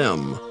unto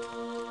them,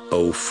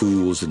 O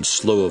fools and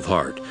slow of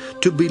heart,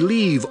 to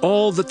believe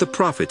all that the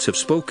prophets have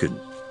spoken.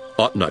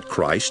 Ought not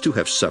Christ to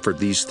have suffered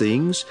these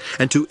things,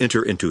 and to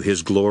enter into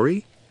his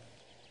glory?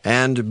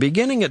 And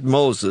beginning at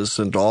Moses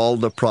and all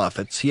the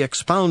prophets, he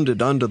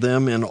expounded unto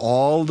them in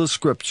all the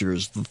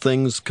Scriptures the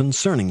things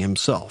concerning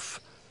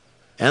himself.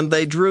 And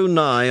they drew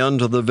nigh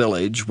unto the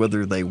village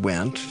whither they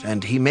went,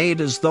 and he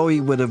made as though he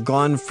would have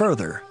gone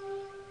further.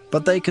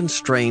 But they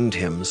constrained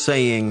him,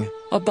 saying,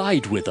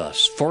 Abide with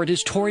us, for it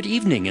is toward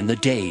evening, and the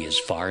day is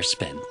far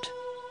spent.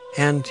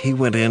 And he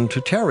went in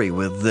to tarry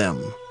with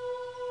them.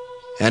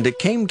 And it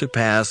came to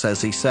pass,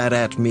 as he sat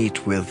at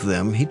meat with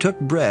them, he took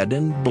bread,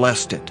 and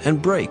blessed it, and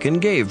brake,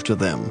 and gave to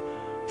them.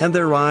 And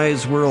their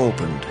eyes were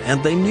opened,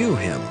 and they knew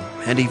him,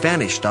 and he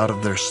vanished out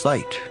of their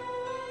sight.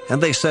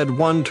 And they said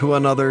one to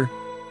another,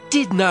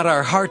 Did not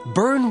our heart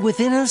burn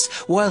within us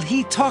while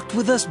he talked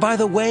with us by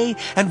the way,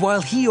 and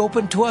while he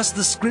opened to us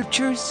the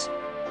Scriptures?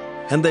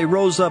 And they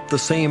rose up the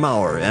same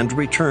hour, and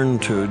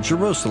returned to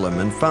Jerusalem,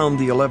 and found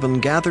the 11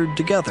 gathered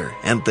together,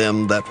 and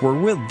them that were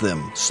with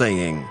them,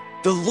 saying,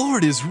 The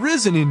Lord is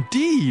risen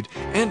indeed,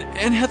 and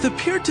hath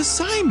appeared to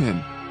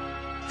Simon.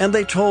 And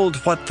they told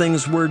what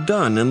things were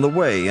done in the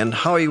way, and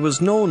how he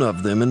was known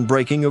of them in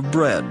breaking of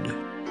bread.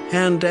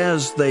 And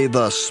as they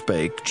thus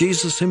spake,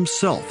 Jesus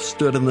himself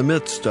stood in the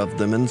midst of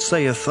them, and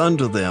saith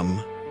unto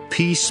them,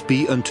 Peace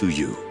be unto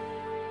you.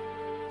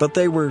 But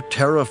they were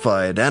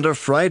terrified and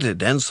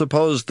affrighted, and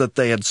supposed that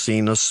they had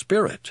seen a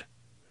spirit.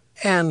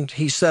 And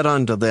he said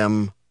unto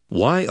them,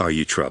 Why are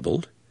ye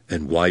troubled,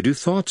 and why do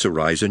thoughts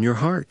arise in your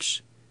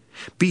hearts?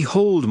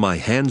 Behold my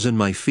hands and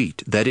my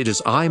feet, that it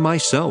is I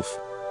myself.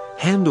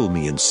 Handle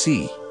me and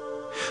see.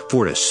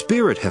 For a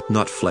spirit hath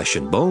not flesh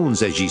and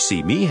bones, as ye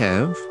see me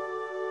have.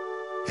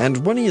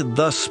 And when he had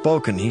thus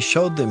spoken, he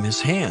showed them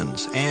his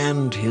hands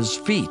and his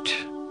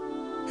feet.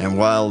 And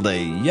while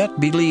they yet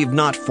believed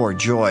not for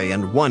joy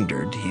and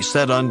wondered, he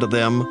said unto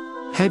them,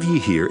 Have ye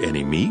here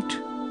any meat?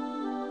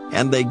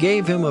 And they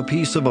gave him a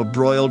piece of a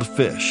broiled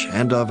fish,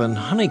 and of an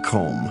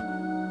honeycomb.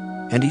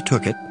 And he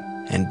took it,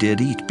 and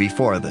did eat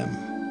before them.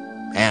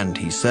 And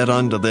he said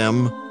unto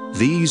them,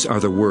 These are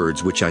the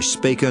words which I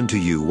spake unto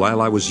you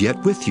while I was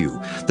yet with you,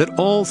 that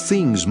all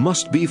things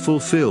must be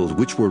fulfilled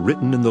which were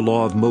written in the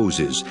law of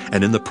Moses,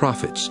 and in the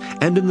prophets,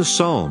 and in the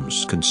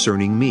Psalms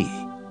concerning me.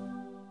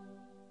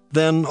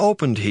 Then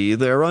opened he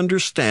their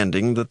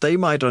understanding, that they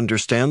might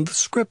understand the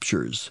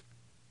Scriptures,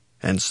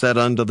 and said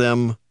unto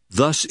them,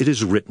 Thus it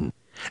is written,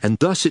 and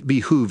thus it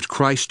behooved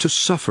Christ to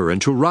suffer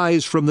and to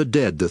rise from the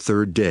dead the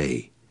third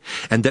day,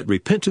 and that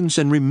repentance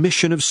and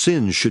remission of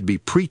sins should be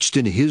preached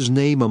in his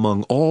name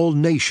among all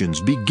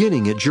nations,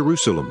 beginning at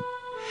Jerusalem.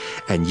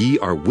 And ye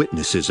are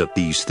witnesses of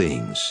these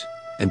things.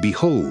 And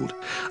behold,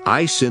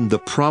 I send the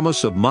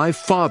promise of my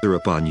Father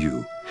upon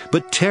you.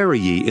 But tarry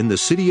ye in the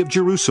city of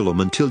Jerusalem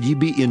until ye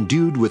be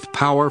endued with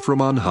power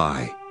from on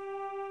high.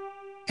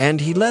 And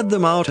he led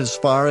them out as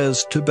far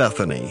as to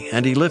Bethany,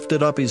 and he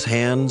lifted up his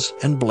hands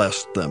and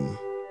blessed them.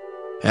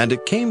 And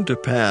it came to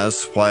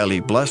pass, while he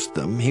blessed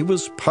them, he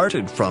was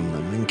parted from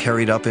them and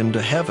carried up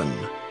into heaven.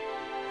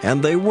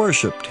 And they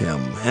worshipped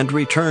him, and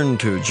returned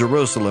to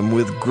Jerusalem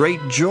with great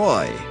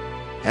joy,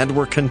 and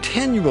were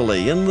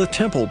continually in the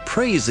temple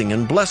praising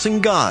and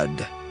blessing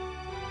God.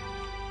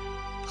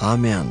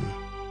 Amen.